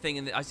 The main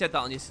thing, I said that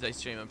on yesterday's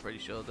stream, I'm pretty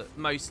sure, that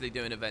mostly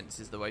doing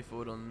events is the way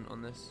forward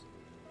on this.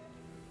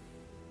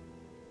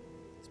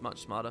 It's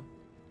much smarter.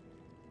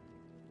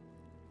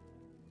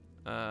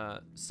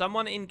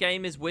 Someone in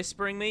game is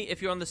whispering me.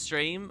 If you're on the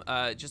stream,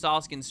 just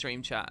ask in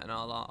stream chat and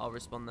I'll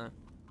respond there.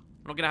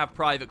 I'm not gonna have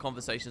private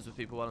conversations with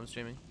people while I'm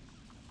streaming.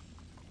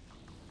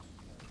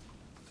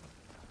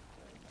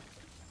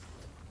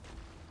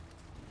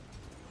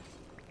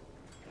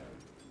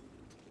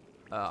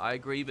 I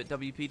agree, but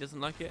WP doesn't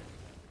like it.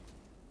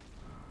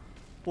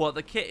 What,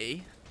 the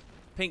kitty?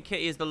 Pink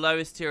kitty is the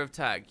lowest tier of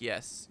tag.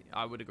 Yes,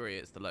 I would agree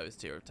it's the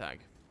lowest tier of tag.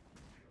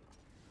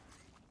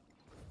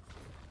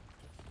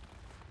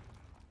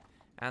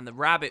 And the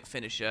rabbit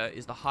finisher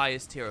is the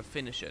highest tier of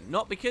finisher.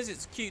 Not because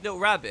it's a cute little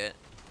rabbit,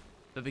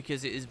 but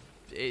because it is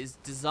is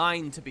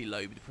designed to be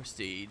low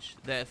prestige,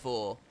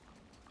 therefore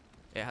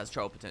it has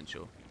troll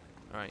potential.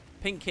 Alright.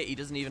 Pink Kitty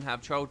doesn't even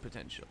have troll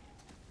potential.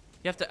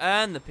 You have to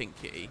earn the Pink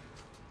Kitty.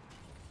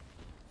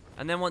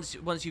 And then once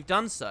you've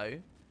done so,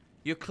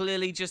 you're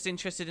clearly just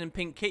interested in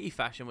Pink Kitty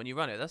fashion when you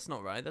run it. That's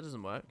not right. That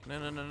doesn't work.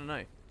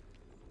 No.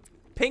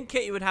 Pink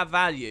Kitty would have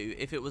value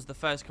if it was the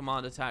first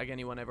commander tag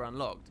anyone ever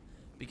unlocked.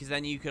 Because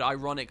then you could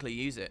ironically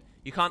use it.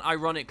 You can't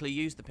ironically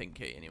use the Pink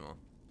Kitty anymore.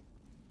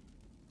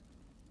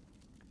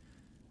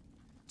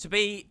 To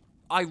be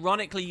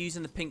ironically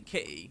using the Pink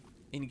Kitty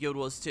in Guild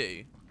Wars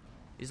 2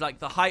 is like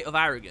the height of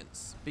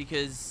arrogance.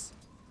 Because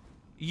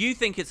you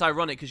think it's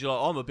ironic because you're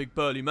like, I'm a big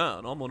burly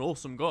man. I'm an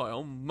awesome guy.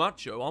 I'm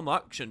macho. I'm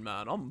action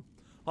man.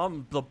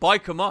 I'm the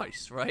biker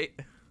mice, right?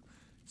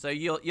 So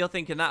you're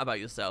thinking that about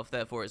yourself,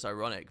 therefore it's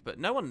ironic. But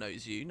no one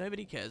knows you.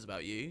 Nobody cares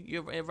about you.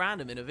 You're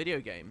random in a video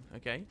game,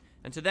 okay?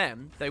 And to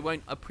them, they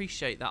won't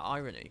appreciate that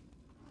irony.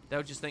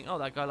 They'll just think, oh,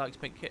 that guy likes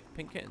pink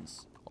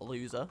kittens. A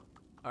loser.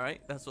 All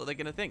right? That's what they're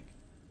going to think.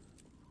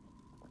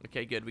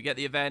 Okay, good. We get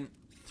the event.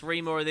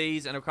 3 more of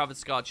these and a covered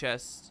scar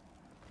chest.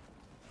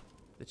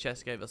 The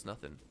chest gave us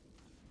nothing.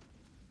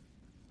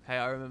 Hey,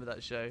 I remember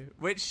that show.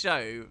 Which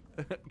show?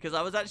 Because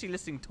I was actually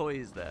listing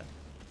toys there.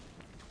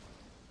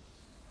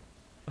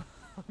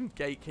 I'm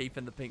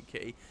gatekeeping the Pink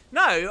Kitty.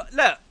 No,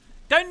 look.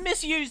 Don't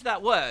misuse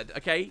that word,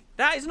 okay?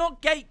 That is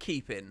not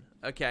gatekeeping,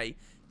 okay?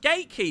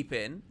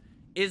 Gatekeeping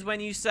is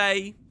when you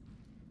say,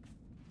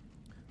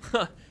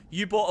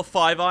 you bought a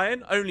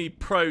 5-iron, only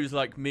pros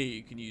like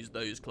me can use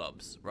those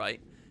clubs, right?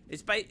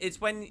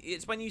 It's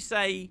when you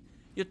say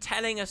you're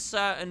telling a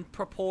certain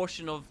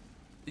proportion of,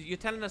 you're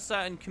telling a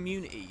certain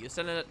community, you're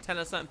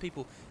telling certain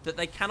people that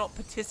they cannot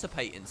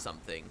participate in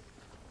something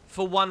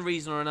for one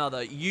reason or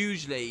another,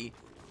 usually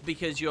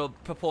because you're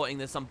purporting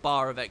there's some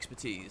bar of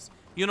expertise.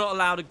 You're not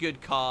allowed a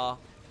good car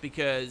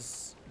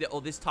because, or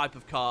this type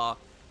of car,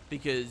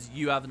 because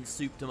you haven't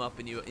souped them up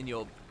in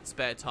your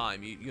spare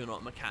time. You're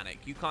not a mechanic.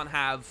 You can't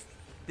have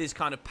this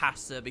kind of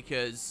pasta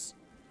because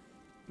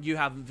you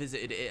haven't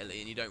visited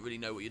Italy and you don't really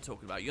know what you're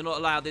talking about. You're not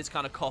allowed this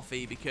kind of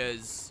coffee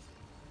because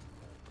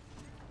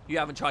you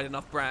haven't tried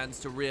enough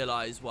brands to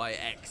realize why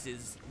X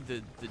is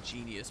the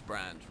genius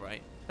brand,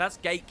 right? That's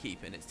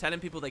gatekeeping. It's telling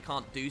people they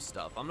can't do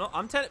stuff.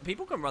 I'm telling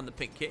people can run the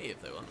Pink Kitty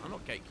if they want. I'm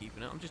not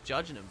gatekeeping it. I'm just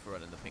judging them for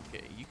running the Pink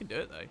Kitty. You can do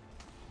it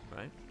though,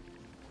 right?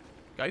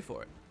 Go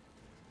for it.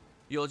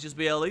 You'll just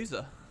be a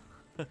loser.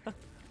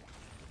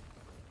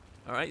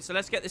 All right, so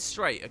let's get this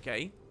straight,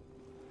 okay?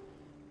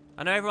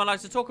 I know everyone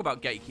likes to talk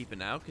about gatekeeping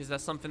now because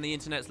that's something the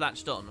internet's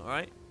latched on, all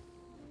right?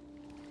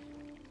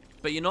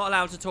 But you're not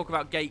allowed to talk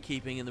about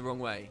gatekeeping in the wrong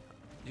way.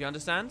 Do you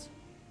understand?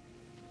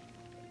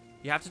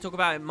 You have to talk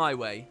about it my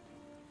way.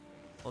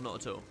 Or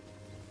not at all.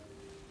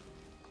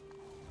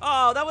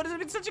 Oh, that would have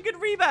been such a good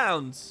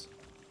rebound.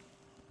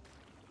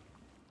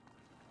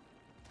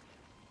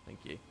 Thank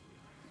you.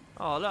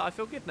 Oh, look, I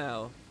feel good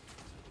now.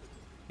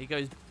 He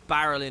goes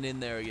barreling in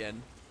there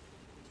again.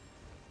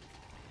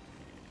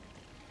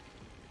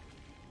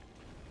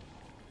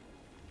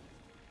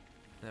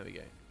 There we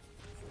go.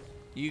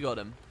 You got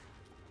him.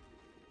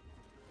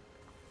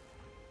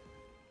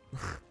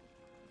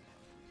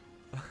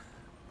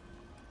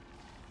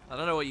 I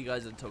don't know what you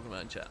guys are talking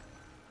about in chat.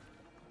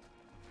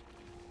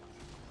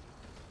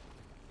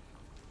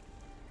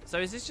 So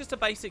is this just a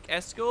basic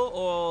escort,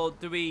 or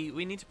do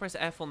we need to press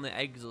F on the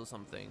eggs or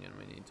something, and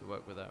we need to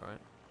work with that,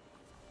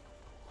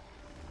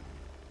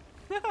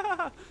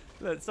 right?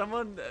 Look,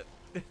 someone's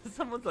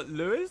like,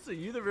 Lewis, are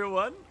you the real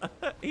one?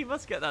 He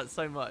must get that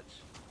so much.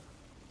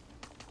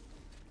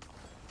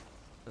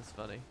 That's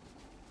funny.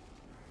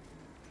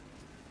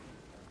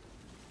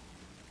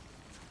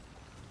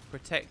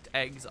 Protect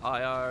eggs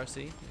IRC.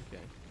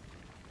 Okay.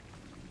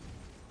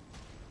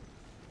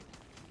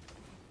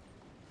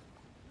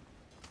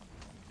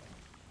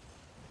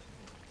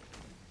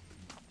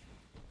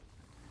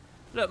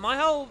 Look, my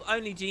whole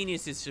only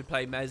geniuses should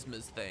play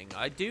Mesmer's thing.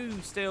 I do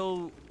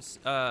still,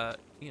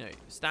 you know,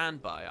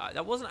 stand by.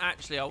 I wasn't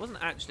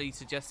actually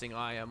suggesting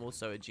I am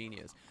also a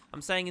genius.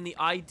 I'm saying in the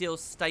ideal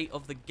state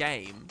of the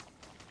game,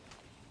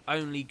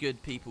 only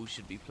good people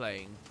should be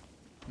playing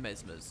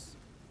Mesmer's.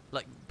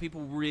 Like,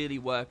 people really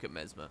work at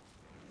Mesmer.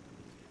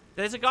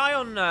 There's a guy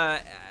on, I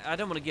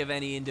don't want to give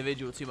any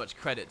individual too much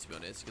credit, to be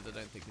honest, because I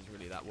don't think he's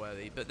really that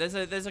worthy. But there's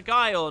a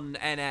guy on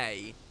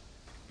NA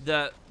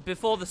that,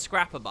 before the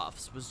Scrapper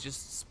buffs, was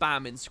just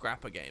spamming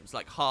Scrapper games,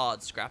 like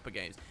hard Scrapper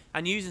games,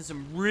 and using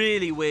some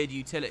really weird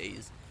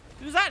utilities.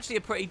 It was actually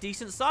a pretty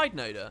decent side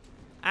noder.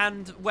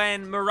 And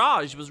when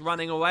Mirage was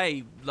running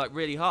away, like,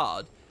 really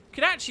hard,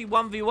 could actually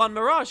 1v1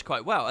 Mirage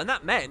quite well. And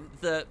that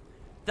meant that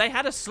they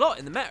had a slot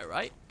in the meta,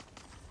 right?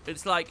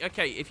 It's like,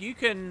 okay, if you've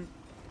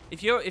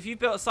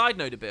built a side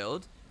noder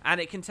build and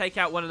it can take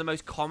out one of the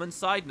most common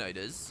side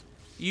noders,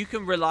 you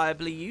can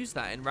reliably use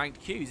that in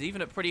ranked queues,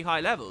 even at pretty high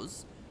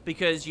levels,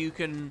 because you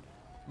can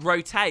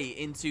rotate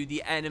into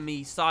the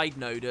enemy side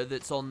noder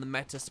that's on the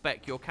meta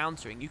spec you're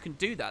countering. You can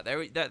do that.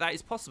 That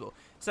is possible.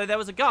 So there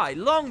was a guy,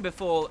 long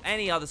before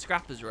any other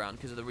Scrappers around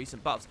because of the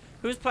recent buffs,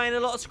 who was playing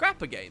a lot of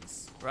Scrapper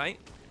games, right?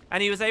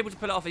 And he was able to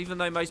pull it off, even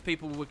though most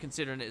people were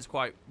considering it as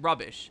quite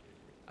rubbish.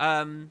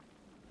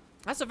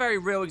 That's a very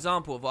real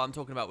example of what I'm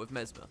talking about with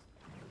Mesmer.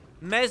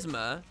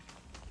 Mesmer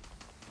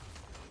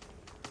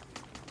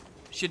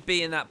should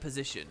be in that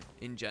position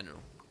in general.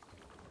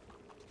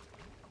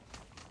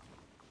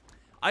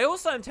 I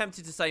also am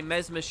tempted to say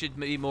Mesmer should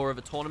be more of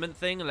a tournament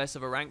thing and less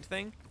of a ranked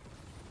thing.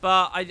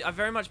 But I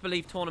very much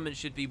believe tournaments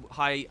should be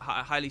highly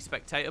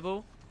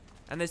spectatable.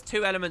 And there's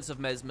two elements of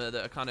Mesmer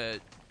that are kind of...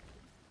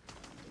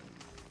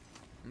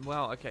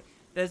 Well, okay.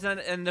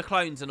 And the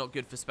clones are not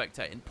good for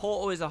spectating.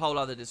 Portal is a whole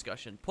other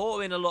discussion.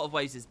 Portal in a lot of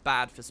ways is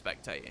bad for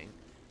spectating.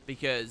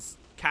 Because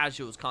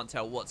casuals can't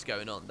tell what's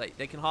going on.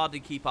 They can hardly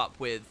keep up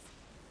with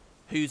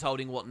who's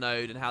holding what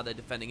node and how they're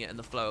defending it and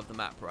the flow of the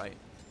map, right?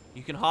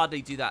 You can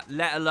hardly do that,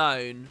 let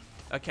alone...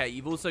 Okay,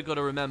 you've also got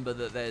to remember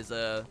that there's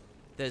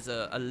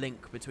a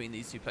link between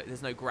these two places.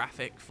 There's no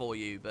graphic for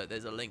you, but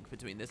there's a link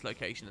between this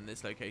location and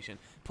this location.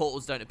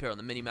 Portals don't appear on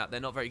the minimap. They're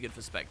not very good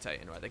for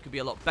spectating, right? They could be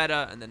a lot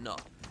better, and they're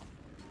not.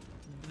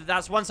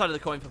 That's one side of the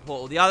coin for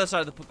Portal. The other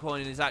side of the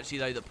coin is actually,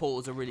 though, that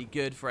Portals are really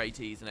good for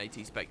ATs and AT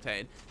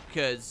spectating,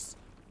 because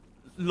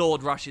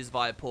Lord rushes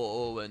via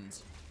Portal and,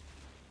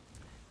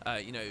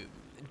 you know,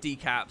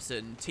 decaps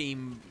and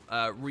team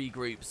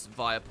regroups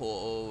via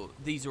Portal.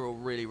 These are all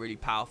really, really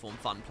powerful and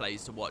fun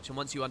plays to watch. And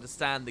once you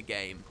understand the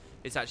game,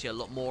 it's actually a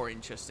lot more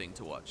interesting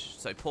to watch.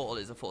 So Portal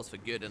is a force for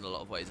good in a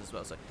lot of ways as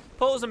well. So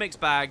Portal's a mixed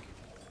bag.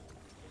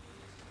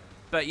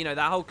 But, you know,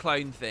 that whole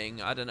clone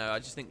thing, I don't know. I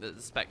just think that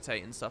the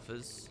spectating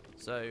suffers.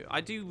 So I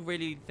do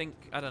really think,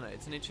 I don't know,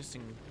 it's an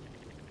interesting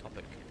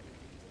topic.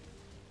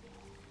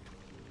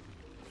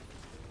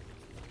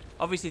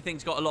 Obviously,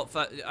 things got a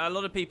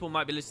lot of people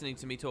might be listening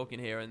to me talking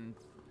here and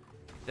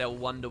they'll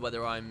wonder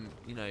whether I'm,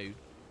 you know,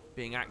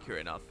 being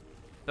accurate enough.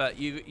 But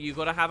you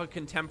got to have a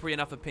contemporary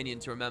enough opinion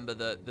to remember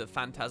that the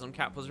Phantasm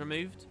cap was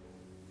removed.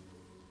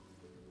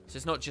 So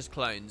it's not just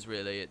clones,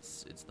 really.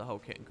 It's the whole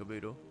kit and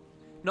caboodle.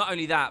 Not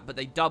only that, but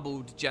they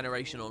doubled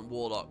generation on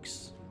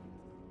Warlocks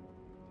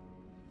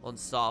on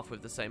staff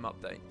with the same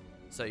update.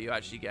 So you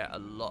actually get a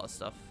lot of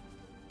stuff.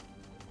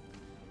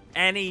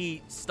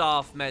 Any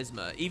staff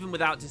Mesmer, even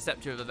without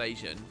Deceptive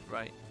Evasion,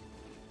 right,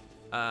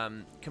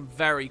 can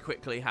very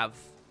quickly have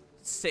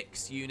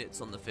 6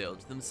 units on the field.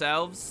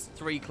 Themselves,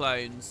 3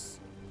 clones,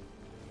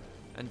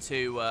 and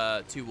 2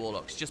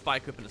 Warlocks, just by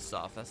equipping a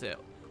staff. That's it.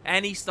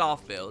 Any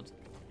staff build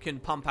can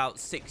pump out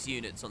 6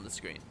 units on the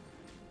screen.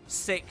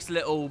 6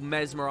 little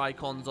Mesmer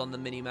icons on the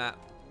minimap.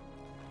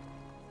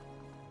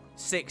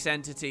 6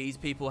 entities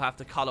people have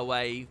to cull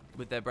away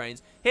with their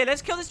brains. Here,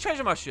 let's kill this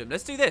treasure mushroom.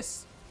 Let's do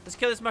this. Let's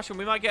kill this mushroom.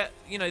 We might get,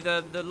 you know,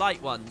 the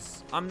light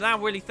ones. I'm now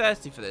really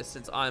thirsty for this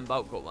since Iron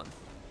Bulk got one.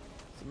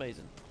 It's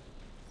amazing.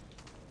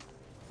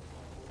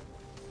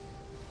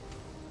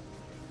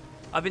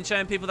 I've been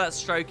showing people that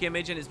stroke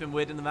image and it's been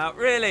weirding them out.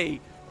 Really?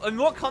 In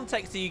what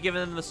context are you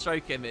giving them the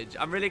stroke image?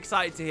 I'm really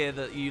excited to hear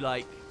that you,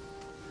 like,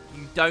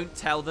 you don't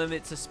tell them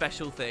it's a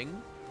special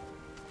thing.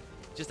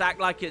 Just act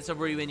like it's a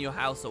room in your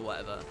house or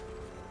whatever.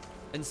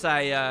 And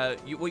say,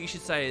 what you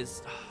should say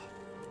is,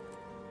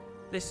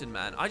 listen,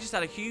 man, I just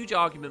had a huge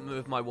argument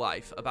with my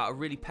wife about a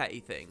really petty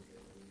thing,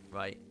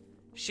 right?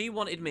 She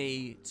wanted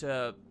me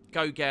to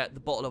go get the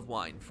bottle of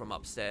wine from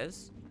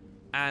upstairs,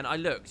 and I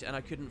looked and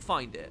I couldn't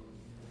find it.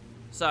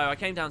 So I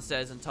came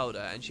downstairs and told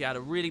her, and she had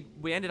we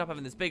ended up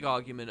having this big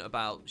argument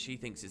about she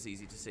thinks it's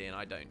easy to see and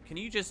I don't. Can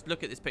you just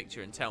look at this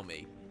picture and tell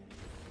me,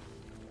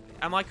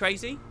 am I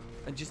crazy?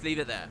 And just leave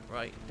it there,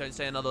 right? Don't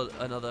say another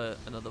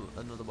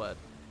word.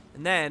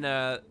 And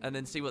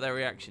then see what their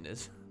reaction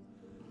is.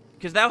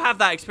 Because they'll have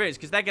that experience,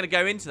 because they're going to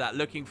go into that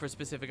looking for a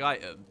specific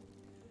item.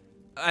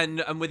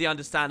 And with the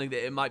understanding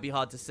that it might be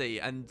hard to see.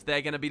 And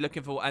they're going to be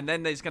looking for... And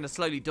then it's going to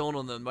slowly dawn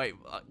on them, wait,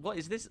 what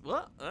is this?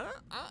 What?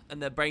 And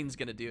their brain's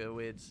going to do a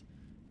weird,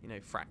 you know,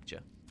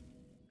 fracture.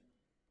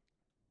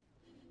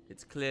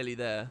 It's clearly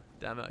there.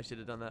 Damn it, I should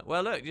have done that.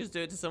 Well, look, just do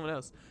it to someone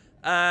else.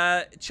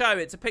 Cho,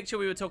 it's a picture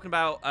we were talking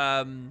about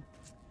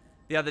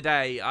the other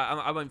day.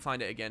 I won't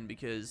find it again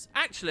because...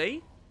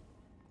 Actually...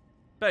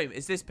 Boom,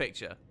 it's this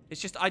picture. It's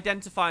just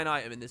identify an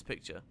item in this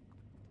picture.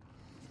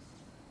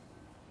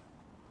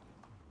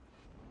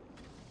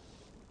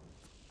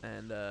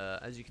 And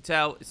as you can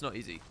tell, it's not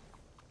easy.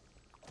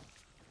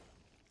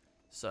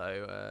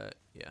 So,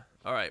 yeah.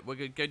 Alright, we're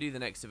going to go do the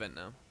next event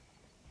now.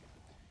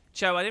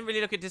 Cho, I didn't really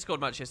look at Discord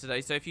much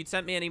yesterday, so if you'd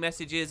sent me any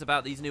messages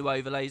about these new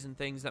overlays and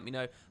things, let me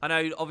know. I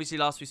know, obviously,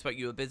 last we spoke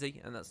you were busy,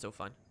 and that's still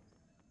fine.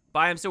 But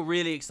I am still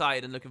really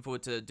excited and looking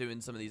forward to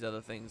doing some of these other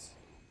things.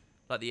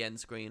 Like the end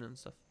screen and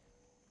stuff.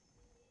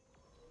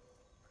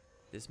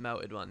 This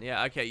melted one.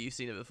 Yeah, okay, you've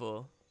seen it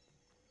before.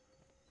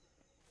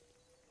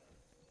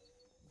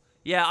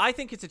 Yeah, I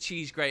think it's a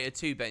cheese grater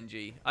too,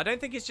 Benji. I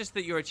don't think it's just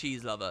that you're a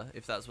cheese lover,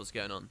 if that's what's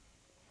going on.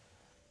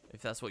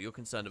 If that's what you're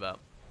concerned about.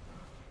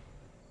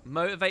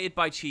 Motivated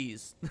by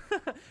cheese.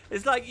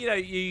 It's like, you know,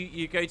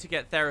 you go to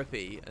get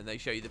therapy and they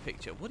show you the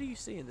picture. What do you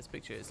see in this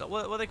picture? It's like,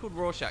 what are they called?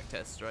 Rorschach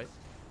tests, right?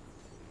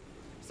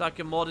 It's like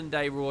a modern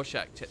day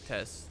Rorschach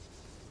test.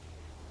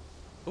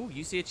 Oh,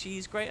 you see a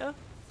cheese grater?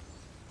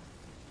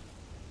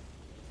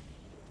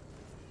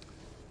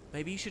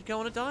 Maybe you should go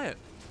on a diet.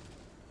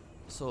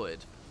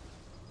 Sorted.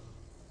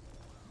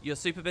 You're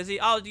super busy?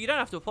 Oh, you don't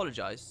have to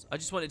apologize. I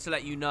just wanted to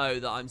let you know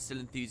that I'm still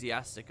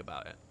enthusiastic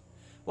about it.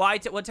 Well,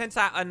 what tends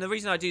to, and the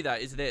reason I do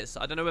that is this.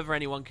 I don't know whether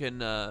anyone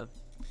can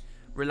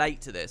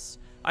relate to this.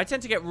 I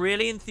tend to get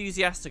really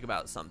enthusiastic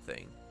about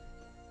something.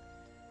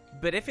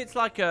 But if it's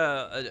like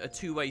a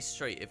two-way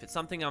street, if it's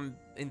something I'm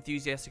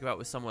enthusiastic about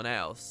with someone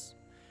else,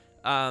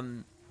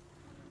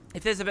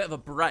 if there's a bit of a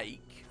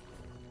break,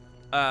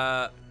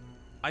 I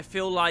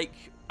feel like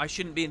I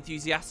shouldn't be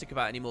enthusiastic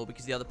about it anymore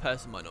because the other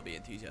person might not be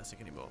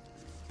enthusiastic anymore.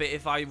 But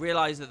if I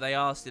realize that they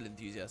are still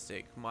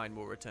enthusiastic, mine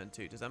will return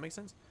too. Does that make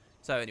sense?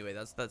 So anyway,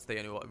 that's the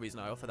only reason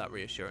I offer that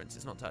reassurance.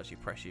 It's not to actually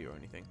pressure you or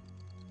anything.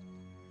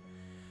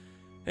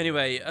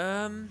 Anyway,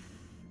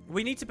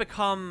 we need to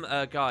become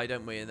a guy,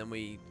 don't we? And then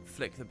we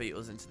flick the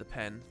beetles into the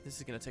pen. This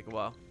is going to take a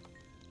while.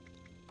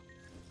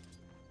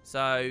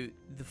 So,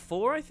 the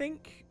 4, I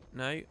think?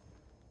 No.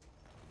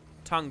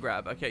 Tongue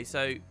grab. Okay,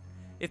 so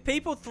if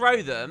people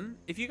throw them,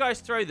 if you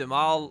guys throw them,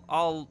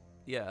 I'll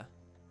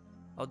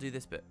do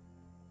this bit.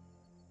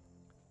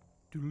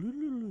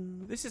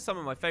 This is some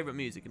of my favorite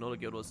music in all of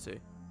Guild Wars 2.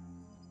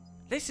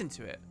 Listen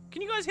to it.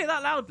 Can you guys hear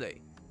that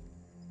loudly?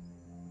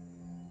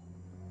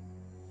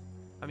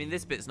 I mean,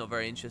 this bit's not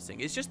very interesting.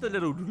 It's just the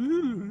little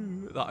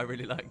that I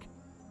really like.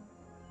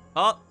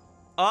 Oh,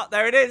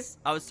 there it is.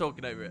 I was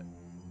talking over it.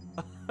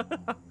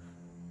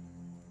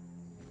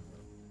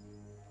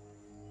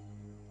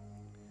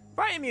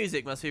 Writing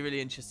music must be really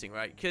interesting,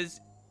 right?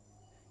 Because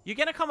you're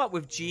going to come up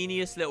with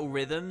genius little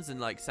rhythms and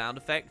like sound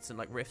effects and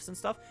like riffs and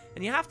stuff.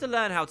 And you have to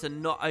learn how to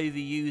not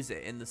overuse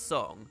it in the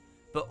song.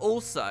 But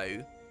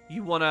also,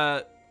 you want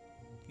to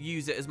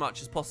use it as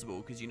much as possible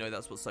because you know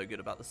that's what's so good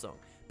about the song.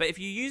 But if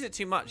you use it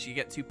too much, you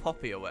get too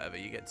poppy or whatever.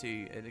 You get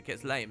too, it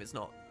gets lame. It's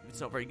not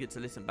very good to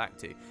listen back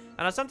to.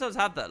 And I sometimes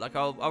have that. Like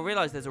I'll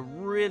realize there's a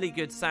really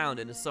good sound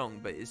in a song,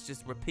 but it's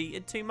just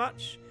repeated too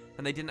much,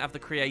 and they didn't have the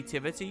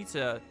creativity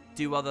to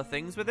do other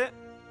things with it.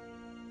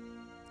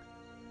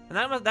 And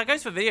that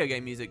goes for video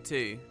game music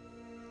too.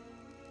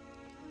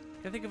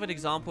 Can I think of an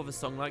example of a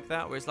song like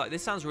that where it's like,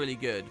 this sounds really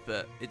good,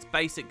 but it's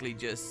basically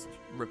just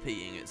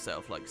repeating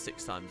itself like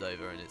 6 times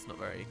over, and it's not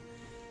very...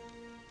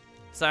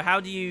 So how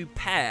do you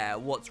pair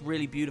what's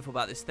really beautiful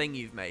about this thing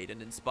you've made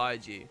and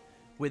inspired you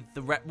with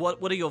the...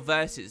 What are your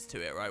verses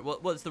to it, right?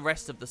 What's the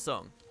rest of the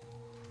song?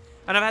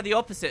 And I've had the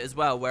opposite as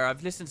well, where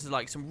I've listened to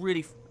like some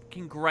really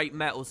fucking great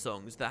metal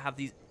songs that have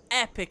these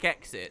epic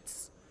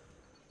exits,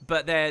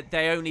 but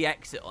they only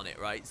exit on it,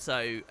 right?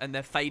 So, and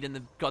they're fading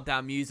the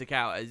goddamn music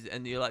out,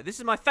 and you're like, this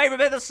is my favorite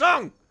bit of the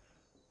song!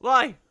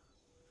 Why?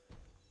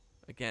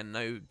 Again,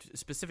 no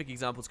specific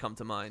examples come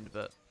to mind,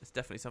 but it's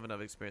definitely something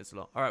I've experienced a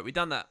lot. Alright, we've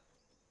done that.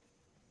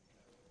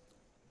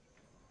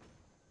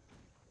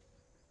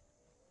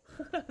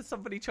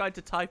 Somebody tried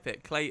to type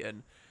it,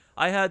 Clayton.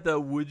 I heard the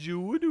would you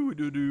would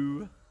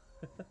do.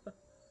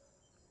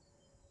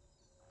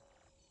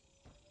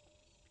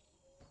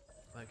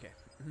 Okay.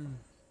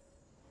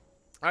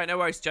 Alright, no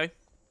worries, Joe.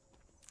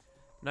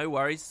 No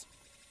worries.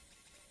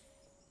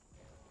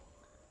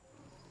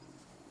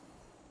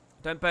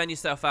 Don't burn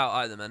yourself out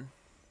either, man.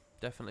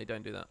 Definitely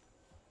don't do that.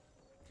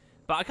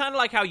 But I kind of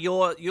like how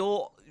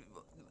you're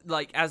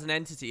like, as an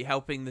entity,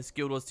 helping this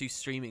Guild Wars 2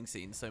 streaming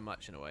scene so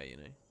much in a way, you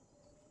know?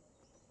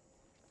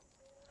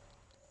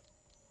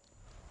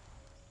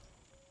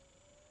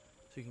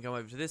 So we can come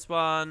over to this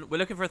one. We're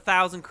looking for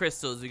 1,000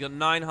 crystals. We got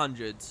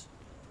 900.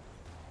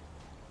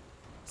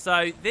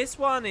 So this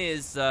one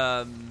is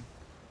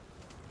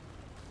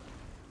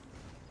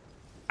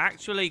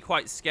actually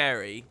quite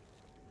scary.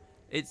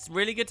 It's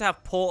really good to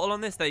have portal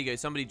on this. There you go.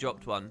 Somebody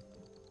dropped one.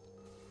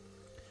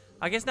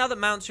 I guess now that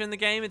mounts are in the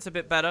game, it's a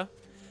bit better.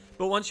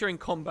 But once you're in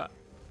combat,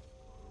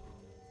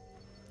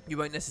 you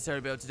won't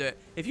necessarily be able to do it.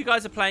 If you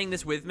guys are playing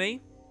this with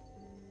me,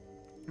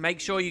 make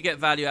sure you get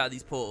value out of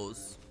these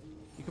portals.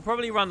 You could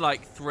probably run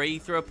like 3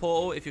 through a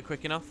portal if you're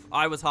quick enough.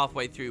 I was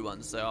halfway through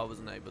one, so I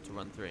wasn't able to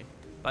run 3.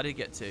 But I did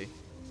get 2.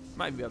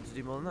 Might even be able to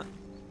do more than that.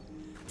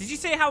 Did you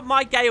see how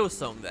my Gale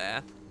song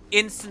there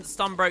instant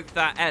stun broke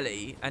that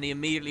Ellie and he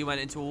immediately went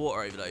into a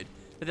water overload?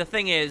 But the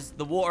thing is,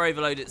 the water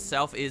overload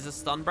itself is a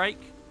stun break.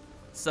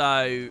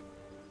 So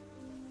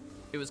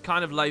it was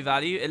kind of low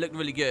value. It looked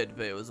really good,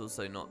 but it was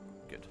also not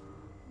good.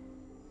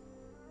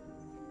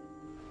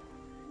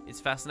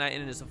 It's fascinating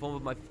and it's a form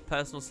of my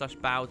personal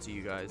 / bow to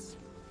you guys.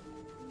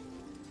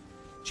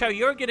 Cho,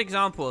 you're a good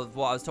example of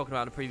what I was talking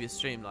about in a previous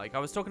stream. Like, I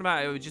was talking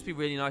about it would just be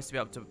really nice to be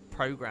able to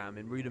program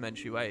in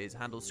rudimentary ways,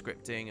 handle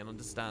scripting, and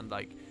understand,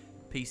 like,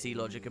 PC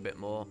logic a bit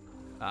more,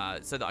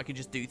 so that I can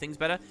just do things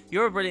better.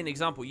 You're a brilliant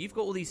example. You've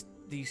got all these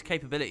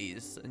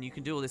capabilities, and you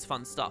can do all this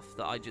fun stuff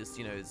that I just,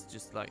 you know, is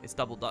just, like, it's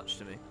double Dutch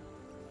to me.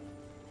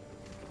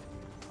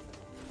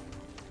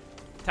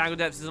 Tangle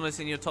Depths is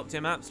almost in your top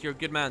tier maps. You're a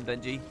good man,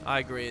 Benji. I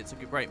agree. It's a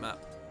great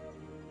map.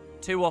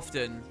 Too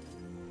often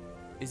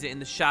is it in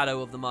the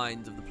shadow of the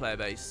mind of the player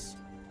base.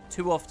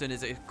 Too often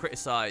is it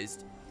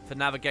criticized for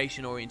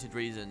navigation-oriented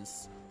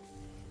reasons.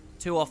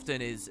 Too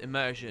often is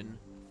immersion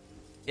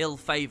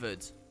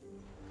ill-favored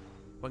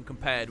when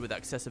compared with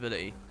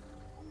accessibility.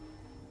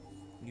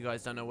 You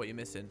guys don't know what you're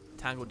missing.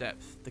 Tangle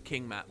Depth, the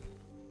king map,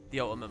 the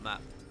ultimate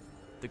map,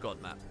 the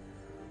god map.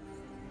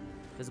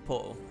 There's a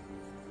portal.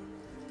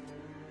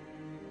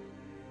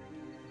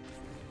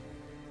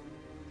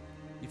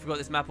 You forgot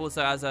this map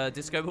also has a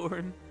disco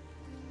ballroom?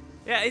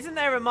 Yeah, isn't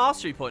there a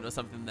mastery point or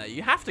something there?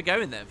 You have to go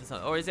in there for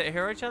something. Or is it a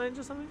hero challenge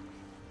or something?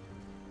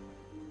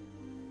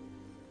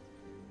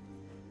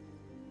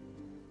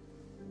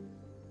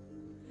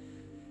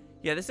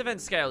 Yeah, this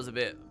event scales a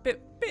bit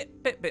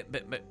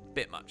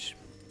much.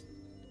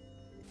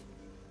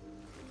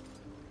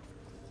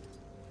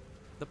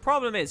 The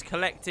problem is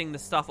collecting the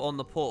stuff on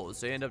the portals,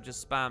 so you end up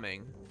just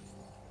spamming.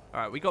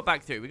 Alright, we got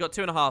back through. We got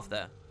 2.5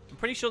 there. I'm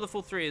pretty sure the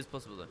full 3 is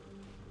possible though.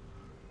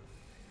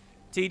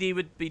 TD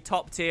would be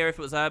top tier if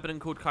it was urban and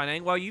called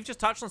Kaineng. Well, you've just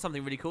touched on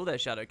something really cool there,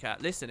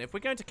 Shadowcat. Listen, if we're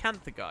going to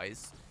Cantha,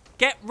 guys,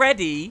 get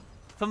ready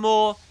for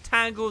more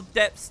Tangled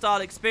Depth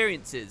style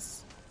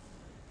experiences.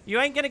 You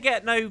ain't going to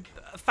get no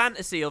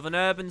fantasy of an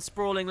urban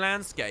sprawling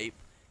landscape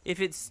if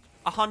it's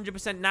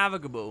 100%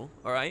 navigable,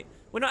 alright?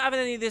 We're not having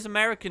any of this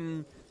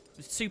American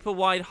super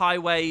wide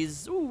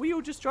highways. Ooh, we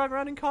all just drive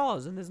around in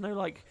cars and there's no,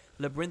 like,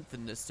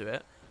 labyrinthanness to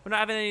it. We're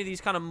not having any of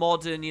these kind of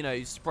modern, you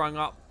know, sprung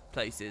up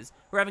places.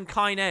 We're having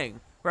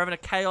Kaineng. We're having a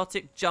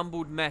chaotic,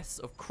 jumbled mess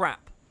of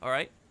crap,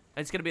 alright?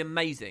 And it's going to be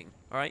amazing,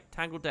 alright?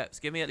 Tangled Depths.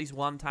 Give me at least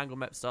one Tangled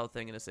Map style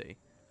thing in a city.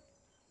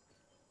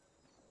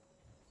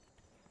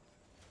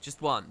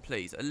 Just one,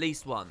 please. At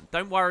least one.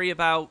 Don't worry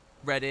about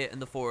Reddit and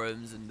the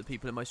forums and the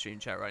people in my stream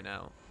chat right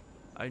now.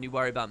 Only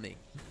worry about me.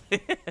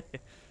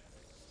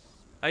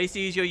 I used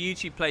to use your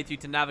YouTube playthrough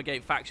to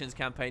navigate factions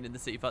campaign in the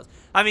city parts.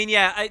 I mean,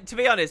 yeah. To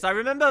be honest, I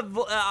remember.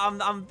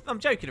 I'm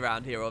joking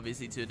around here,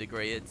 obviously to a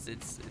degree. It's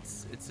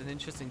an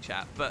interesting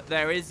chat, but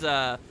there is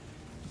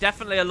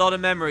definitely a lot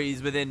of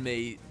memories within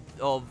me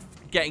of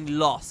getting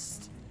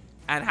lost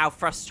and how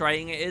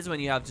frustrating it is when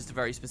you have just a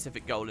very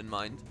specific goal in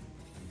mind.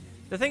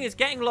 The thing is,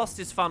 getting lost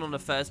is fun on the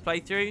first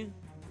playthrough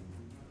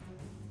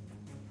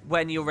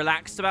when you're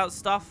relaxed about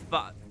stuff,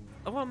 but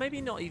well, maybe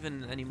not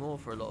even anymore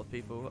for a lot of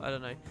people. I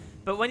don't know.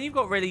 But when you've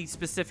got really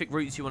specific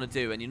routes you want to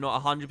do and you're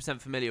not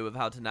 100% familiar with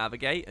how to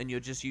navigate and you're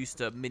just used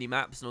to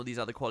mini-maps and all these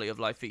other quality of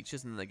life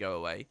features and then they go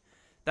away,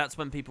 that's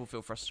when people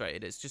feel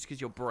frustrated. It's just because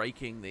you're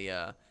breaking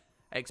the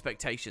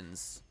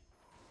expectations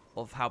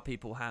of how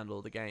people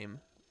handle the game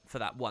for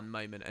that one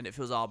moment, and it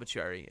feels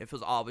arbitrary. It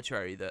feels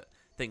arbitrary that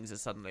things are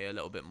suddenly a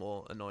little bit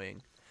more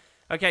annoying.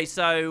 Okay,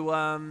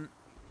 so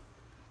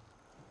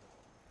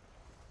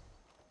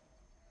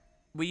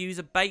we use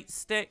a bait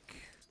stick.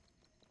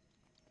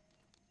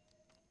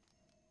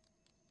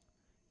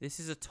 This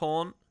is a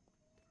taunt.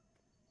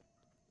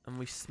 And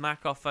we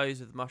smack our foes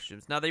with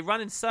mushrooms. Now, they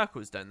run in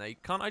circles, don't they?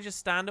 Can't I just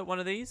stand at one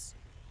of these?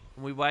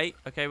 And we wait.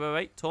 Okay,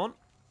 wait. Taunt.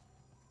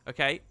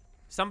 Okay.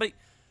 Somebody...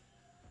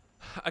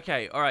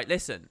 Okay, alright,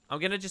 listen. I'm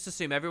going to just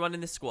assume everyone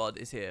in this squad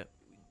is here.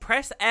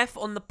 Press F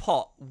on the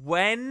pot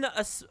when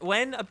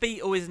a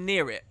beetle is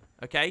near it.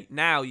 Okay?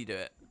 Now you do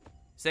it.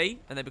 See?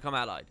 And they become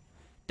allied.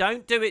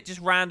 Don't do it just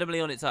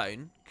randomly on its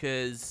own,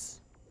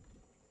 because...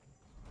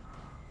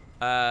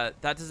 that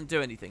doesn't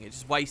do anything. It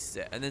just wastes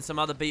it. And then some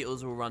other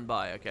beetles will run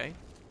by, okay?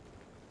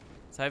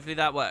 So hopefully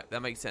that worked.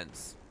 That makes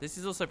sense. This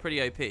is also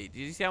pretty OP. Did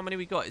you see how many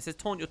we got? It says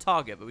taunt your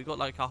target, but we got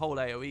like a whole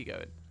AoE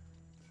going.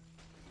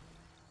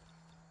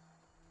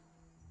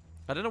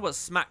 I don't know what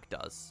smack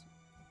does.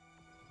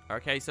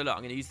 Okay, so look.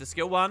 I'm going to use the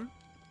skill 1.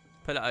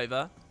 Pull it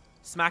over.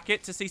 Smack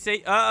it to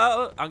CC.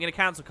 I'm going to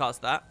cancel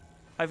cast that.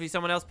 Hopefully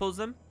someone else pulls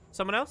them.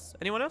 Someone else?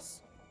 Anyone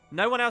else?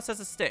 No one else has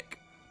a stick.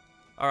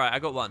 Alright, I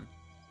got 1.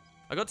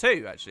 I got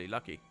 2, actually.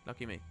 Lucky.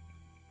 Lucky me.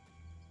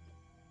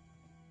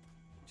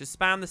 Just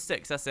spam the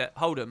sticks. That's it.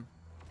 Hold them.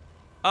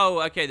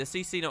 Oh, okay. The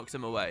CC knocks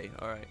them away.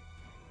 Alright.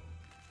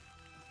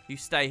 You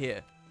stay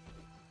here.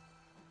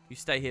 You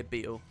stay here,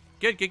 beetle.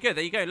 Good, good, good.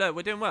 There you go. Look,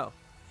 we're doing well.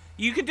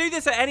 You can do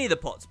this at any of the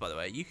pots, by the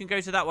way. You can go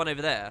to that one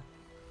over there.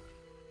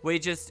 We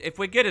just... If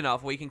we're good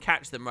enough, we can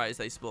catch them right as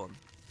they spawn.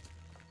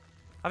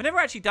 I've never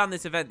actually done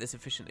this event this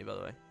efficiently, by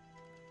the way.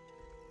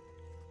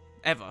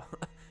 Ever.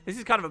 This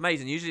is kind of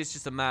amazing. Usually it's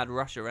just a mad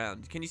rush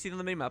around. Can you see on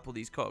the mini-map all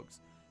these cogs?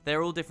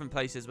 They're all different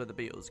places where the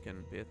beetles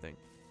can be a thing.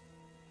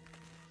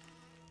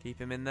 Keep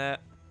him in there.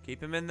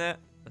 Keep him in there.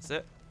 That's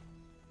it.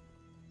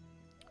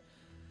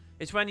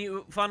 It's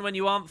fun when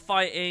you aren't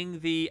fighting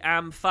the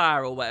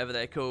Amphar or whatever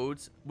they're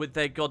called with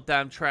their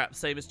goddamn traps.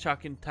 Same as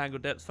Chuck in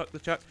Tangled Depths. Fuck the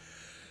Chuck.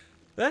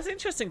 That's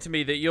interesting to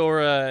me that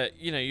you're,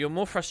 you know, you're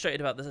more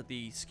frustrated about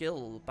the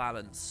skill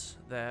balance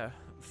there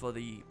for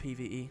the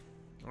PvE.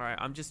 All right,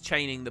 I'm just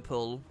chaining the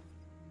pull.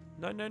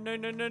 No, no, no,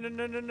 no, no, no,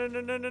 no, no, no, no,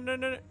 no, no, no,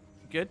 no.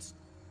 Good.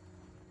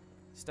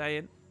 Stay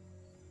in.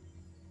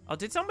 Oh,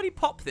 did somebody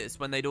pop this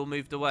when they'd all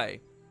moved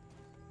away?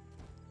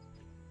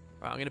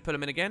 Right, I'm going to put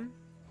them in again.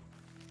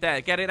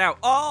 There, get it out.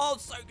 Oh,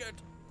 so good.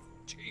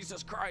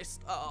 Jesus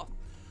Christ. Oh.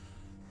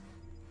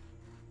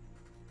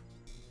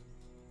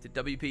 Did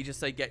WP just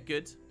say get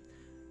good?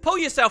 Pull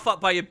yourself up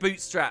by your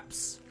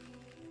bootstraps.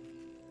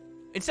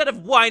 Instead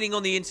of whining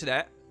on the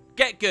internet,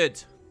 get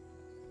good.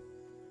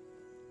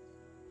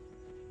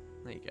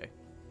 There you go.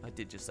 I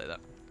did just say that.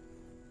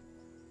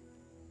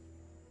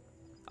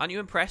 Aren't you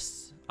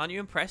impressed? Aren't you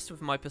impressed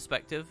with my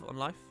perspective on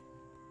life?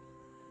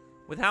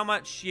 With how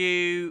much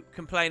you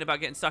complain about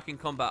getting stuck in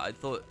combat,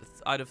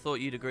 I'd have thought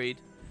you'd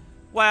agreed.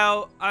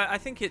 Well, I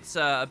think it's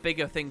a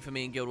bigger thing for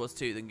me in Guild Wars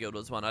 2 than Guild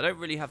Wars 1. I don't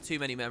really have too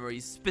many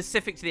memories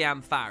specific to the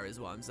Amphair is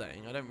what I'm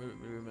saying. I don't really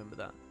remember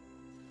that.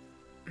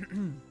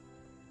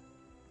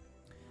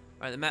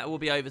 Alright, the meta will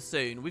be over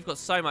soon. We've got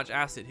so much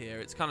acid here.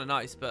 It's kind of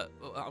nice, but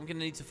I'm going to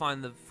need to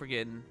find the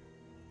friggin...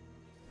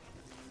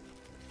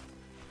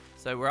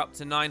 So we're up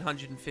to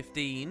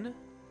 915.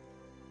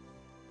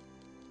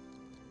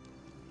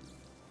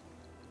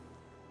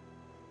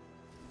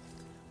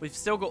 We've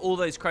still got all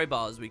those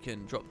crowbars we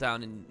can drop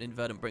down in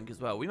Verdant Brink as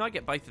well. We might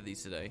get both of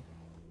these today.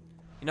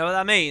 You know what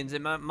that means?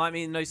 It might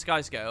mean no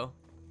sky scale.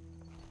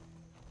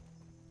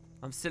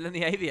 I'm still in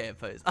the aviator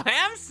pose. I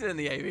am still in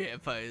the aviator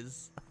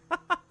pose.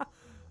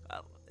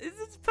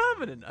 It's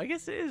permanent. I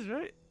guess it is,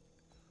 right?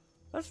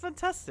 That's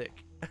fantastic.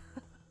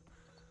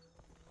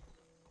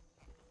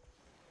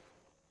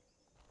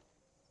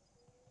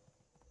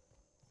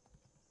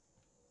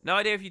 No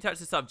idea if you touch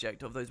the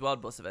subject of those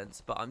wild boss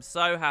events, but I'm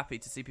so happy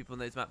to see people on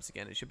those maps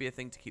again. It should be a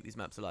thing to keep these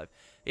maps alive.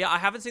 Yeah, I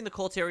haven't seen the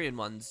Cortarian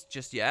ones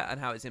just yet and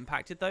how it's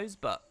impacted those,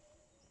 but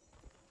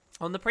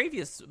on the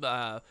previous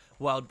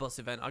wild boss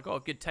event, I got a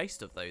good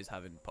taste of those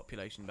having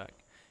population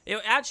back. It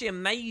actually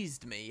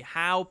amazed me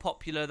how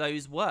popular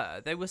those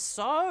were. They were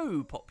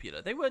so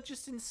popular. They were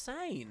just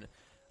insane.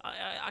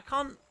 I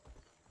can't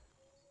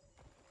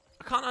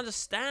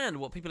understand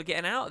what people are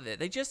getting out of it.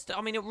 They just, I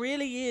mean, it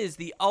really is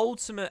the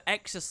ultimate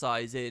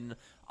exercise in,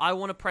 I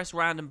want to press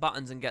random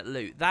buttons and get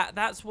loot.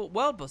 That's what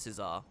world bosses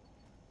are.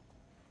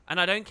 And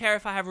I don't care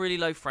if I have really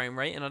low frame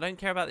rate, and I don't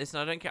care about this,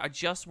 and I don't care. I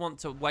just want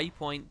to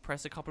waypoint,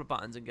 press a couple of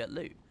buttons, and get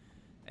loot.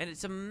 And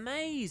it's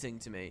amazing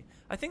to me.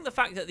 I think the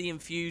fact that the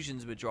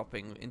infusions were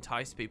dropping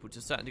enticed people to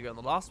a certain degree on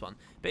the last one.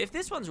 But if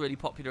this one's really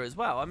popular as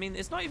well, I mean,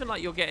 it's not even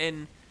like you're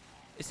getting...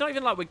 It's not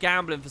even like we're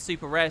gambling for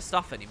super rare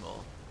stuff anymore.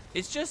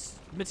 It's just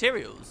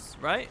materials,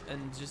 right?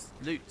 And just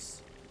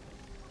loots.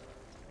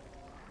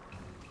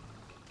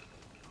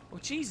 Oh,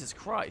 Jesus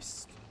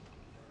Christ.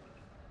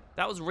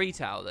 That was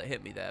Retail that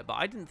hit me there, but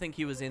I didn't think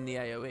he was in the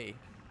AoE.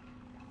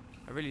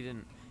 I really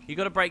didn't. You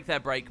got to break their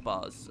break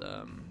bars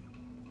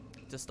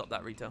to stop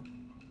that Retail.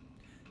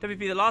 WP,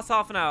 the last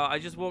half an hour, I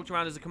just walked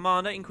around as a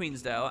commander in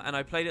Queensdale, and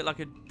I played it like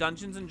a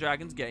Dungeons and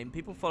Dragons game.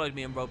 People followed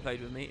me and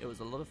role-played with me. It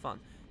was a lot of fun.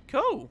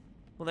 Cool.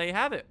 Well, there you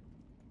have it.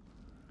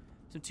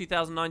 Some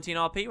 2019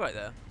 RP right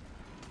there.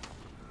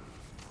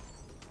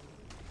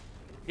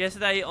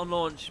 Yesterday on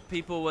launch,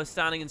 people were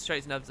standing in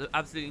straights and had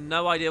absolutely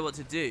no idea what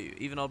to do.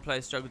 Even old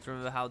players struggled to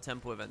remember how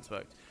temple events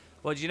worked.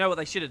 Well, do you know what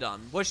they should have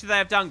done? What should they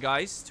have done,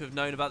 guys, to have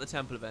known about the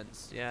temple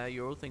events? Yeah,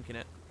 you're all thinking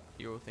it.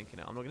 You're all thinking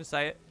it. I'm not going to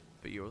say it,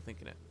 but you're all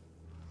thinking it.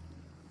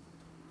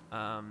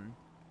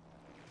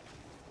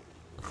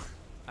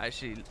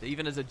 Actually,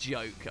 even as a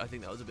joke, I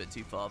think that was a bit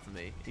too far for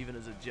me. Even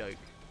as a joke.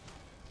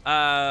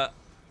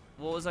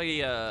 What was I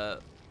going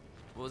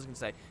to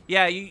say?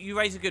 Yeah, you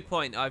raise a good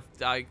point.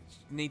 I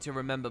need to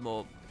remember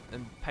more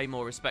and pay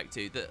more respect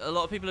to. That a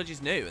lot of people are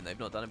just new and they've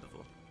not done it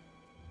before.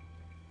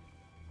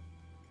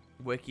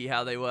 Wiki,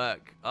 how they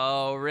work.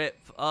 Oh, rip.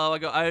 Oh, I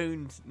got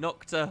owned.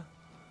 Nocta.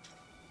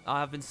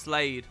 I have been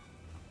slayed.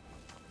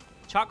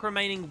 Chuck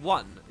remaining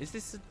 1. Is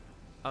this a...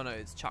 Oh, no,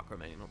 it's Chuck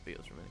remaining, not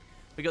Beatles remaining.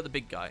 We got the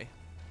big guy.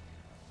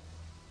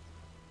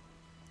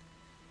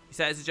 He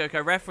said as a joke, I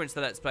referenced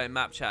the Let's Play in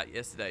map chat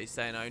yesterday,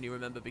 saying I only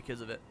remember because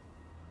of it.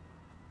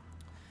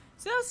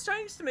 So that's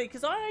strange to me,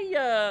 because it's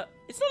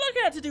not like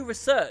I had to do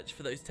research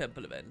for those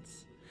temple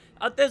events.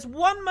 There's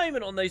one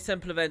moment on those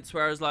temple events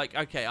where I was like,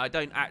 okay, I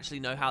don't actually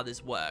know how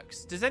this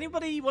works. Does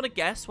anybody want to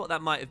guess what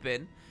that might have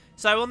been?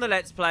 So on the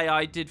Let's Play,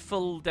 I did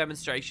full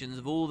demonstrations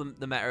of all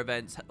the meta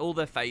events, all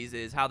their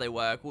phases, how they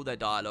work, all their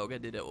dialogue. I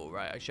did it all,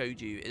 right? I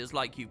showed you. It was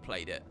like you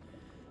played it.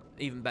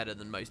 Even better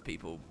than most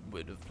people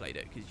would have played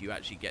it, because you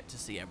actually get to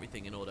see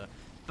everything in order.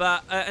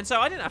 But and so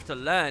I didn't have to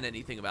learn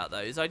anything about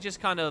those. I just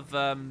kind of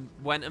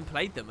went and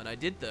played them, and I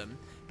did them.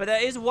 But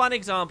there is one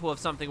example of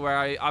something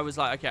where I was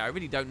like, okay, I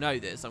really don't know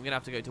this. I'm going to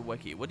have to go to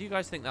Wiki. What do you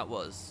guys think that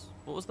was?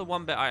 What was the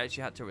one bit I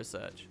actually had to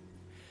research?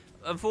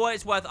 And for what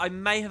it's worth, I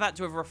may have had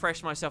to have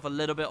refreshed myself a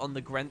little bit on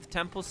the Grenth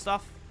Temple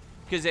stuff,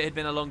 because it had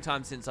been a long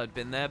time since I'd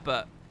been there,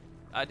 but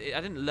I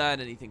didn't learn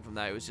anything from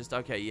that. It was just,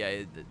 okay,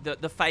 yeah,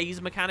 the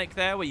phase mechanic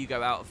there, where you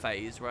go out of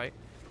phase, right?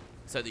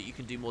 So that you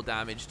can do more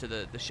damage to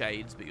the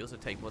shades, but you also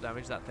take more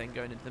damage to that thing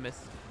going into the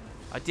mist.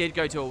 I did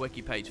go to a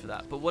wiki page for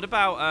that. But what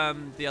about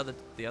the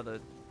other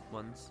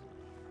ones?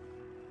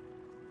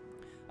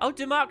 Oh,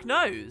 Dumark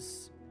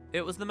knows.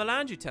 It was the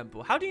Melanju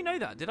Temple. How do you know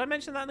that? Did I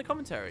mention that in the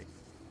commentary?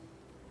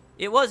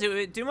 It was.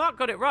 Dumark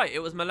got it right. It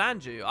was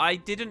Melanju. I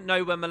didn't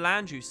know where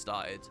Melanju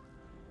started.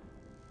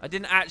 I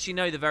didn't actually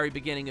know the very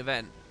beginning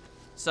event.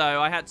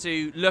 So I had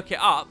to look it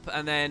up,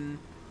 and then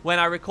when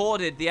I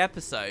recorded the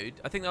episode,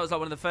 I think that was like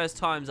one of the first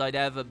times I'd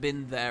ever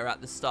been there at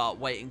the start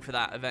waiting for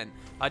that event.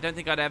 I don't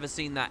think I'd ever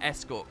seen that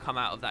escort come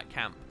out of that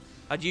camp.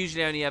 I'd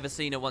usually only ever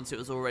seen it once it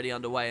was already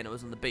underway and it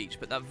was on the beach.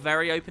 But that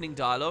very opening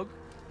dialogue,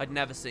 I'd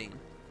never seen.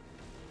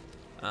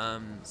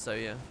 So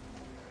yeah.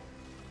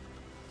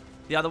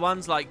 The other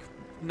ones, like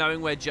knowing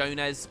where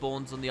Jonez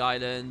spawns on the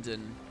island,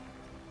 and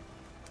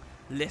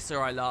Lissa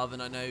I love,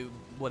 and I know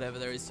whatever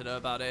there is to know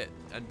about it,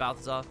 and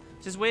Balthazar.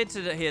 It's just weird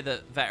to hear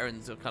that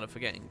veterans are kind of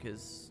forgetting,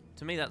 because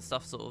to me that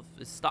stuff sort of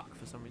is stuck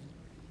for some reason.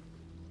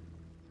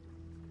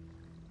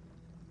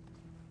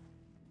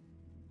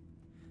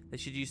 They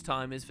should use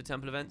timers for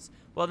temple events.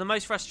 Well, the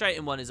most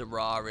frustrating one is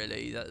Ara,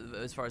 really,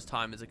 as far as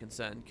timers are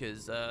concerned,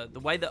 because the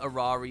way that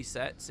Ara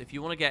resets, if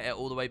you want to get it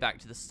all the way back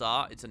to the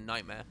start, it's a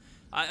nightmare.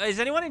 Is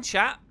anyone in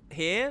chat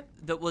here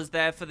that was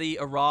there for the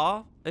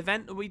Ara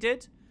event that we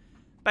did?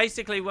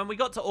 Basically, when we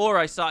got to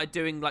Aura, I started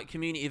doing like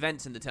community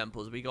events in the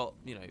temples. We got,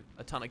 you know,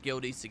 a ton of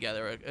guildies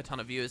together, a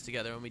ton of viewers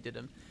together, and we did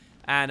them.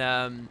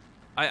 And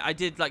I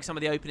did like some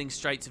of the opening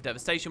Straits of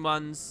Devastation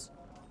ones.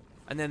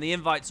 And then the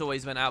invites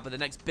always went out, but the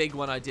next big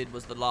one I did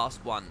was the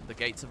last one, the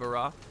Gates of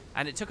Ara.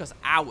 And it took us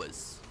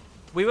hours.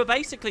 We were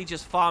basically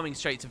just farming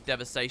Straits of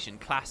Devastation,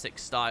 classic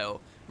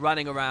style,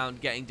 running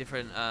around, getting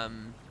different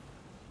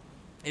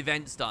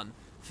events done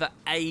for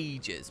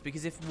ages.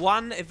 Because if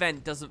one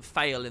event doesn't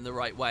fail in the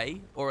right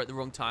way or at the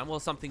wrong time, while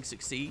something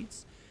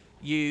succeeds,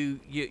 you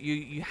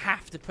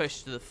have to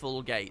push to the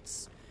full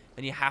gates.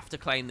 And you have to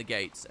claim the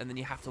gates. And then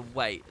you have to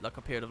wait like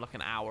a period of like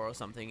an hour or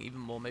something, even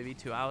more, maybe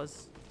 2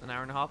 hours, an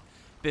hour and a half,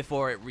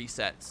 before it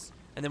resets.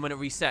 And then when it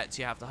resets,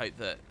 you have to hope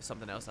that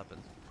something else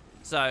happens.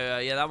 So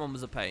yeah, that one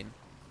was a pain.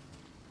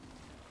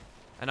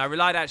 And I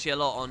relied actually a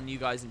lot on you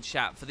guys in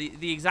chat for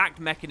the exact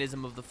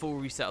mechanism of the full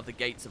reset of the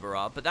Gates of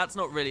Ara. But that's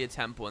not really a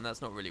temple, and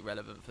that's not really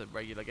relevant for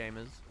regular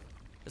gamers.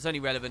 It's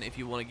only relevant if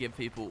you want to give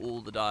people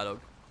all the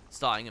dialogue,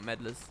 starting at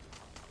Meddlers.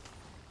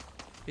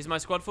 Is my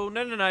squad full?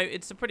 No, no, no.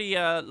 It's a pretty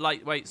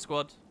lightweight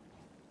squad.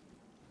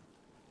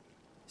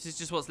 This is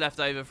just what's left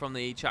over from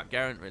the Chuck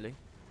Garant, really.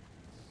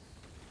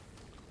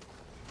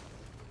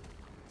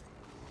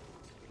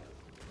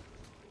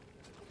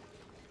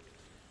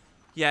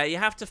 Yeah, you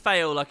have to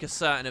fail like a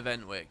certain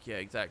event, Wick. Yeah,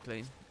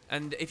 exactly.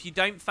 And if you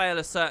don't fail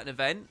a certain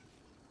event,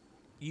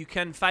 you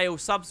can fail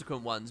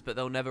subsequent ones, but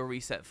they'll never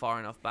reset far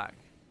enough back.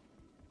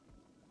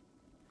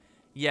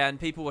 Yeah, and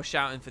people were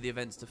shouting for the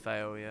events to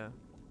fail, yeah.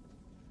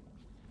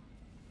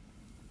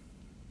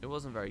 It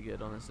wasn't very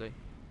good, honestly.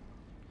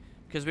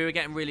 Because we were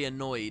getting really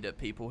annoyed at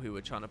people who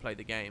were trying to play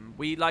the game.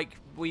 We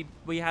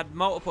had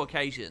multiple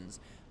occasions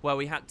where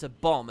we had to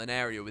bomb an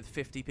area with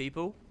 50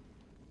 people.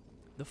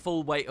 The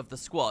full weight of the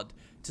squad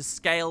to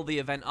scale the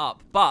event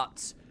up,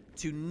 but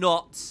to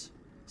not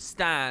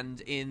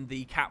stand in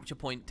the capture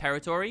point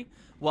territory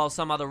while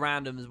some other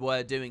randoms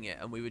were doing it,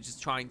 and we were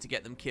just trying to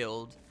get them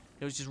killed.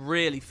 It was just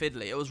really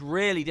fiddly. It was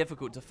really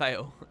difficult to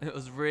fail. It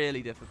was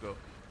really difficult.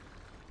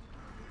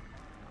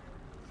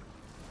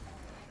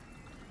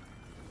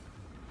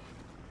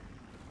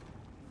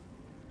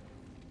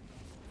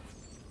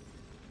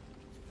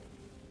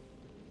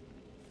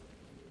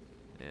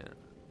 Yeah.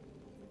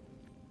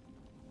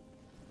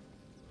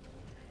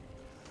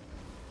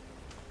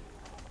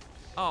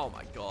 Oh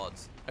my god.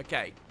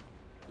 Okay.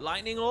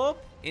 Lightning orb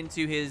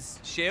into his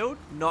shield,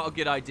 not a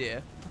good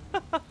idea.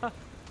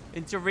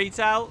 Into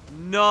retail,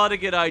 not a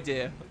good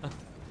idea.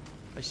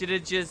 I should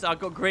have just, I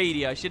got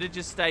greedy. I should have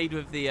just stayed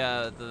with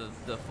the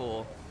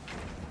 4.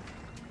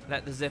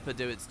 Let the zipper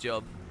do its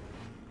job.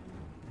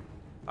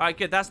 Alright,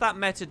 good. That's that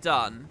meta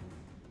done.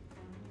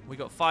 We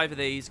got 5 of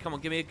these. Come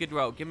on, give me a good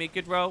roll. Give me a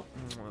good roll.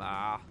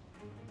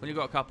 Only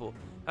got a couple.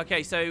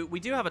 Okay, so we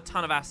do have a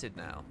ton of acid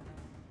now.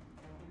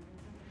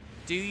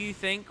 Do you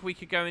think we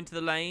could go into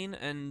the lane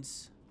and...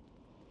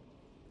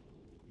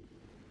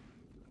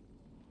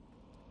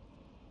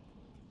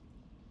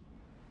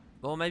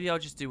 Or maybe I'll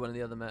just do one of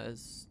the other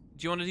metas.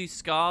 Do you want to do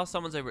Scar?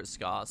 Someone's over at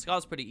Scar.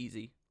 Scar's pretty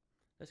easy.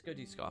 Let's go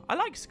do Scar. I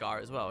like Scar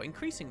as well.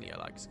 Increasingly, I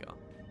like Scar.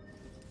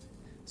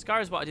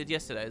 Scar is what I did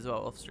yesterday as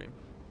well, off stream.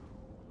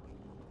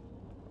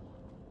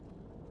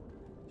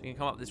 So you can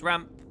come up this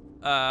ramp.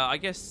 I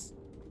guess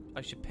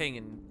I should ping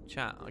in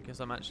chat. I guess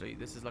I'm actually...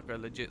 This is like a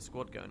legit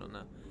squad going on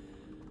now.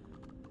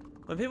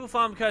 When people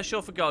farmed Cursed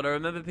Shore for gold, I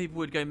remember people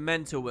would go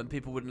mental when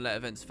people wouldn't let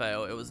events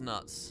fail. It was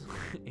nuts.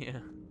 Yeah.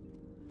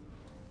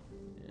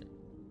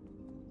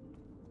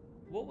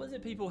 What was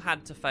it people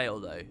had to fail,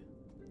 though?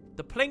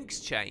 The Plinks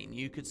chain,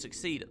 you could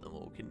succeed at them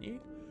all, couldn't you?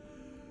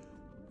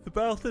 The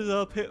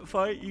Balthazar pit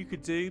fight, you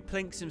could do.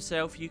 Plinks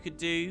himself, you could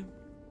do.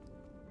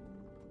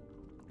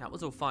 That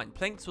was all fine.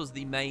 Plinks was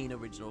the main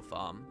original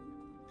farm.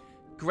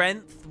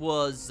 Grenth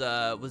was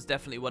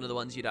definitely one of the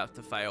ones you'd have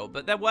to fail,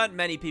 but there weren't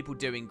many people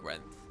doing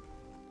Grenth.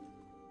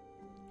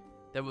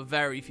 There were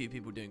very few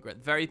people doing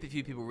Grenth. Very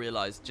few people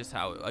realized just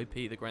how OP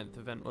the Grenth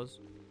event was.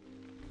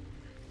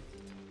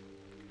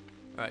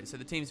 Alright, so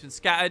the team's been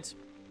scattered.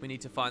 We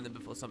need to find them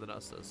before something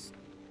else does.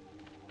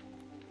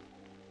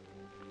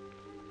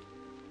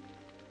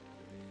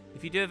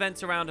 If you do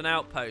events around an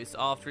outpost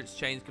after its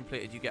chain's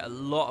completed, you get a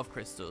lot of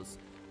crystals.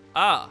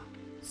 Ah,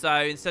 so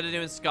instead of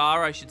doing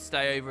Scar, I should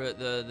stay over at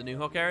the New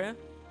Hawk area?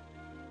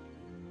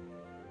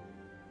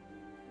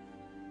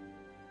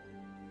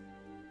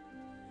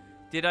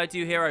 Did I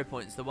do hero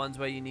points? The ones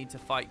where you need to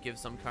fight give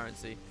some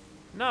currency.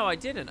 No, I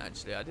didn't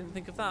actually. I didn't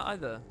think of that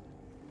either.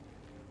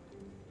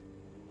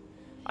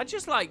 I'd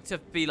just like to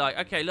be like,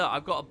 okay, look,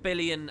 I've got 1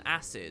 billion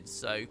acids,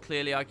 so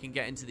clearly I can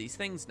get into these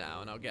things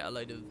now and I'll get a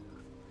load of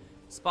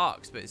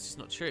sparks, but it's just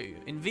not true.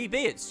 In VB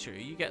it's true.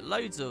 You get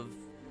loads of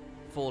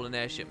fallen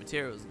airship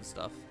materials and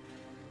stuff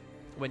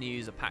when you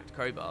use a packed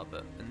crowbar,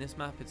 but in this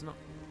map it's not.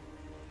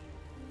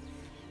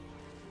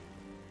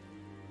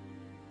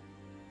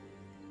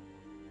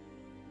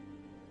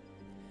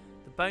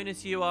 The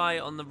bonus UI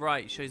on the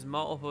right shows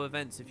multiple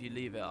events if you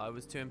leave it. I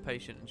was too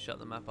impatient and shut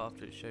the map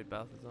after it showed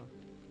Balthazar.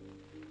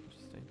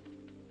 Interesting.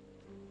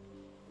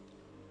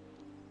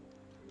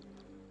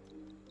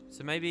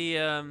 So maybe,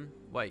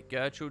 wait,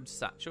 Gertrude's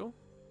Satchel?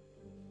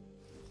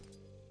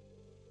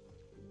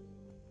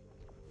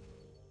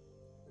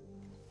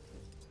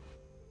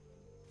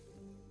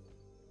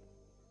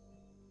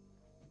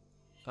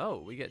 Oh,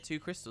 we get 2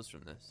 crystals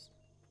from this.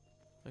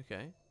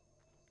 Okay.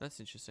 That's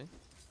interesting.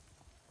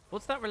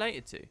 What's that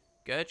related to?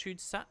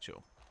 Gertrude's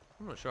Satchel?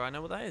 I'm not sure I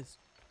know what that is.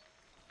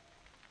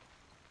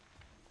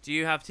 Do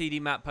you have TD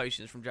map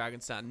potions from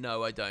Dragon Stand?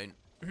 No, I don't.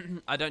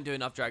 I don't do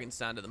enough Dragon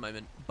Stand at the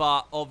moment.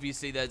 But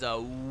obviously there's a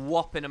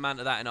whopping amount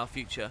of that in our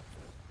future.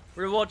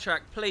 Reward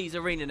track, please,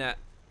 ArenaNet.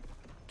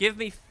 Give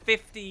me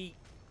 50...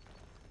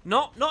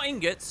 Not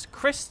ingots,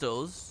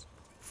 crystals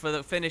for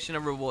the finish in a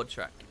reward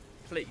track.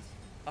 Please.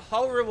 A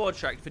whole reward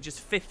track for just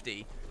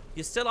 50.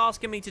 You're still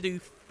asking me to do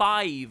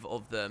 5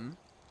 of them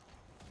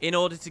in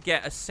order to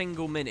get a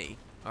single mini.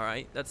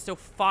 Alright? That's still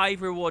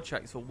 5 reward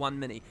tracks for 1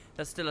 mini.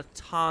 That's still a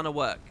ton of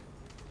work.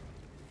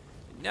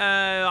 No,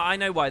 I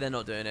know why they're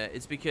not doing it.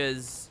 It's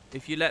because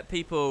if you let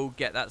people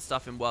get that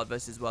stuff in World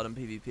vs. World and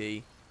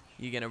PvP,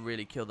 you're going to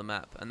really kill the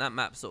map. And that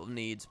map sort of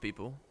needs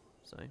people.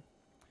 So,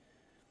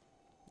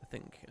 I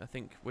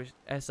think we're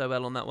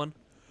SOL on that one.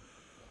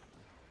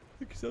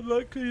 It's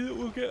unlikely that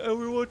we'll get a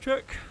reward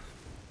track.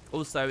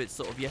 Also, it's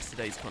sort of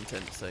yesterday's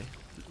content, so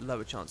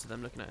lower chance of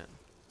them looking at it.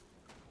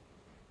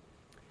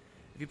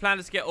 If you plan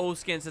to get all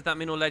skins, does that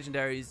mean all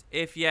legendaries?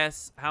 If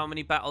yes, how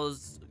many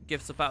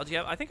gifts of battle do you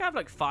have? I think I have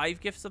like 5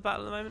 gifts of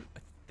battle at the moment. I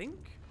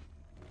think.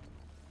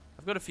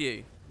 I've got a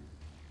few.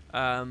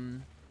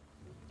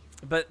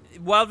 But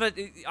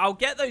I'll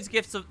get those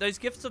gifts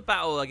of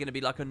battle are going to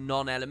be like a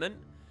non-element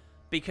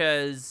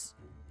because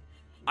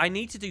I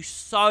need to do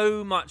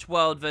so much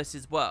World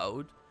vs.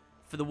 World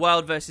for the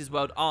World vs.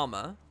 World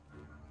armor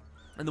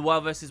and the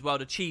World vs.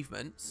 World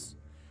achievements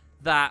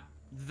that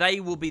they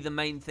will be the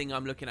main thing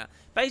I'm looking at.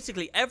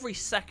 Basically, every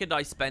second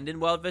I spend in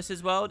World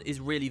vs. World is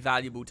really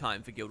valuable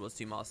time for Guild Wars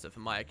 2 Master for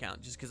my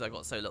account, just because I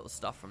got so little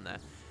stuff from there.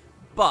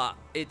 But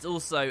it's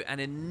also an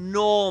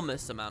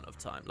enormous amount of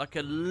time, like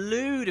a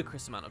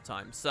ludicrous amount of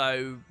time.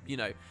 So, you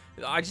know,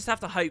 I just have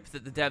to hope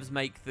that the devs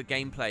make the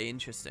gameplay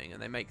interesting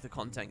and they make the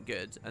content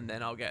good, and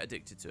then I'll get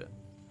addicted to it.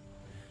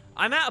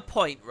 I'm at a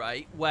point,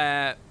 right,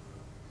 where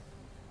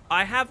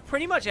I have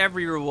pretty much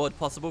every reward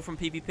possible from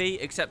PvP,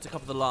 except a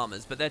couple of the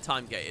llamas, but they're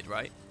time-gated,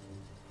 right?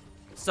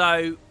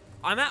 So,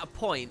 I'm at a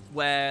point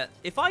where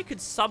if I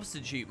could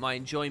substitute my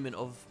enjoyment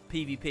of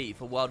PvP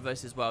for World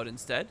vs. World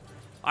instead,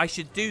 I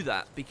should do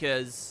that,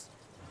 because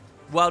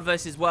World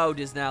vs. World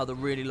is now the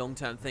really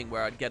long-term thing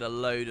where I'd get a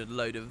load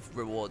of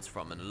rewards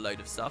from and a load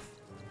of stuff.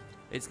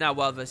 It's now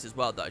World vs.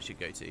 World that I should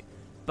go to.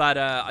 But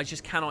I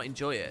just cannot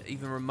enjoy it,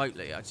 even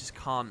remotely. I just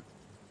can't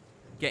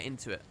get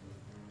into it.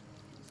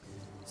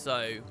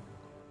 So,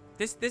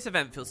 this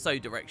event feels so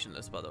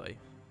directionless, by the way.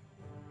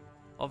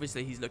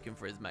 Obviously, he's looking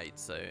for his mate,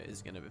 so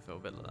it's going to feel a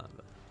bit like that.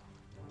 But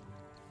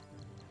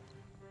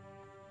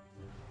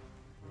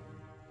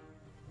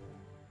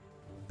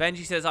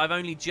Benji says, I've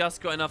only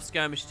just got enough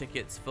skirmish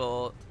tickets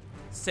for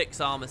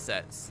 6 armor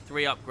sets,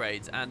 3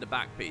 upgrades, and a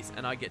back piece,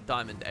 and I get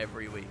diamond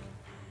every week.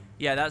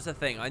 Yeah, that's the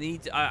thing. I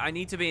need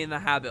to be in the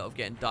habit of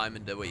getting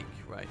diamond a week,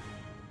 right?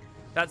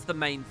 That's the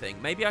main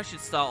thing. Maybe I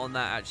should start on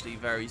that, actually,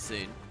 very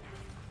soon.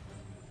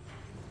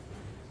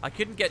 I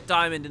couldn't get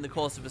diamond in the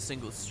course of a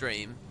single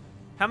stream.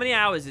 How many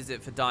hours is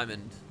it for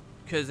diamond?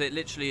 Because it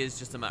literally is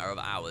just a matter of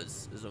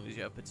hours, as long as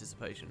you have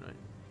participation, right?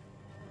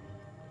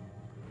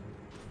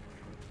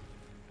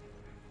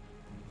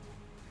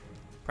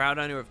 Proud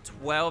owner of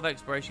 12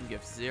 exploration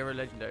gifts, 0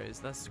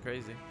 legendaries. That's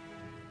crazy.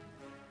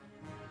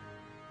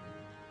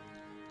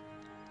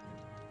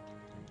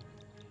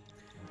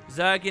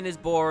 Zergin is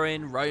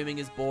boring. Roaming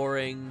is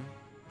boring.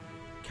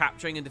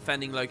 Capturing and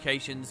defending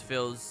locations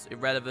feels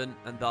irrelevant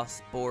and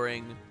thus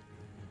boring.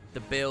 The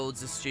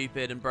builds are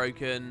stupid and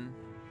broken.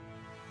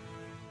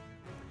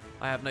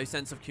 I have no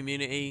sense of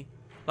community.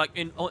 Like,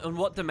 on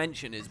what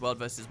dimension is World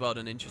vs. World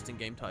an interesting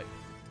game type?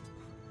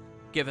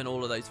 Given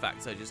all of those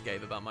facts I just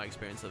gave about my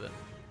experience of it.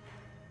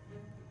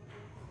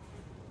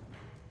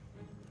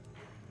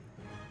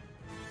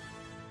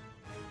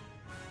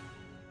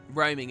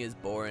 Roaming is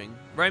boring.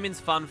 Roaming's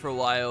fun for a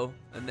while,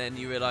 and then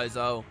you realize,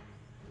 oh,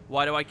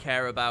 why do I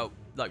care about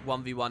like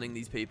 1v1ing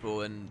these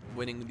people and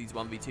winning these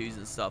 1v2s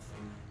and stuff,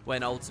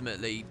 when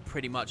ultimately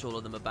pretty much all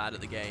of them are bad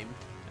at the game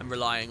and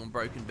relying on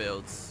broken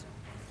builds.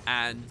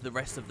 and the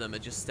rest of them are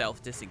just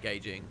stealth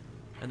disengaging,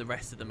 and the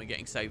rest of them are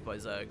getting saved by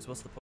Zergs.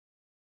 What's the point?